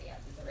philopodia,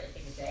 is the right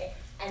thing to say.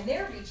 And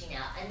they're reaching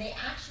out, and they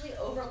actually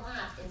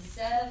overlap in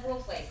several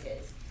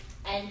places.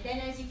 And then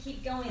as you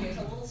keep going, there's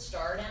a little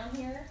star down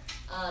here,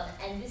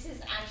 and this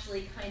is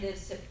actually kind of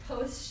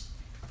supposed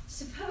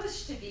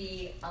to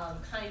be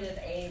kind of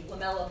a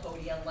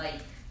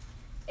lamellipodia-like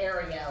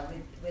area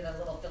with a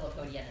little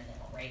philopodia in the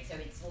middle, right? So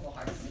it's a little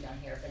hard to see on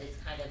here, but it's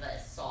kind of a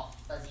soft,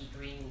 fuzzy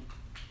green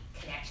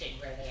connection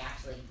where they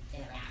actually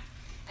interact.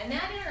 And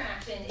that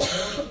interaction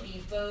is going to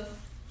be both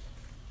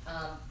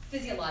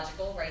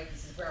physiological, right?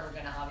 This is where we're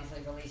going to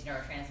obviously release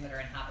neurotransmitter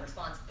and have a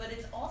response, but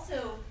it's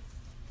also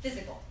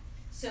physical.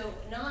 So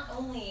not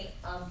only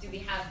do we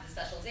have the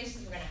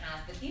specializations we're going to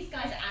have, but these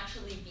guys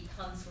actually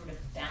become sort of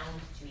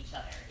bound to each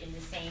other in the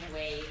same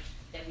way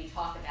that we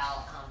talk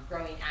about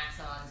growing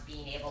axons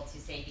being able to,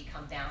 say,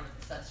 become bound with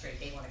the substrate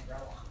they want to grow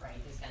on, right?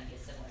 There's going to be a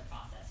similar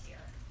process here.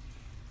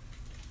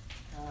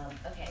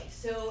 Okay,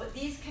 so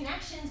these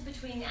connections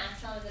between the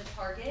axon and the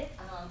target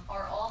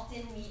are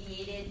often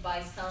mediated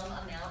by some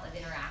amount of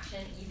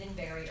interaction, even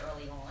very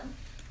early on.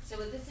 So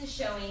what this is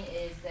showing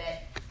is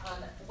that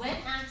when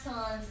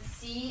axons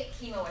see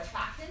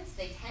chemoattractants,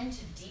 they tend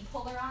to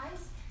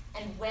depolarize,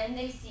 and when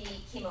they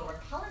see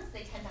chemorepellents,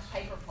 they tend to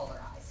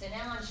hyperpolarize. So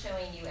now I'm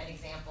showing you an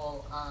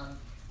example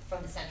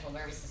from the central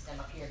nervous system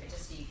up here, but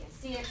just so you can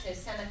see it. So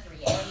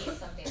SEMA3A is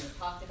something we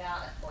talked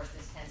about. Of course,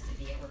 this tends to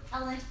be a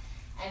repellent.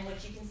 And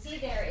what you can see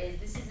there is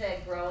this is a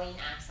growing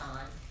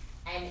axon.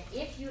 And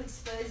if you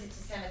expose it to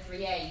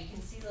SEMA3A, you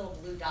can see little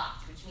blue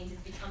dots, which means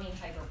it's becoming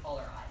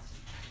hyperpolarized.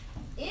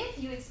 If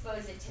you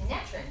expose it to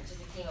netrin, which is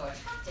a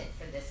chemoattractant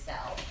for this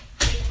cell,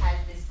 it has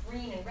this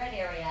green and red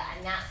area,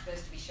 and that's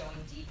supposed to be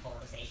showing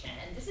depolarization.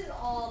 And this is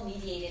all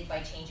mediated by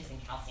changes in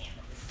calcium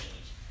at this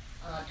stage.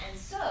 And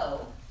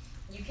so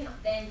you can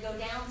then go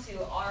down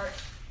to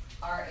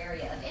our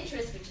area of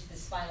interest, which is the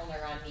spinal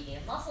neuron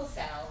median muscle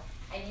cell,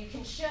 and you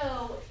can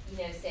show,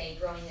 say,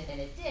 growing them in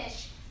a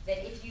dish,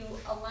 that if you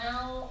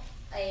allow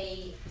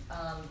a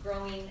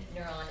growing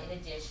neuron in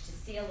a dish to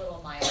see a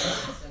little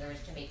myoblast, in other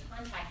words, to make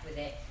contact with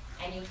it,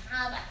 and you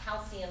have a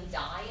calcium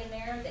dye in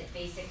there that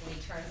basically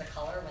turns a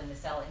color when the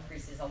cell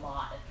increases a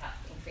lot, has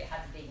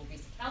a big increase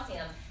in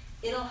calcium,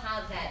 it'll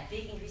have that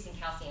big increase in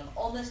calcium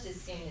almost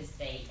as soon as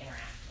they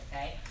interact,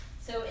 okay?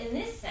 So in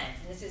this sense,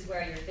 and this is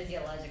where your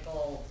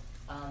physiological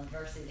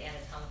versus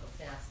anatomical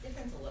synapse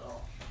differs a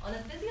little, on a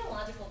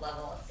physiological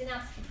level, a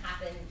synapse can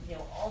happen,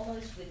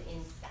 almost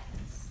within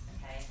seconds,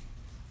 okay?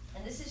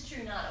 And this is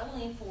true not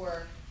only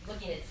for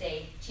looking at,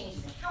 say,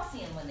 changes in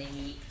calcium when they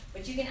meet,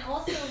 but you can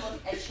also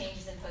look at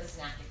changes in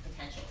postsynaptic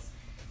potentials.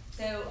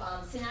 So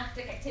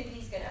synaptic activity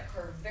is going to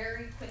occur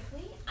very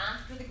quickly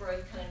after the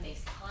growth cone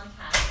makes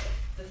contact,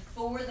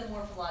 before the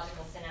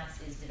morphological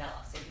synapse is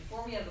developed. So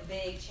before we have a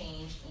big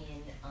change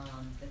in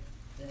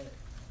the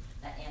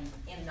anatomy,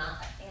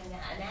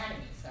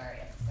 of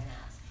the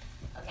synapse.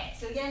 Okay,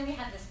 so again, we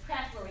have this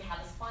prep where we have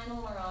a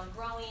spinal neuron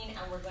growing,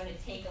 and we're going to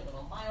take a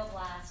little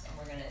myoblast, and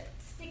we're going to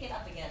stick it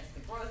up against the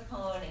growth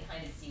cone and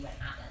kind of see what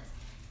happens.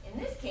 In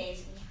this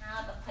case, we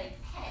have a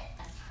pipette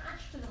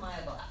attached to the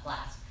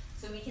myoblast,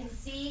 so we can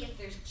see if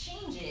there's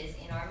changes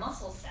in our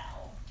muscle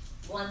cell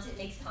once it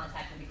makes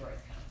contact with the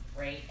growth cone,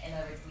 right? In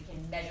other words, we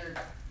can measure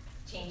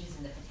changes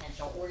in the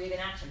potential, or even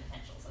action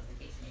potentials, as the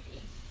case may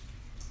be.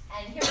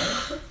 And here,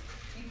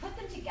 you put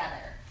them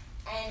together,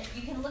 and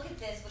you can look at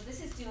this. What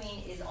this is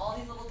doing is all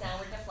these little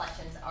downward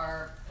deflections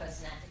are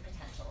postsynaptic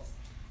potentials.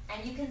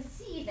 And you can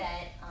see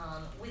that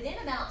within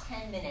about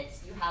 10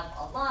 minutes, you have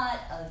a lot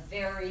of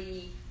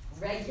very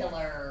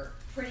regular,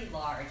 pretty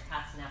large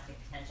postsynaptic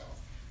potentials.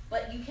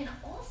 But you can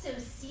also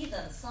see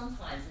them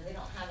sometimes, and they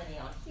don't have any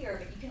on here,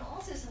 but you can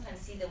also sometimes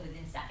see them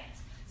within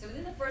seconds. So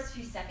within the first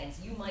few seconds,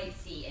 you might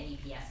see an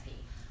EPSP.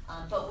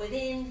 But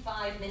within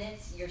 5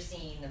 minutes, you're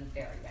seeing them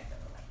very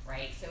regularly,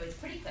 right? So it's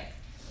pretty quick.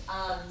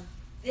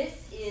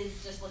 This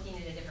is just looking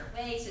in a different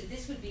way. So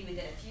this would be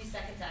within a few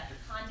seconds after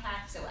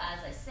contact. So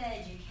as I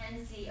said, you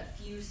can see a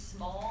few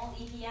small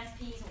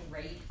EPSPs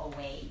right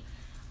away.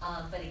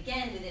 But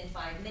again, within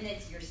 5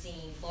 minutes, you're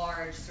seeing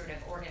large, sort of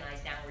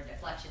organized downward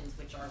deflections,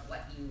 which are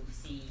what you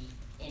see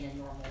in a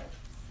normal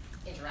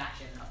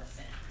interaction of a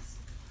synapse.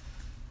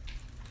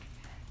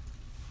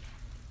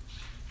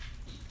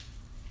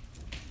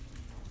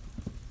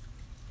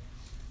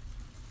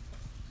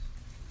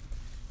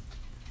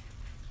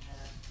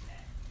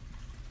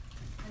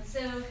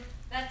 So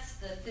that's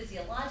the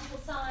physiological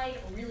side,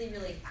 really,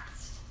 really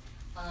fast.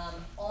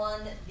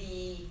 On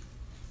the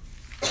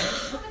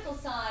clinical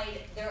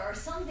side, there are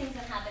some things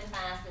that happen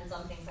fast and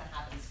some things that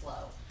happen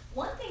slow.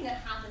 One thing that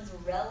happens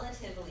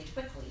relatively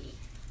quickly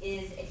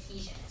is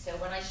adhesion. So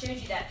when I showed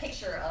you that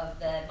picture of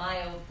the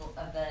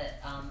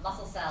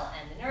muscle cell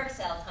and the nerve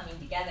cell coming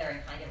together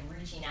and kind of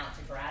reaching out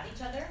to grab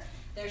each other,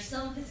 there's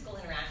some physical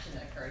interaction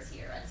that occurs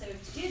here. And so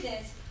to do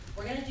this,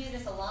 we're going to do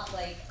this a lot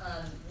like,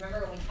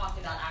 remember when we talked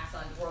about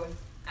axon growth,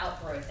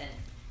 outgrowth, and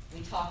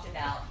we talked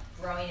about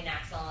growing an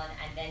axon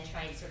and then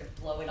trying to sort of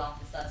blow it off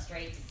the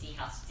substrate to see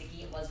how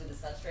sticky it was with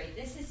the substrate.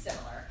 This is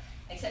similar,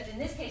 Except in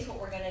this case, what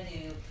we're going to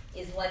do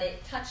is let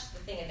it touch the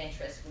thing of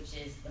interest, which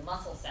is the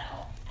muscle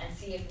cell, and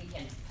see if we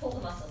can pull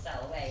the muscle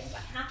cell away and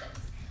what happens.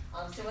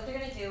 So what they're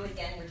going to do,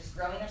 again, we're just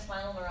growing our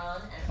spinal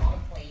neuron and on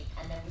a plate,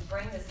 and then we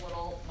bring this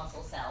little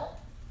muscle cell,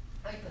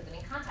 and we put them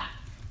in contact.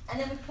 And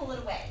then we pull it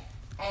away.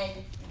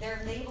 And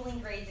they're labeling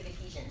grades of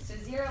adhesion. So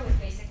 0 is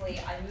basically,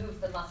 I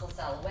move the muscle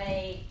cell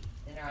away,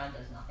 the neuron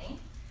does nothing.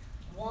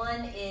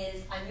 1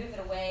 is, I move it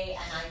away,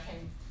 and I can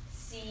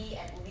see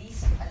at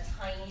least a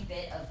tiny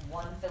bit of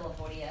one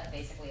filopodia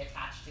basically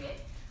attached to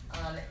it.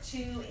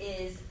 2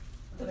 is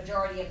the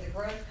majority of the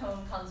growth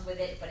cone comes with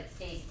it, but it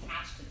stays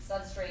attached to the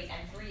substrate.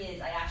 And 3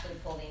 is I actually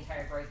pull the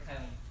entire growth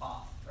cone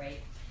off, right?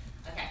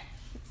 Okay,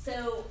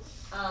 so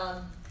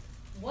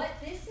what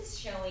this is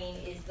showing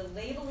is the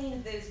labeling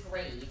of those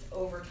grades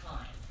over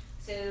time.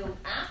 So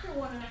after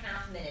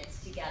 1.5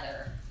 minutes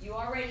together, you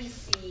already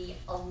see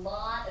a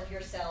lot of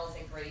your cells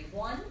at grade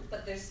 1,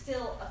 but there's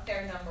still a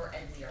fair number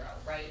at 0,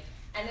 right?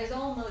 And there's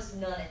almost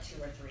none at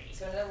 2 or 3.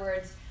 So in other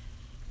words,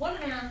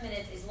 1.5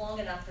 minutes is long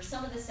enough for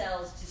some of the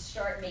cells to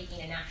start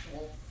making an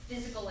actual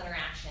physical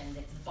interaction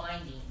that's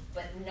binding,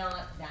 but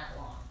not that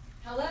long.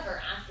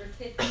 However, after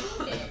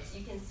 15 minutes,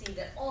 you can see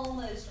that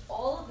almost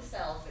all of the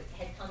cells that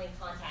had come in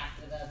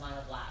contact with a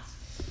myeloblast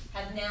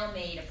have now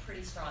made a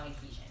pretty strong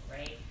adhesion,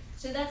 right?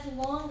 So that's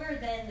longer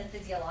than the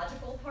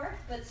physiological part,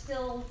 but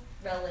still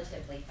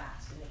relatively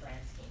fast in the grand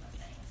scheme of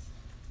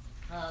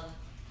things.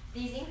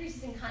 These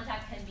increases in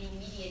contact can be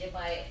mediated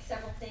by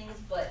several things,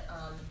 but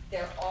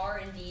there are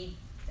indeed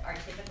our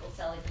typical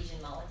cell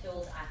adhesion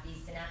molecules at these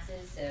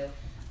synapses. So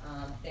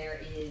there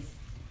is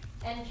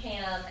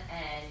NCAM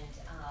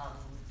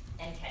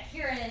and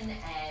cadherin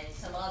and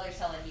some other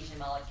cell adhesion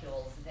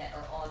molecules that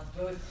are on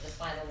both the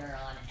spinal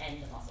neuron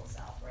and the muscle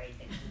cell, right,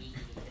 that can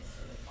mediate this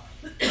sort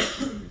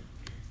of bond.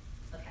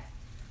 Okay,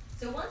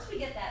 so once we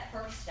get that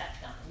first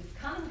step done, we've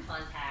come in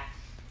contact,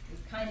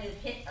 we've kind of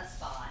hit a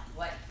spot,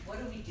 what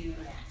do we do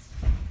next?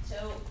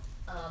 So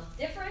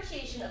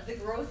differentiation of the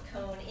growth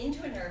cone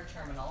into a nerve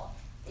terminal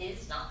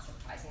is, not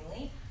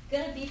surprisingly,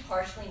 going to be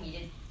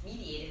partially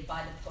mediated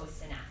by the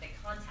postsynaptic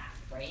contact,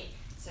 right?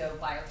 So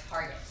by our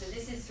target. So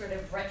this is sort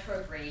of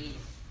retrograde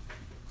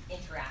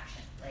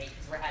interaction, right?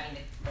 Because we're having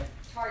the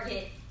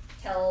target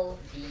tell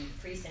the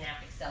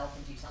presynaptic cell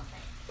to do something.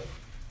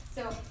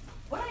 So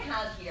what I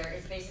have here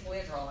is basically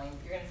a drawing.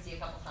 You're going to see a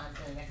couple times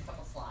in the next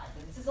couple slides.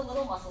 And this is a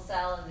little muscle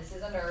cell, and this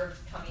is a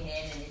nerve coming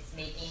in, and it's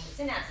making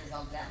synapses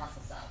onto that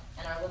muscle cell.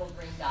 And our little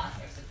green dots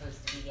are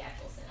supposed to be the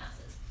actual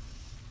synapses.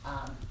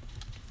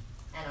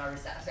 And our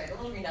receptors, the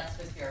little green dots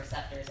are supposed to be our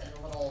receptors, and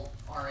the little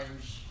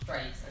orange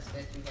stripes are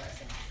supposed to be where our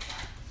synapses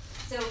are.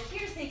 So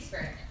here's the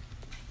experiment.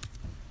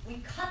 We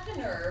cut the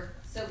nerve,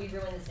 so we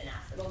ruin the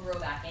synapse. It'll grow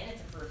back in.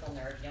 It's a peripheral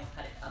nerve. You don't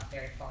cut it up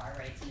very far,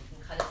 right? So you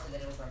can cut it so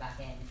that it'll grow back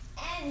in.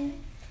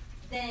 And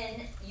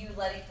then you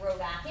let it grow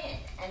back in.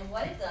 And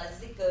what it does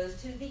is it goes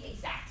to the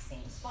exact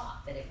same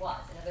spot that it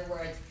was. In other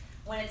words,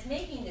 when it's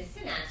making the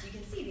synapse, you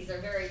can see these are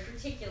very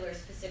particular,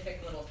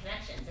 specific little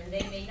connections. And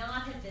they may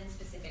not have been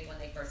specific when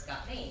they first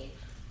got made.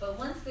 But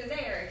once they're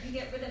there, if you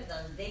get rid of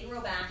them, they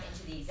grow back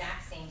into the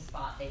exact same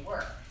spot they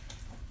were.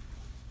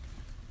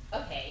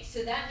 Okay,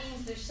 so that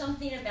means there's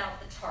something about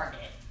the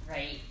target,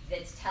 right,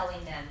 that's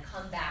telling them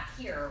come back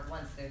here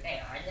once they're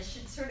there. And this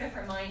should sort of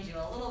remind you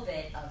a little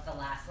bit of the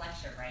last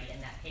lecture, right,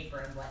 in that paper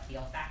and what the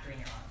olfactory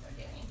neurons are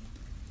doing,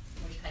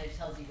 which kind of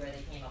tells you where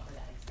they came up with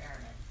that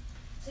experiment.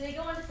 So they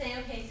go on to say,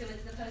 okay, so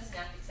it's the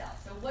postsynaptic cell.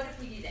 So what if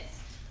we do this?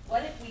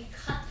 What if we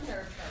cut the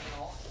nerve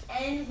terminal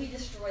and we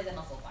destroy the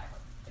muscle fiber,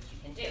 which you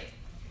can do.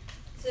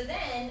 So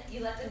then you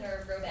let the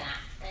nerve grow back,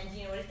 and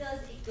you know what it does?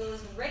 It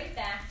goes right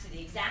back to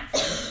the exact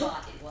same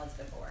spot it was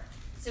before.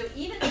 So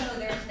even though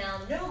there's now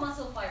no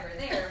muscle fiber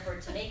there for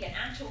it to make an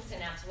actual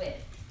synapse with,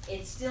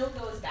 it still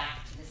goes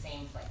back to the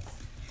same place.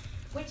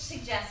 Which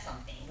suggests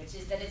something, which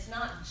is that it's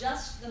not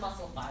just the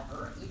muscle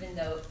fiber, even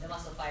though the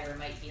muscle fiber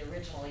might be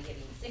originally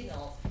giving the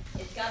signals,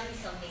 it's got to be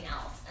something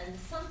else. And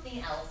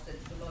something else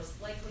that's the most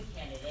likely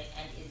candidate,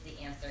 and is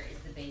the answer, is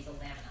the basal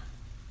lamina.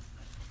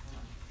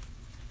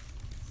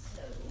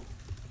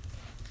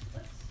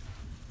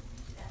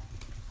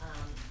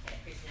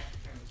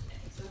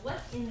 So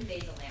what's in the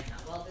basal lamina?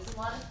 Well, there's a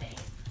lot of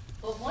things,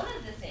 but one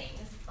of the things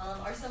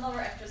are some of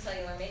our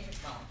extracellular matrix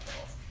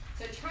molecules.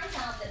 So it turns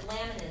out that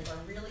laminins are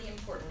really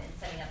important in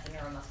setting up the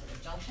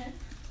neuromuscular junction.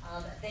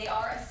 They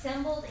are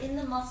assembled in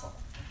the muscle,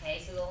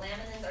 okay? So the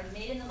laminins are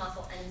made in the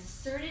muscle and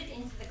inserted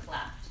into the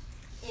cleft,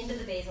 into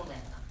the basal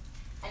lamina.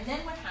 And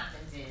then what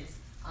happens is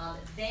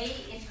they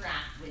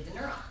interact with the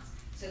neurons.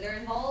 So they're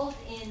involved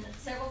in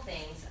several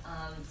things.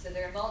 So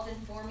they're involved in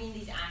forming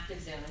these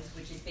active zones,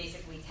 which is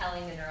basically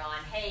telling the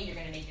neuron, hey, you're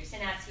going to make your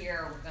synapse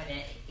here, or we're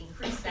going to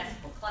increase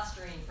vesicle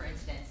clustering, for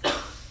instance.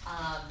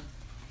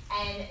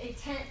 And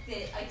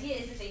the idea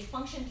is that they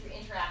function through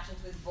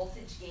interactions with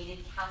voltage-gated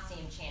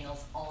calcium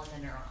channels on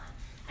the neuron.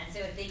 And so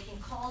if they can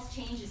cause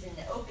changes in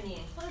the opening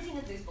and closing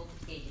of those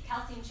voltage-gated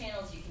calcium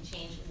channels, you can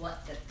change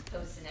what the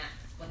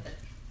postsynapse, what the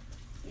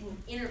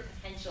inner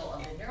potential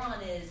of the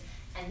neuron is,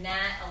 And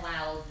that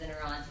allows the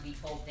neuron to be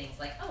told things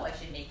like, oh, I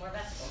should make more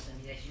vesicles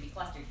and they should be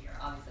clustered here.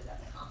 Obviously,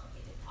 that's a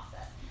complicated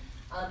process.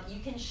 You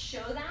can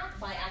show that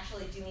by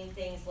actually doing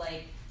things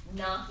like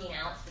knocking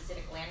out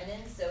specific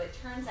laminins. So it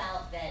turns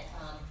out that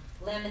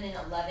laminin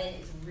 11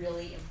 is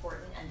really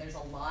important, and there's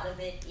a lot of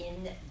it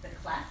in the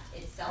cleft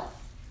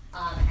itself,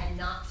 and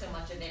not so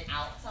much of it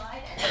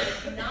outside. And so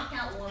if you knock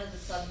out one of the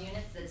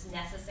subunits that's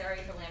necessary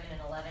for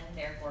laminin 11,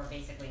 therefore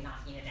basically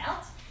knocking it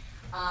out,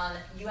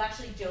 you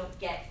actually don't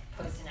get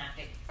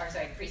presynaptic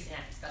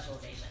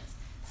specializations.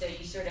 So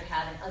you sort of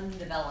have an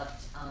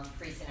undeveloped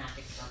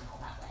presynaptic terminal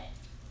that way,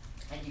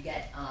 and you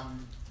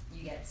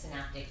get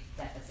synaptic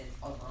deficits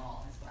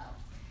overall as well.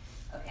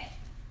 Okay,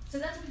 so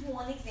that's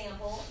one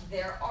example.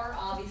 There are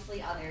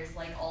obviously others,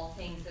 like all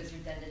things, there's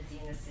redundancy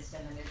in the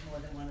system, and there's more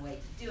than one way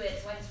to do it.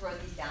 So I just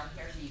wrote these down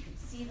here so you could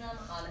see them.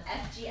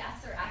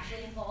 FGFs are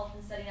actually involved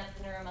in setting up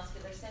the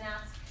neuromuscular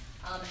synapse.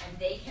 And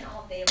they have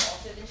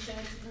also been shown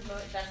to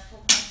promote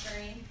vesicle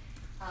clustering.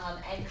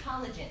 And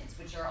collagens,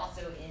 which are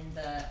also in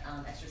the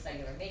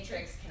extracellular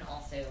matrix, can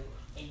also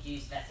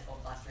induce vesicle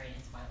clustering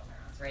in spinal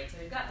neurons, right? So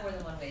we've got more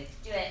than one way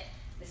to do it.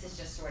 This is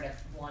just sort of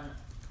one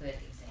good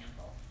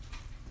example.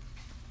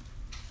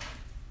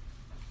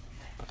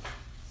 Okay.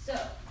 So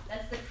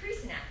that's the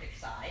presynaptic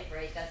side,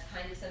 right? That's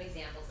kind of some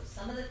examples of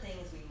some of the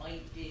things we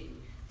might do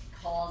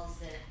to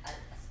cause a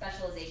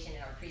specialization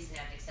in our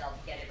presynaptic cell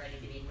to get it ready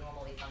to be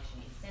normally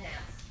functioning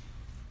synapse.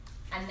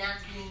 And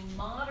that's being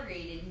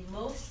moderated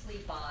mostly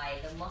by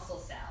the muscle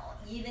cell,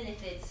 even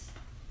if it's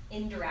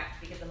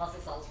indirect because the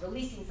muscle cell is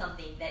releasing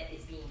something that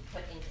is being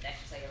put into the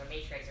extracellular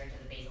matrix or into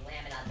the basal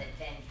lamina that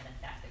then can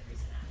affect the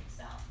presynaptic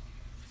cell.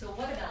 So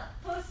what about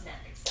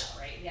postsynaptic cell,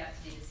 right? We have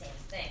to do the same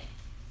thing.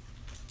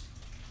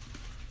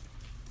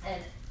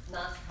 And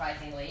not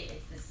surprisingly,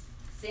 it's this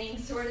same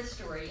sort of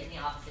story in the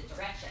opposite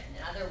direction.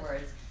 In other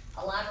words,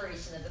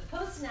 elaboration of the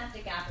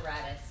postsynaptic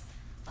apparatus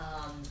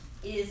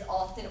is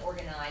often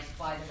organized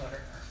by the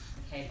motor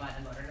neuron, okay, by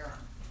the motor neuron.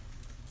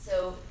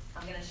 So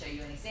I'm going to show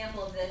you an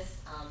example of this,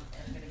 and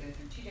I'm going to go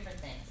through two different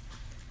things.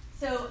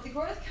 So the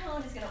growth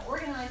cone is going to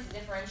organize the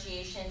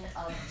differentiation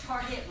of the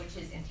target, which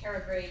is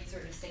anterograde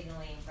sort of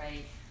signaling,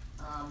 right?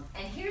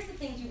 And here's the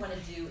things you want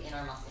to do in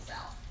our muscle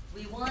cell.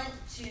 We want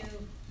to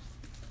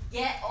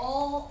get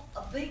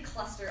a big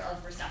cluster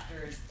of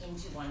receptors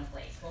into one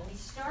place. When we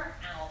start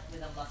out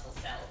with a muscle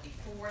cell,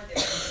 before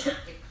there's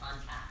synaptic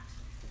contact,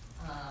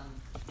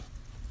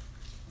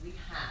 we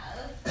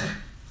have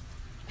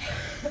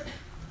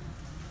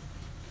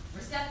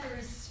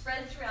receptors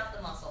spread throughout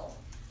the muscle.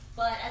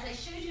 But as I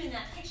showed you in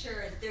that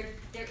picture,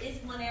 there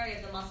is one area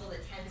of the muscle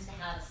that tends to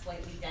have a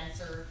slightly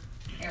denser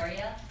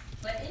area.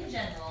 But in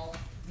general,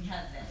 we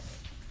have this.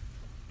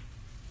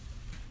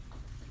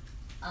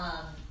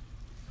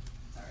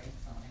 Sorry,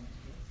 that's not what I meant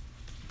to do.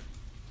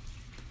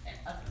 Okay,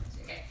 that's what I meant to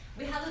do. Okay.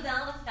 We have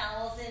about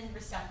 1,000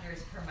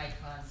 receptors per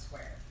micron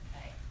squared.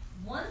 Okay.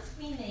 Once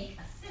we make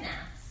a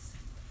synapse,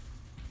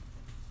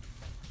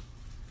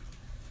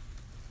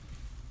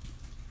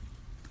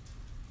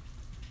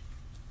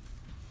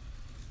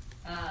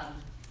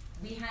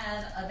 we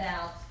have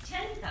about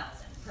 10,000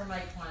 per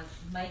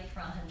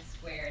micron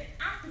squared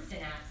at the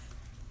synapse,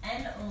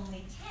 and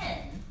only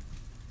 10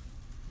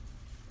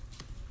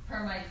 per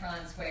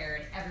micron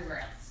squared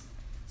everywhere else.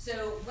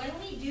 So when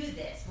we do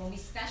this, when we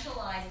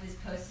specialize this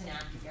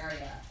postsynaptic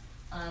area,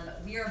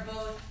 we are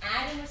both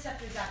adding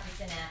receptors at the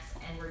synapse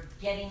and we're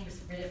getting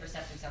rid of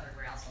receptors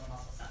everywhere else on the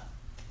muscle cell.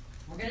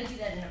 We're going to do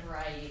that in a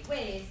variety of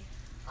ways,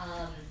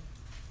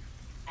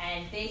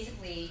 and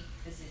basically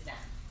this is them.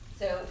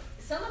 So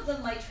some of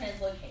them might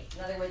translocate.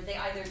 In other words, they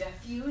either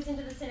diffuse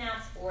into the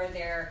synapse or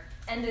they're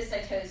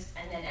endocytosed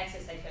and then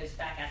exocytosed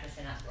back at the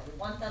synapse where we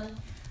want them.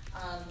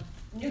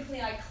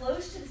 Nuclei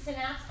close to the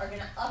synapse are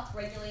going to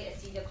upregulate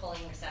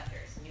acetylcholine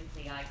receptors.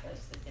 Nuclei close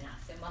to the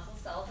synapse. So muscle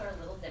cells are a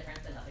little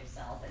different than other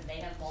cells, and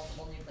they have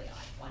multiple nuclei,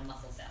 one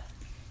muscle cell.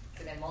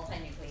 So they're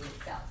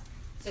multinucleated cells.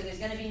 So there's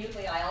going to be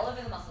nuclei all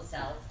over the muscle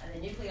cells, and the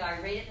nuclei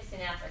right at the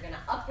synapse are going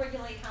to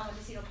upregulate how much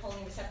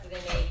acetylcholine receptor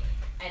they make,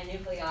 and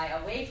nuclei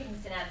away from the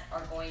synapse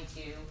are going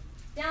to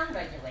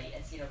downregulate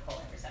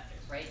acetylcholine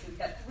receptors, right? So we've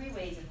got three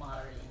ways of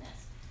moderating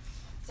this.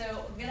 So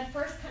I'm going to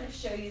first kind of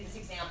show you this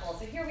example.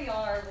 So here we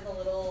are with a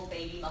little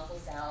baby muscle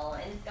cell,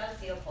 and it's got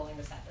acetylcholine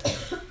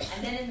receptors.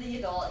 And then in the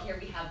adult, here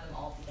we have them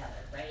all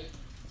together, right?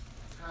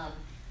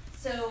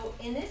 So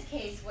in this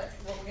case, what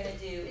we're going to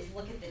do is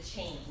look at the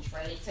change,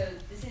 right? So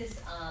this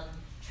is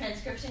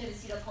transcription of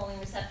acetylcholine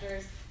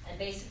receptors, and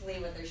basically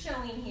what they're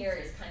showing here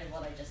is kind of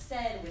what I just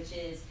said, which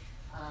is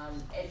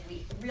if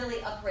we really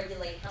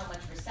upregulate how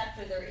much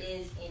receptor there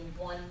is in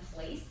one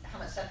place, how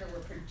much receptor we're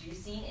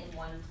producing in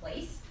one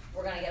place,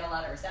 we're going to get a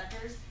lot of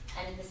receptors,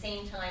 and at the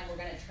same time, we're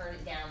going to turn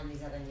it down in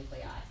these other nuclei.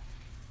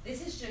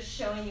 This is just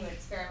showing you an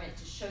experiment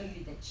to show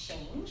you the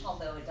change,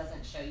 although it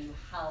doesn't show you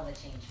how the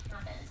change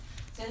happens.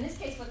 So in this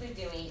case, what they're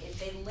doing is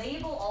they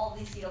label all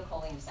these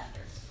acetylcholine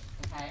receptors,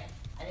 okay?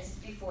 And this is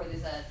before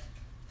there's a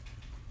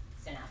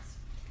synapse.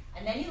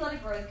 And then you let a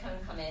growth cone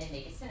come in and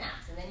make a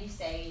synapse, and then you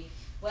say,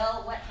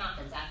 well, what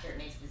happens after it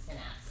makes the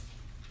synapse?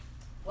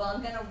 Well,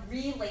 I'm going to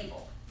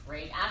relabel,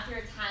 right? After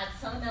it's had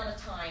some amount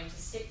of time to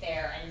sit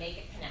there and make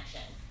a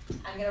connection,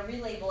 I'm going to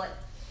relabel it,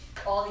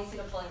 all these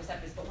acetylcholine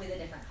receptors, but with a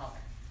different color.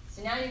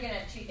 So now you're going to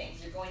have two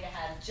things. You're going to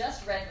have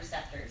just red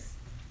receptors,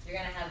 you're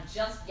going to have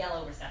just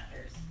yellow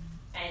receptors,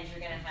 and you're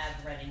going to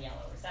have red and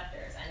yellow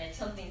receptors. And if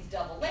something's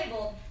double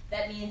labeled,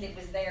 that means it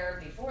was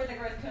there before the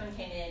growth cone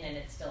came in and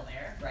it's still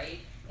there, right?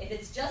 If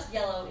it's just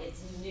yellow,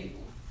 it's new.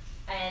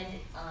 And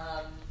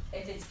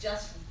if it's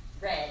just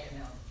red,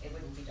 no, it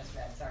wouldn't be just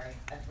red, sorry.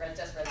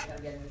 Just red is going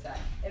to be on the other side.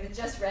 If it's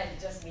just red,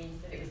 it just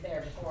means that it was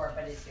there before,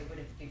 but it would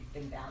have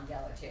been bound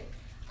yellow too.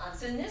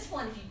 So in this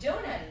one, if you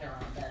don't add a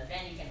neuron, though,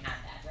 then you can have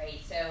that, right?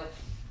 So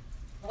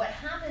what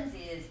happens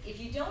is, if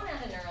you don't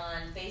add a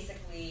neuron,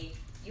 basically,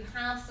 you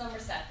have some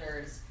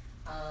receptors,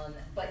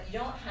 but you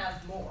don't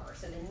have more.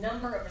 So the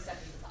number of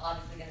receptors is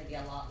obviously going to be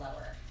a lot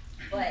lower.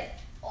 But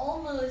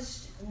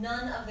almost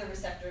none of the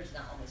receptors,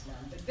 not almost none,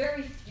 but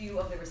very few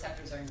of the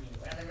receptors are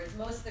new. In other words,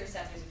 most of the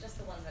receptors are just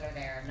the ones that are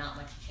there, not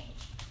much change.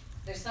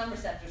 There's some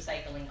receptors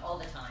cycling all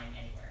the time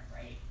anywhere,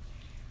 right?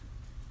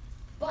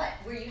 But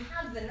where you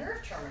have the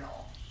nerve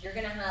terminal, you're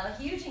going to have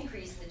a huge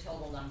increase in the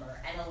total number,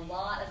 and a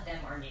lot of them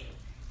are new.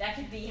 That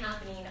could be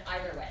happening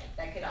either way.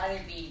 That could either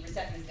be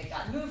receptors that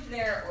got moved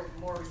there, or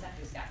more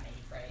receptors got made,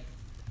 right?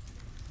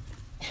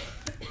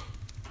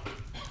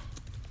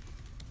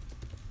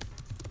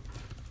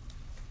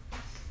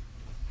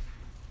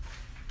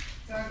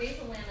 So our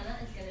basal lamina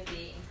is going to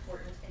be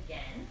important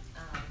again.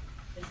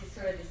 This is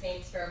sort of the same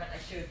experiment I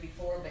showed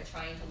before, but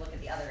trying to look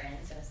at the other end.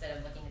 So instead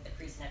of looking at the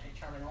presynaptic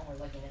terminal,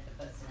 we're looking at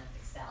the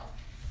postsynaptic cell.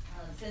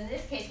 So in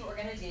this case, what we're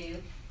going to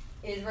do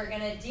is we're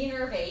going to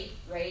denervate,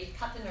 right,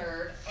 cut the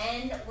nerve,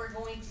 and we're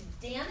going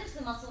to damage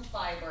the muscle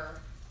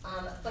fiber,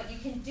 but you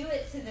can do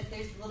it so that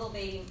there's little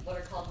baby, what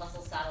are called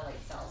muscle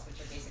satellite cells, which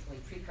are basically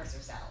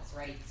precursor cells,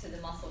 right, so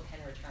the muscle can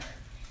return.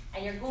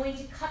 And you're going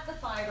to cut the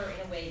fiber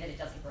in a way that it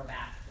doesn't grow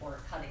back, or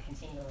cut it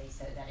continually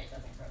so that it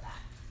doesn't grow back.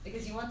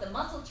 Because you want the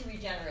muscle to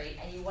regenerate,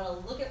 and you want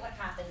to look at what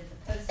happens at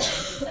the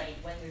postsynaptic site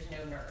when there's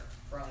no nerve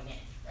growing in,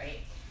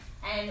 right?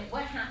 And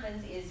what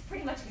happens is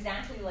pretty much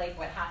exactly like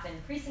what happened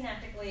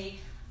presynaptically.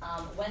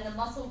 When the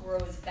muscle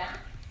grows back,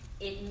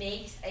 it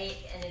makes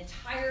an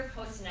entire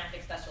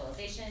postsynaptic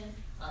specialization.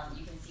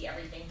 You can see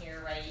everything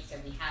here, right? So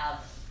we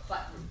have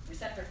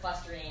receptor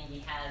clustering, we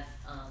have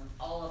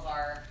all of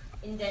our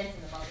indents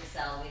in the muscle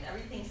cell, we have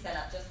everything set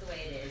up just the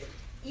way it is,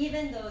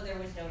 even though there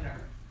was no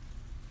nerve.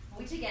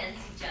 Which again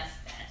suggests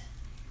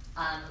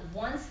that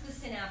once the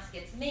synapse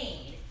gets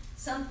made,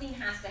 something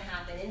has to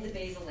happen in the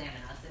basal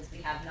lamina, since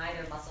we have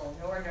neither muscle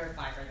nor nerve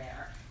fiber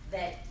there,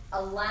 that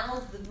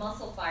allows the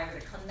muscle fiber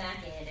to come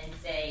back in and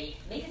say,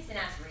 make a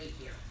synapse right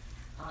here.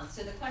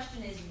 So the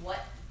question is,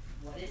 what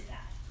is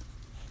that?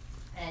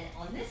 And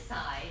on this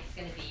side, it's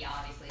going to be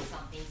obviously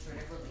something sort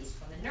of released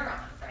from the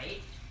neuron,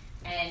 right?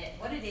 And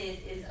what it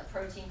is a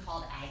protein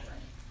called agrin.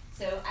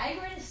 So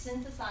agrin is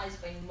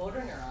synthesized by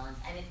motor neurons,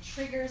 and it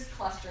triggers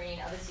clustering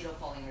of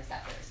acetylcholine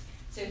receptors.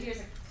 So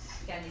here's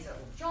again, these are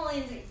little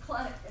drawings.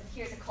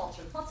 Here's a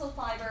cultured muscle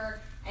fiber,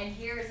 and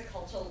here is a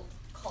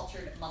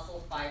cultured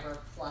muscle fiber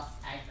plus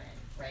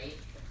agrin, right?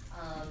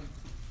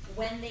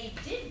 When they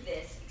did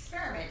this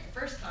experiment the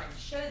first time to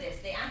show this,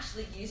 they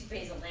actually used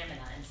basal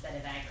lamina instead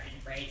of agrin,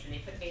 right? So they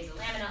put basal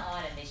lamina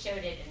on and they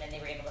showed it, and then they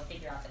were able to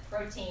figure out the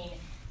protein,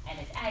 and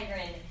it's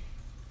agrin.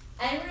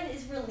 Agrin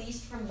is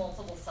released from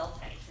multiple cell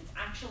types. It's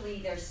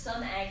actually, there's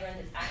some agrin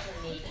that's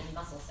actually made in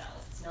muscle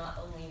cells. It's not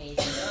only made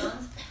in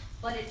neurons,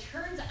 but it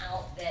turns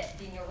out that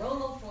the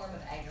neuronal form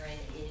of agrin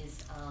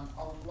is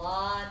a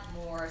lot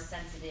more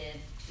sensitive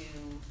to,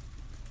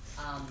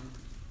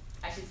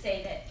 I should say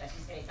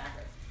it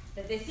backwards,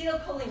 that the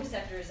acetylcholine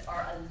receptors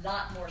are a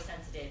lot more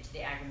sensitive to the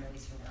agrin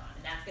release from neuron,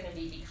 and that's going to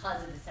be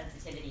because of the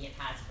sensitivity it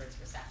has for its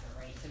receptor,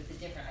 right? So it's a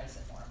different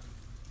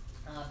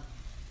isoform.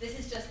 This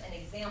is just an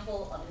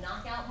example of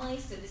knockout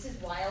mice. So this is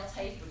wild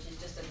type, which is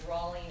just a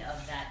drawing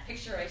of that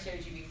picture I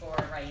showed you before,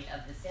 right,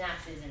 of the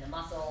synapses in the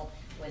muscle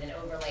with an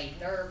overlaid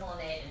nerve on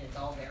it, and it's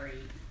all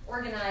very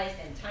organized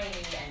and tiny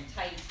and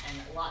tight,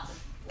 and lots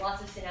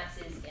of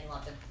synapses in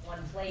lots of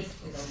one place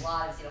with a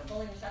lot of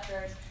acetylcholine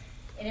receptors.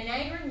 In an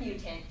agrin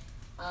mutant,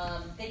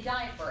 they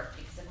die at birth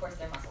because, of course,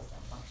 their muscles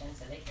don't function,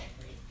 so they can't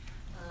breathe.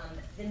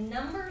 The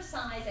number,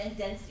 size, and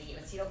density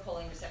of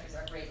acetylcholine receptors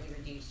are greatly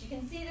reduced. You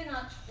can see they're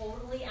not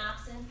totally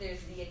absent.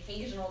 There's the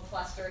occasional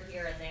cluster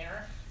here and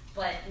there,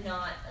 but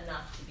not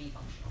enough to be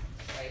functional,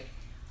 right?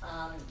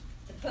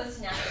 The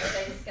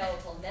postsynaptic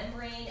cytoskeletal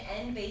membrane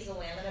and basal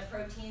lamina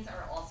proteins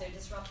are also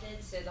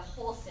disrupted, so the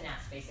whole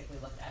synapse basically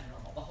looks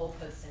abnormal. The whole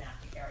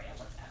postsynaptic area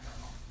looks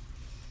abnormal.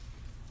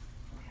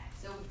 Okay,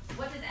 so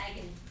what does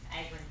agrin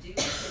do? What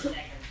does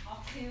agrin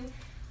talk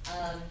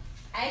to?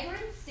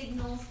 Agrin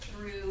signals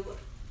through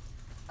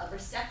a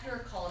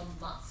receptor called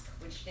MuSK,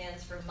 which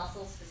stands for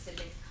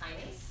muscle-specific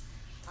kinase.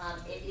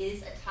 It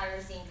is a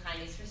tyrosine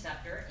kinase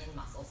receptor in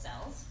muscle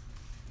cells.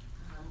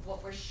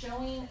 What we're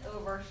showing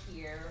over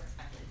here,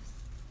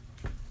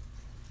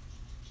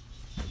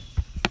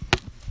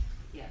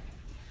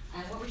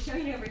 what we're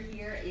showing over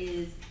here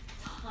is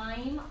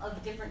time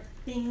of different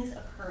things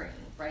occurring,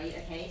 right?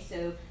 Okay,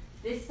 so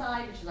this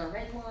side, which is our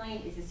red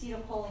line, is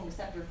acetylcholine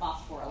receptor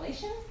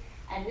phosphorylation,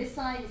 and this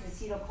side is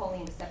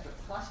acetylcholine receptor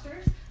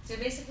clusters. So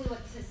basically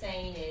what this is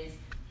saying is,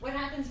 what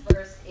happens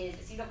first is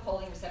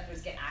acetylcholine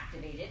receptors get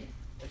activated,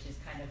 which is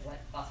kind of what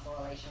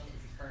phosphorylation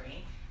is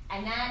occurring.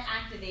 And that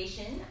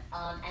activation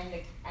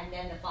and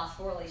then the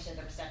phosphorylation of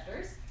the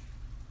receptors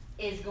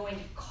is going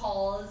to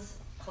cause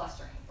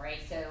clustering, right?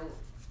 So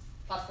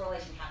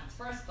phosphorylation happens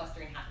first,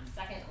 clustering happens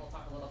second. We'll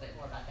talk a little bit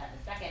more about that in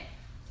a second.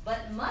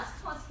 But musk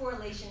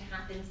phosphorylation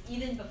happens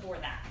even before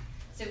that.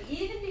 So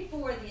even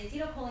before the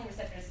acetylcholine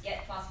receptors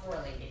get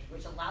phosphorylated,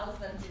 which allows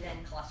them to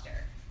then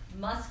cluster,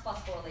 musk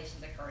phosphorylation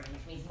is occurring,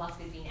 which means musk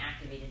is being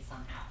activated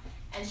somehow.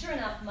 And sure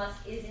enough,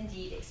 musk is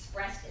indeed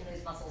expressed in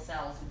those muscle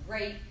cells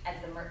right as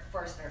the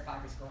first nerve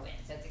fibers grow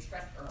in. So it's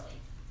expressed early.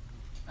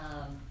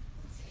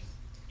 Let's see.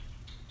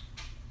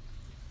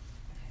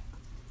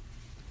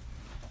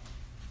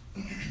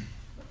 Okay.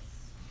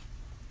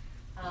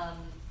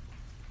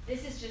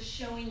 This is just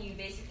showing you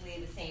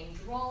basically the same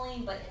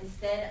drawing, but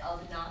instead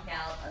of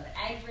knockout of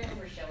agrin,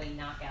 we're showing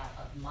knockout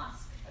of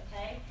musk,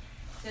 okay?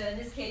 So in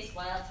this case,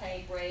 wild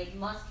type, right,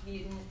 musk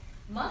mutant.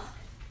 Musk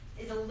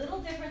is a little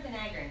different than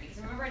agrin, because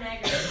remember in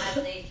agrin it has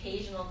the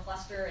occasional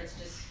cluster, it's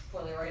just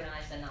poorly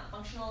organized and not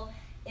functional.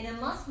 In a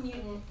musk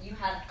mutant, you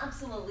have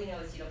absolutely no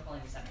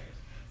acetylcholine receptors.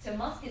 So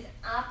musk is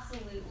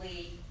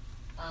absolutely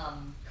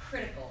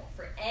critical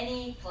for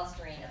any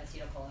clustering of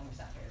acetylcholine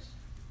receptors.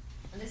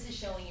 And this is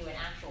showing you an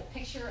actual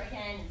picture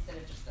again, instead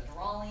of just the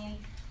drawing.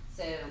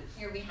 So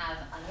here we have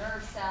a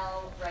nerve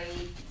cell, right?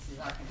 This is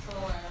our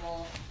control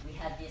animal. We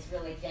have these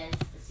really dense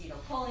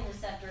acetylcholine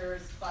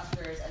receptors,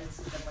 clusters, and this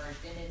is the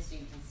merged image, so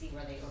you can see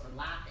where they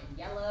overlap in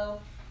yellow.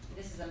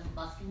 This is a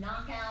musk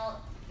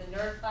knockout. The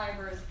nerve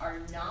fibers are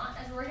not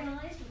as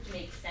organized, which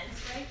makes sense,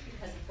 right?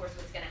 Because of course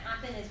what's going to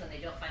happen is when they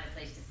don't find a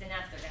place to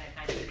synapse, they're going to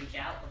kind of reach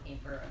out looking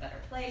for a better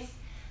place.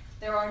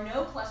 There are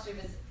no clusters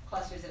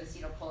of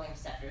acetylcholine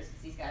receptors,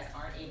 because these guys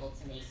aren't able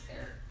to make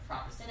their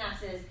proper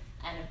synapses.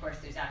 And of course,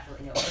 there's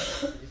absolutely no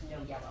so there's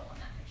no yellow on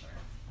that picture.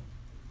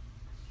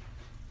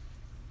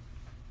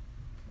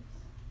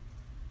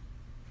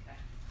 Okay.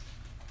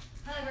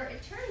 However,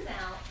 it turns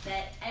out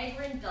that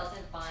agrin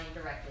doesn't bind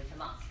directly to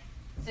musk.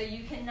 So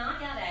you can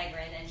knock out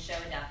agrin and show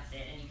a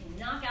deficit, and you can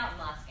knock out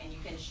musk and you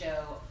can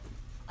show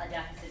a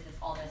deficit that's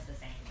almost the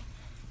same.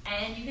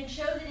 And you can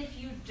show that if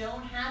you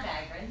don't have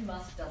agrin,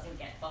 musk doesn't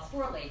get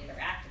phosphorylated or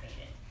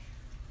activated.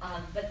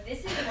 But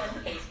this is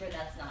one case where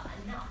that's not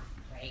enough.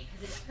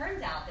 Because it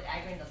turns out that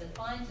agrin doesn't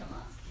bind to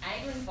musk.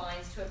 Agrin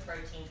binds to a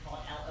protein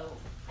called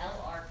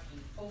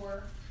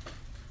LRP4,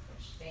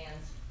 which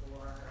stands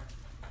for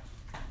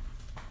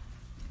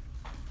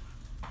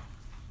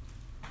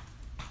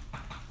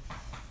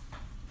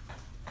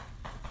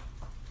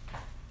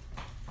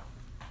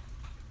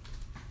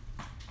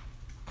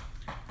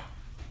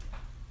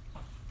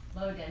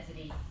low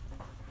density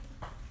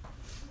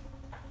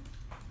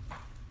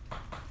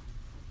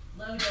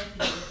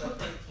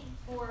protein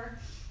 4.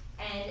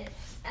 And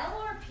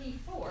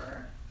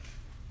LRP4,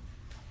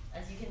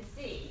 as you can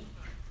see,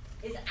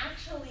 is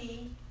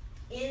actually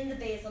in the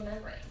basal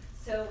membrane.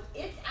 So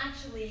it's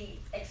actually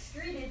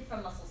excreted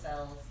from muscle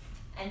cells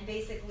and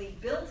basically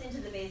built into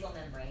the basal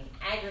membrane.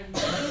 Agrin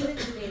binds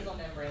into the basal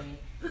membrane,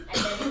 and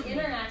then it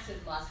interacts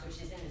with musk,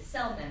 which is in the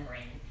cell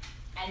membrane,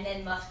 and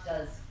then musk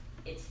does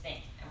its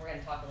thing. And we're going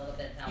to talk a little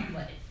bit about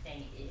what its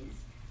thing is.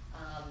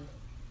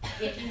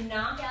 If you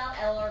knock out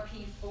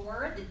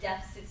LRP4, the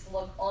deficits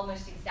look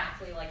almost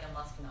exactly like a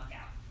musk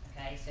knockout.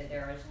 Okay, so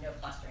there is no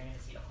clustering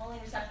of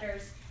acetylcholine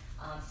receptors.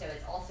 So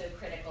it's also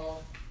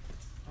critical.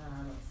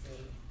 Let's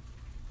see.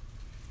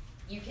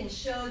 You can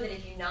show that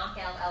if you knock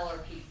out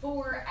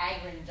LRP4,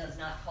 agrin does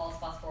not cause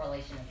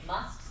phosphorylation of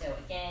musk. So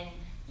again,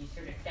 you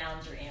sort of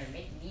found your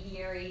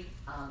intermediary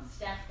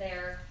step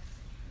there.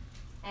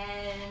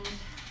 And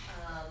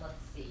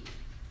let's see.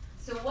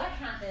 So what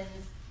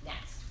happens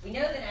next? We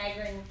know that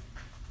agrin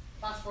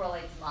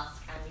phosphorylates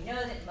musk, and we know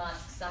that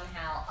musk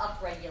somehow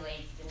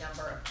upregulates the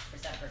number of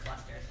receptor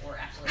clusters, or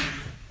actually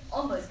is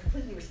almost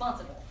completely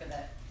responsible for the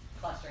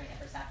clustering of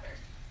receptors.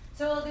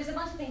 So there's a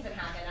bunch of things that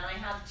happen, and I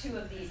have two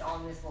of these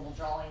on this little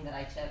drawing that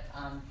I took.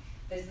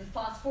 There's the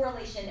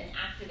phosphorylation and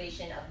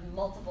activation of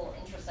multiple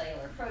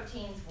intracellular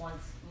proteins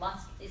once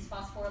musk is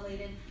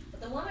phosphorylated, but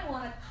the one I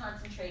want to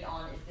concentrate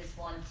on is this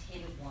one,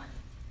 TID1.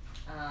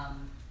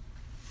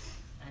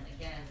 And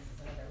again, this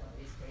is another one of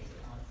these crazy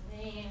long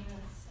names.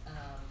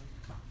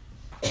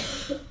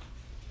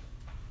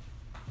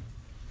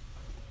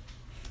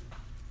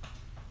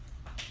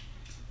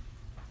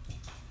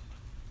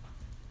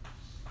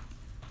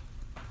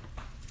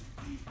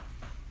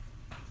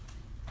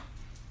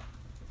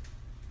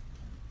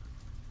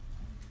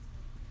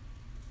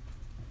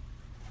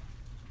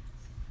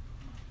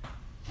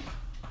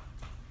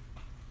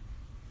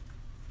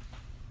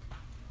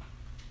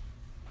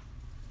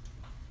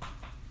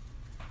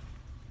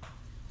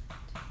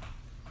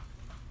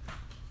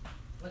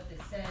 What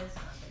this says,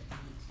 not that you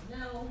need to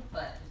know,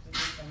 but just in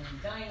case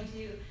someone's dying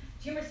to,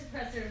 tumor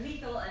suppressor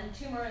lethal and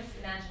tumorous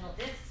imaginal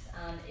discs.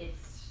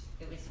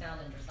 It was found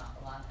in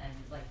Drosophila, and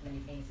like many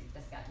things, it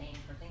just got named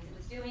for things it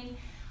was doing.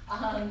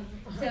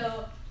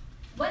 So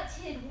what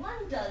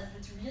TID1 does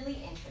that's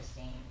really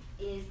interesting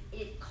is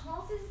it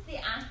causes the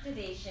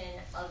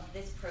activation of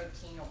this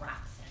protein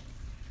rhabsin.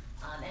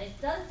 And it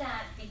does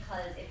that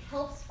because it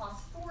helps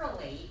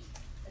phosphorylate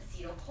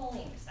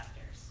acetylcholine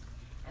receptors.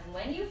 And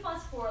when you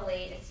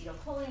phosphorylate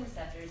acetylcholine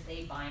receptors,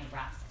 they bind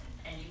rhabsin.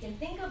 And you can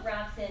think of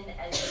rhabsin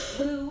as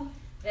the glue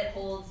that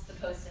holds the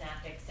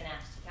postsynaptic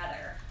synapse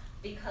together,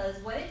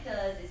 because what it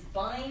does is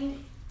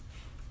bind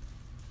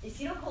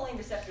acetylcholine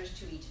receptors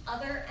to each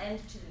other and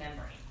to the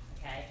membrane,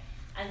 okay?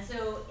 And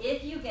so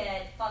if you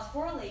get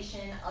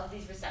phosphorylation of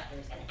these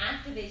receptors and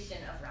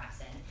activation of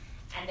rhabsin,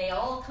 and they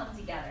all come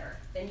together,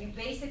 then you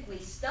basically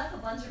stuff a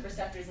bunch of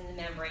receptors in the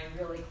membrane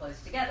really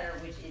close together,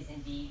 which is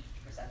indeed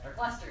receptor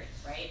clustering,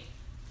 right?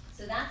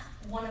 So that's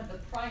one of the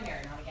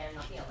primary, not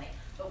the only,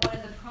 but one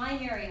of the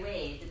primary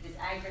ways that this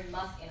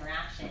agrin-musk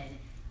interaction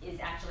is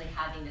actually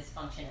having this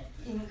function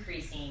of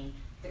increasing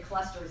the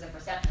clusters of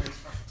receptors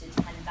to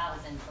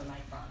 10,000 per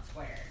micron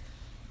squared.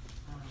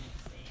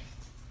 Let's see.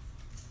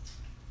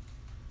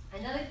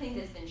 Another thing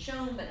that's been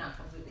shown but not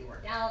completely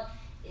worked out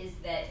is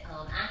that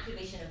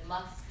activation of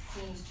MUSK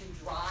seems to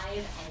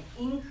drive an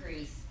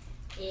increase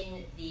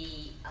in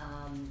the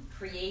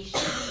creation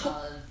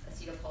of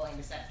acetylcholine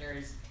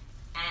receptors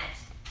at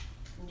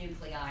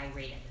nuclei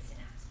right at the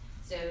synapse.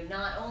 So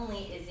not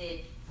only is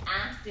it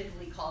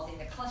actively causing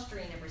the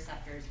clustering of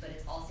receptors, but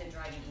it's also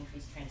driving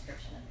increased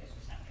transcription of those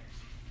receptors.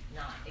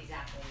 Not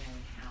exactly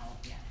knowing how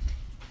yet.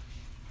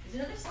 There's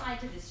another side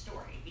to this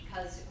story,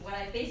 because what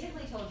I've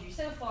basically told you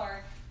so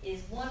far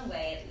is one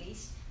way, at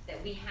least, that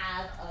we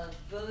have of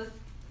both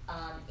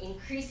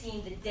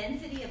increasing the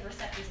density of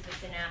receptors at the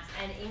synapse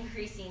and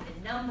increasing the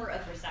number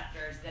of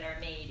receptors that are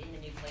made in the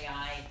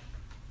nuclei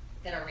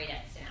that are right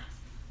at the synapse.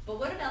 But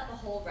what about the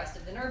whole rest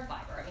of the nerve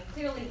fiber? I mean,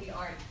 clearly we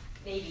aren't,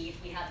 maybe if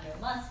we have no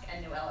MUSK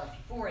and no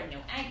LRP4 and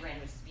no agrin,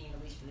 which is being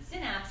released from the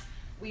synapse,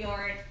 we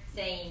aren't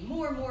saying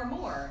more,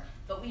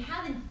 but we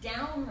haven't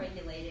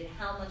down-regulated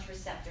how much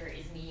receptor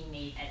is being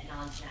made at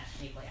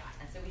non-synaptic nuclei.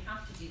 And so we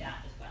have to do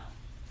that as well.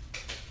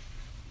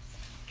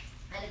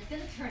 And it's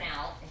going to turn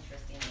out,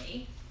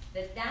 interestingly,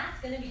 that that's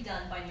going to be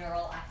done by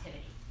neural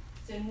activity.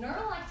 So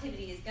neural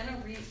activity is going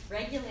to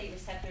regulate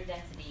receptor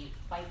density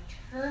by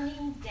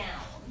turning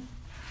down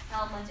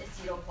how much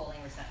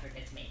acetylcholine receptor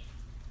gets made.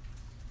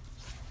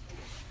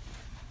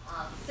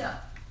 So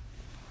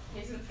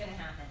here's what's going to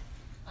happen.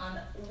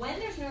 When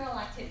there's neural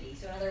activity,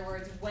 so in other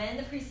words, when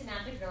the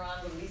presynaptic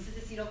neuron releases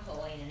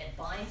acetylcholine and it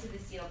binds to the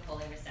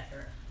acetylcholine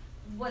receptor,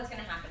 what's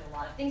going to happen? A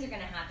lot of things are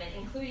going to happen,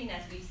 including,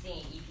 as we've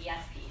seen,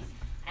 EPSPs.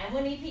 And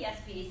when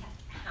EPSPs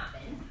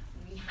happen,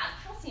 we have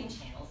calcium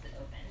channels that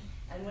open.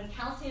 And when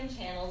calcium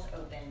channels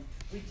open,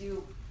 we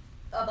do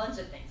a bunch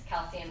of things.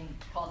 Calcium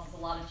causes a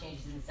lot of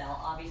changes in the cell.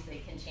 Obviously,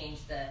 it can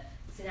change the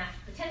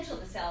synaptic potential of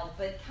the cell,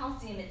 but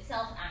calcium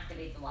itself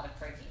activates a lot of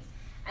proteins.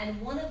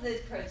 And one of those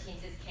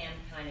proteins is CAM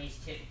kinase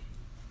 2.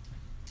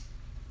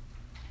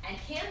 And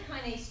CAM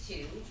kinase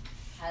 2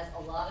 has a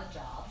lot of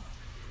jobs,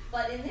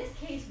 but in this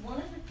case, one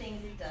of the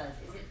things it does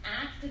is it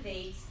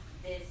activates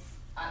this,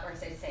 or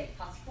so to say,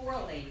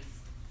 phosphorylates,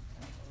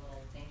 a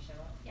little thing show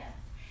up? Yes.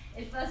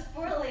 It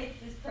phosphorylates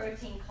this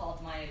protein called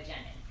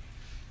myogenin.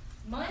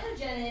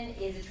 Myogenin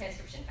is a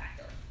transcription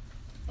factor.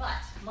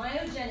 But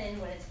myogenin,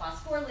 when it's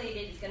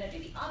phosphorylated, is going to do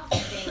the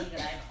opposite thing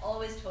that I've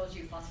always told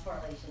you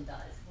phosphorylation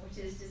does,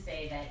 which is to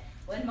say that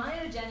when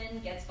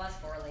myogenin gets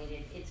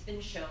phosphorylated, it's been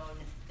shown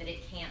that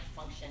it can't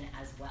function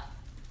as well.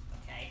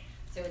 Okay?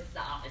 So it's the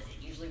opposite.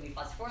 Usually we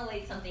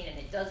phosphorylate something and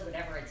it does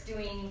whatever it's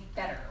doing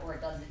better, or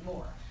it does it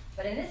more.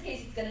 But in this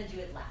case, it's going to do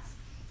it less.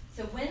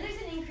 So when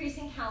there's an increase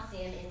in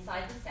calcium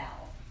inside the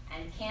cell,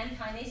 and CAM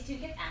kinase 2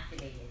 gets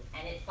activated,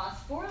 and it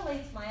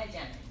phosphorylates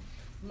myogenin,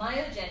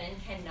 myogenin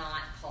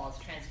cannot cause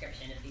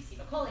transcription of these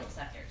acetylcholine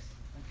receptors,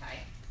 okay?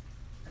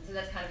 And so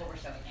that's kind of what we're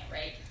showing here,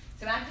 right?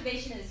 So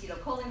activation of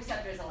acetylcholine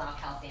receptors allow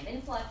calcium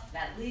influx.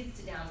 That leads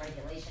to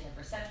downregulation of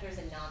receptors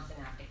in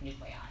non-synaptic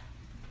nuclei.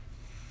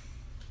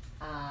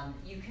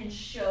 You can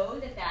show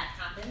that that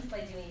happens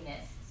by doing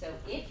this. So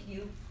if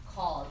you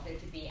cause there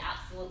to be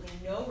absolutely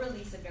no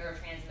release of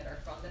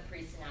neurotransmitter from the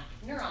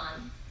presynaptic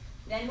neuron,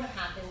 then what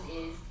happens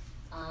is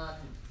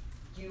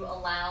you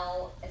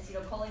allow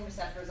acetylcholine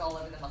receptors all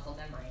over the muscle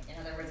membrane. In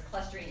other words,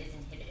 clustering is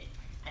inhibited.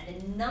 And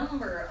the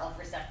number of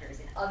receptors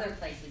in other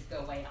places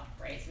go way up,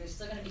 right? So there's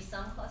still going to be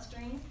some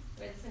clustering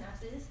where the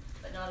synapse is,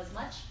 but not as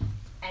much.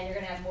 And you're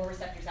going to have more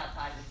receptors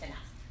outside the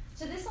synapse.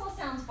 So this all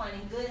sounds fine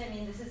and good. I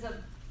mean, this is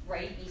a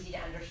easy to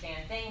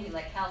understand thing. We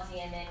let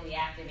calcium in, we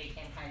activate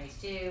CAM kinase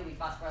 2, we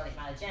phosphorylate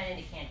myogenin,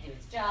 it can't do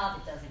its job,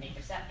 it doesn't make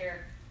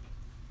receptor.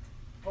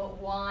 But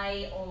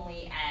why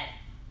only at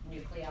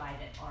nuclei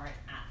that aren't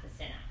at the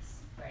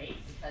synapse, right?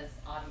 Because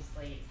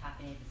obviously it's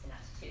happening at the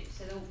synapse too.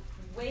 So the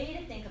way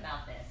to think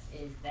about this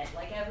is that,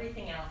 like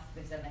everything else,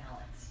 there's a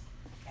balance,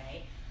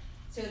 okay?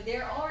 So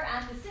there are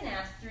at the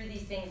synapse, through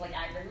these things like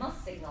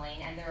agrin-musk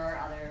signaling, and there are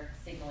other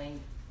signaling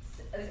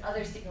there's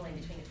other signaling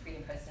between the pre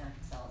and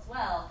postsynaptic cell as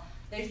well.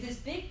 There's this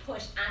big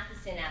push at the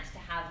synapse to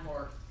have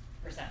more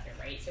receptor,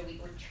 right? So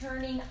we're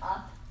turning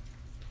up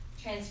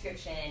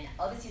transcription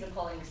of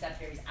acetylcholine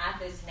receptors at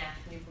those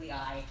synaptic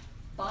nuclei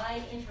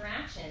by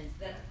interactions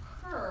that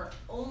occur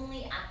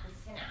only at the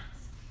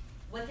synapse.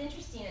 What's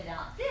interesting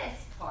about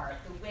this part,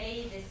 the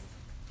way this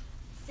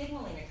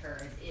signaling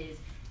occurs, is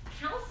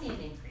calcium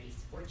increase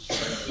or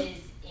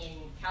changes in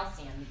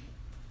calcium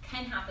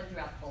can happen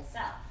throughout the whole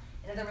cell.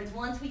 In other words,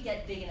 once we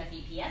get big enough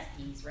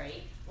EPSPs,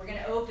 right, we're going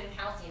to open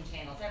calcium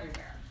channels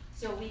everywhere.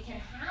 So we can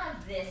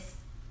have this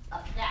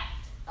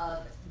effect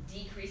of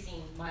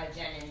decreasing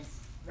myogenin's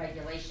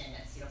regulation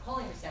at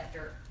acetylcholine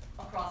receptor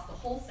across the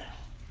whole cell.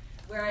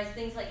 Whereas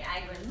things like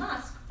agar and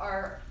musk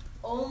are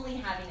only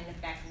having an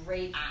effect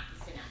right at the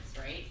synapse,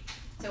 right?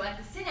 So at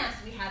the synapse,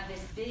 we have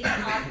this big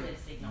positive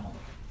signal,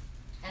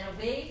 and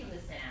away from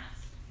the synapse,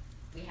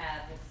 we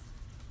have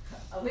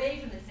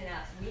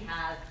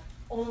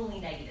only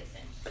negative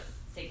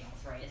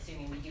signals, right?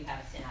 Assuming we do have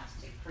a synapse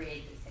to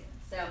create these signals.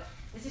 So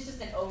this is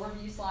just an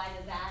overview slide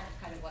of that, of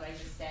kind of what I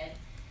just said.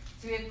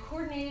 So we have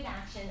coordinated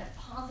action of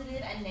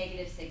positive and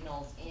negative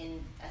signals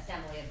in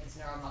assembly of this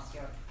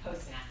neuromuscular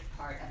postsynaptic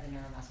part of the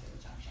neuromuscular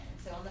junction.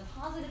 And so on the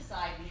positive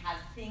side, we have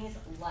things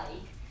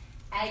like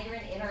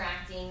agarine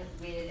interacting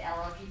with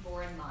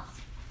LRP4 and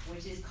musk,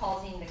 which is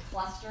causing the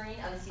clustering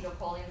of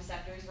acetylcholine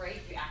receptors, right,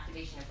 through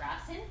activation of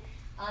rhabdin,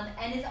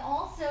 and is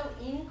also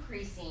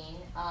increasing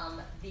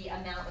the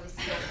amount of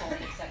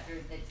acetylcholine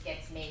receptors that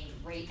gets made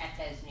right at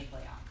those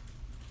nuclei.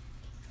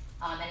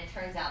 And it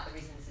turns out the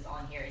reason this is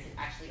on here is it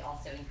actually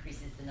also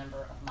increases the number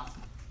of musk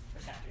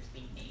receptors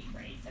being made,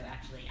 right? So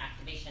actually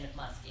activation of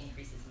musk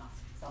increases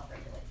musk,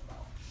 self-regulates the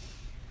level.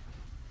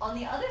 On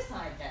the other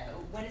side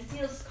though, when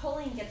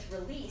acetylcholine gets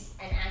released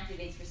and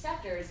activates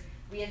receptors,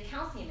 we have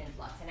calcium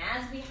influx. And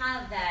as we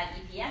have that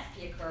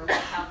EPSP occur, we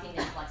have calcium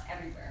influx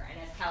everywhere.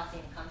 And as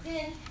calcium comes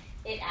in,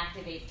 it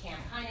activates CAM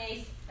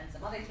kinase and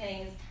some other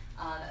things.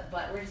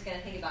 But we're just going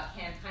to think about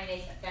CAM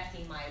kinase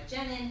affecting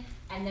myogenin,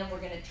 and then we're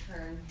going to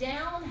turn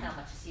down how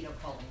much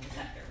acetylcholine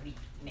receptor we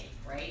make,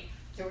 right?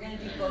 So we're going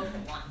to do both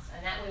at once,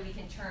 and that way we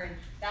can turn,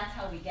 that's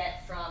how we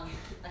get from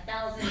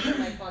 1,000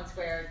 micron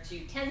squared to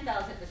 10,000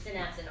 at the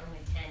synapse and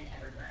only 10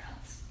 everywhere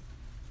else.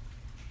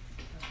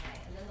 Okay,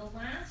 and then the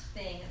last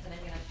thing that I'm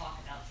going to talk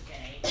about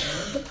today,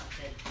 not to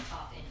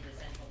hop into the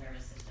central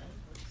nervous system,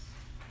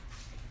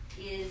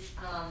 is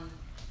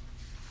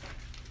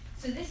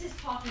so this is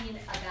talking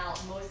about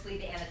mostly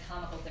the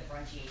anatomical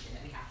differentiation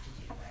that we have to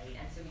do, right?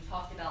 And so we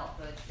talked about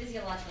both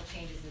physiological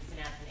changes in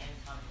synapse and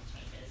anatomical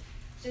changes.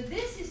 So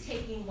this is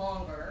taking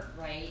longer,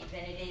 right,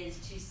 than it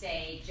is to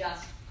say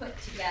just put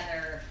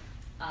together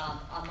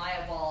a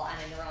myoball and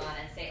a neuron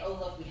and say, oh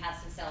look, we have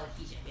some cell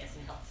adhesion. We have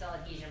some cell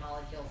adhesion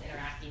molecules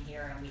interacting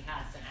here, and we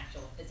have some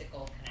actual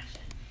physical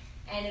connection.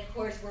 And of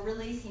course, we're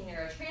releasing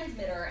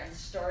neurotransmitter and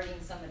starting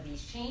some of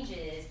these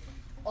changes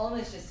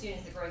almost as soon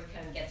as the growth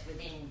cone gets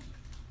within,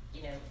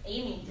 you know,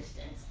 aiming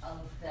distance of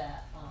the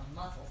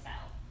muscle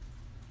cell.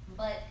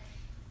 But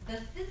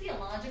the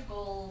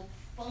physiological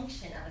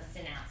function of a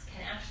synapse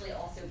can actually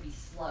also be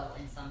slow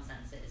in some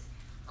senses.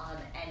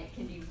 And it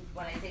can be,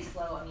 when I say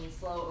slow, I mean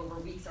slow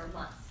over weeks or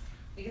months.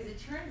 Because it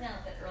turns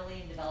out that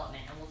early in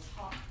development, and we'll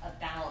talk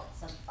about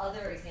some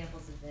other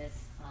examples of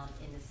this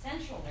in the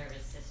central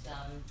nervous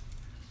system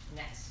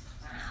next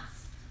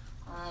class.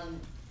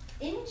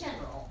 In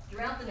general,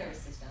 throughout the nervous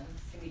system,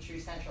 this can be true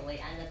centrally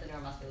and at the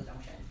neuromuscular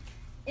junction,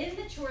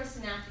 immature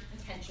synaptic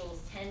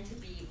potentials tend to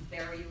be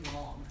very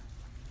long,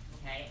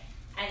 okay?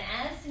 And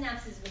as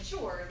synapses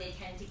mature, they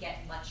tend to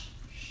get much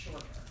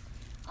shorter.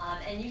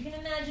 And you can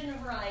imagine a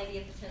variety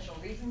of potential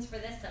reasons for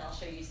this, and I'll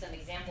show you some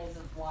examples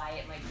of why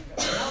it might be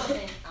really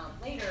relevant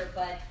later,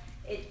 but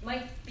it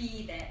might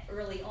be that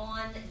early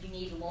on you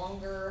need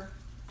longer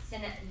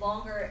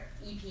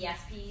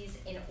EPSPs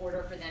in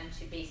order for them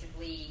to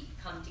basically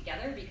come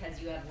together, because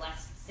you have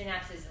less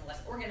synapses and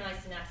less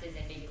organized synapses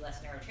and maybe less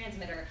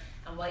neurotransmitter.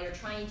 And while you're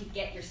trying to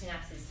get your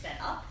synapses set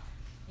up,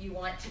 you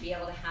want to be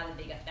able to have a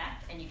big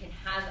effect, and you can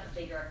have a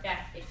bigger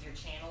effect if your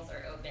channels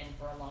are open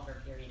for a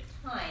longer period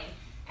of time.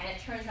 And it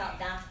turns out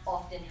that's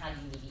often how you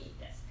mediate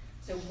this.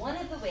 So one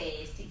of the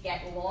ways to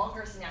get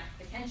longer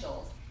synaptic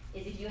potentials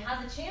is if you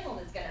have a channel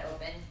that's going to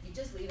open, you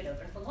just leave it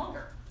open for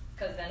longer.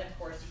 Because then, of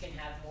course, you can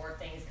have more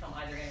things come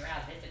either in or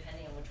out of it,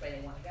 depending on which way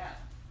they want to go.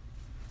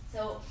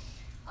 So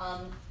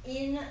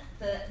in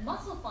the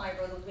muscle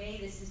fiber, the way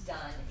this is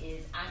done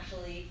is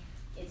actually,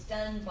 it's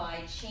done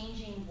by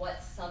changing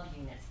what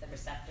subunits the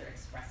receptor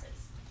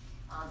expresses.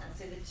 And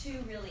so the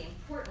two really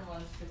important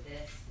ones for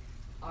this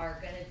are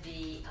going to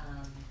be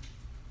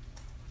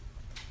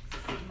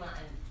sigma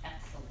and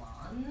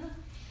epsilon.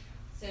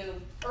 So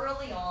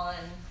early on,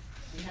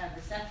 we have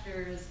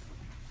receptors,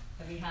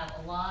 and we have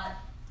a lot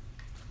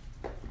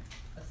of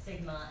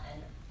sigma,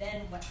 and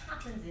then what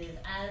happens is,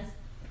 as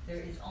there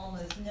is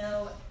almost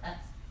no I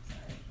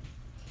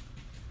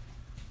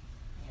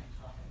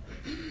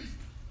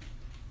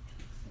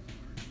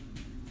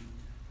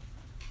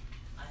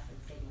said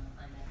sigma,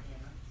 I meant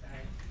gamma,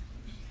 sorry.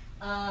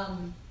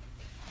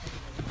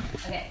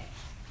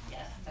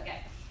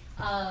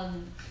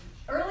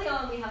 Early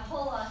on, we have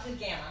whole lots of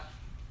gamma,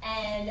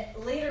 and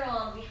later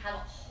on, we have a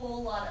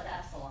whole lot of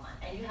epsilon,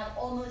 and you have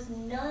almost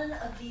none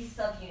of these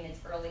subunits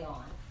early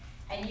on.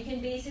 And you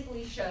can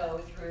basically show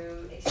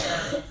through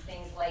experiments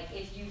things like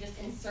if you just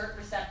insert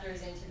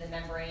receptors into the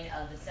membrane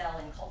of the cell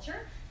in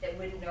culture that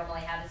wouldn't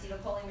normally have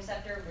acetylcholine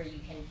receptor, where you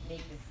can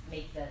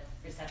make the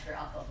receptor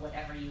up of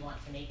whatever you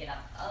want to make it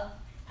up of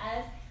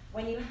as.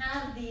 When you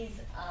have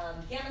these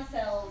gamma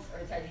cells,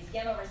 or sorry, these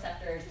gamma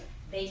receptors,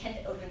 they tend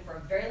to open for a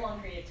very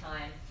long period of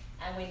time,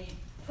 and when you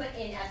put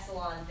in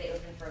epsilons, they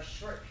open for a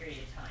short period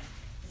of time.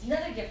 There's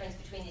another difference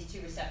between these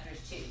two receptors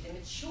too. The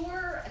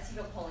mature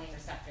acetylcholine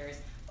receptors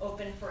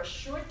open for a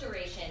short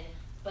duration,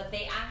 but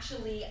they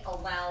actually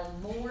allow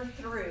more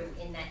through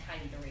in that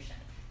tiny duration.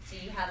 So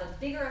you have a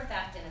bigger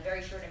effect in a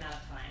very short amount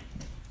of time.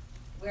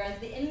 Whereas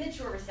the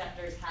immature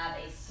receptors have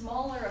a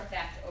smaller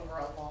effect over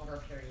a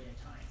longer period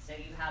of time. So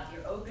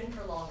you're open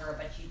for longer,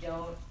 but you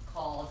don't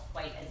cause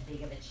quite as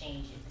big of a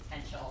change in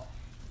potential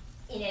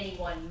in any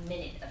 1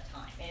 minute of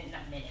time. And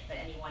not minute, but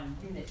any 1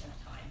 unit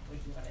of time, which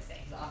is what I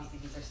say, because obviously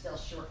these are still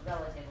short,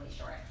 relatively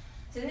short.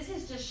 So this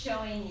is just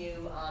showing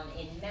you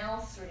in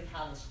mouse sort of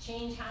how this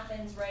change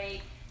happens,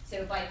 right?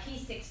 So by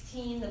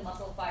P16, the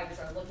muscle fibers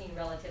are looking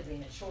relatively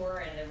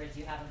mature. In other words,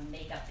 you have a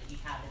makeup that you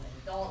have in an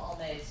adult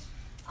almost.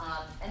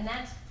 And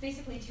that's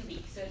basically 2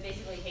 weeks. So it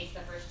basically takes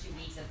the first 2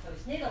 weeks of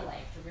postnatal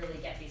life to really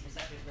get these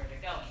receptors where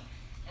they're going.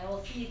 And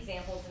we'll see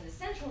examples in the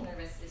central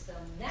nervous system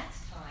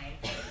next time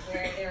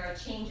where there are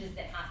changes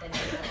that happen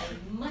over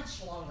a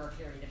much longer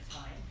period of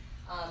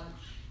time.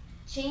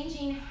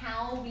 Changing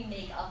how we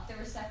make up the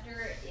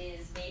receptor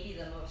is maybe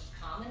the most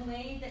common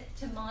way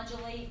to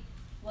modulate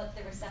what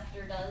the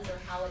receptor does or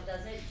how it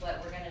does it,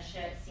 but we're going to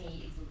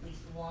see at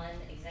least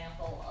one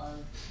example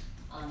of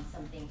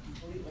something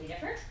completely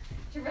different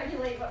to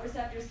regulate what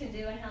receptors can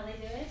do and how they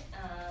do it.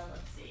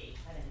 Let's see,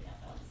 I have anything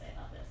else I want to say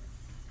about this.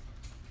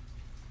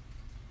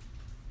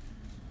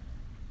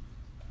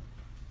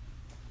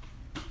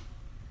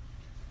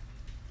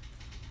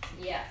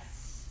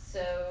 Yes,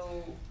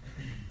 so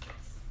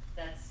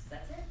that's it.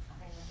 I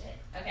think that's it.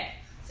 Okay,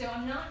 so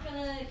I'm not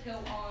gonna go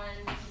on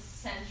to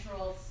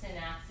central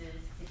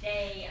synapses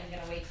today. I'm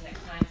gonna wait till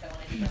next time, so I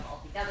want to do them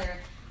all together.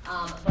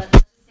 But let's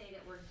just say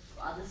that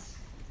I'll just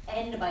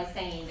end by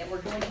saying that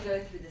we're going to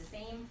go through the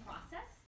same process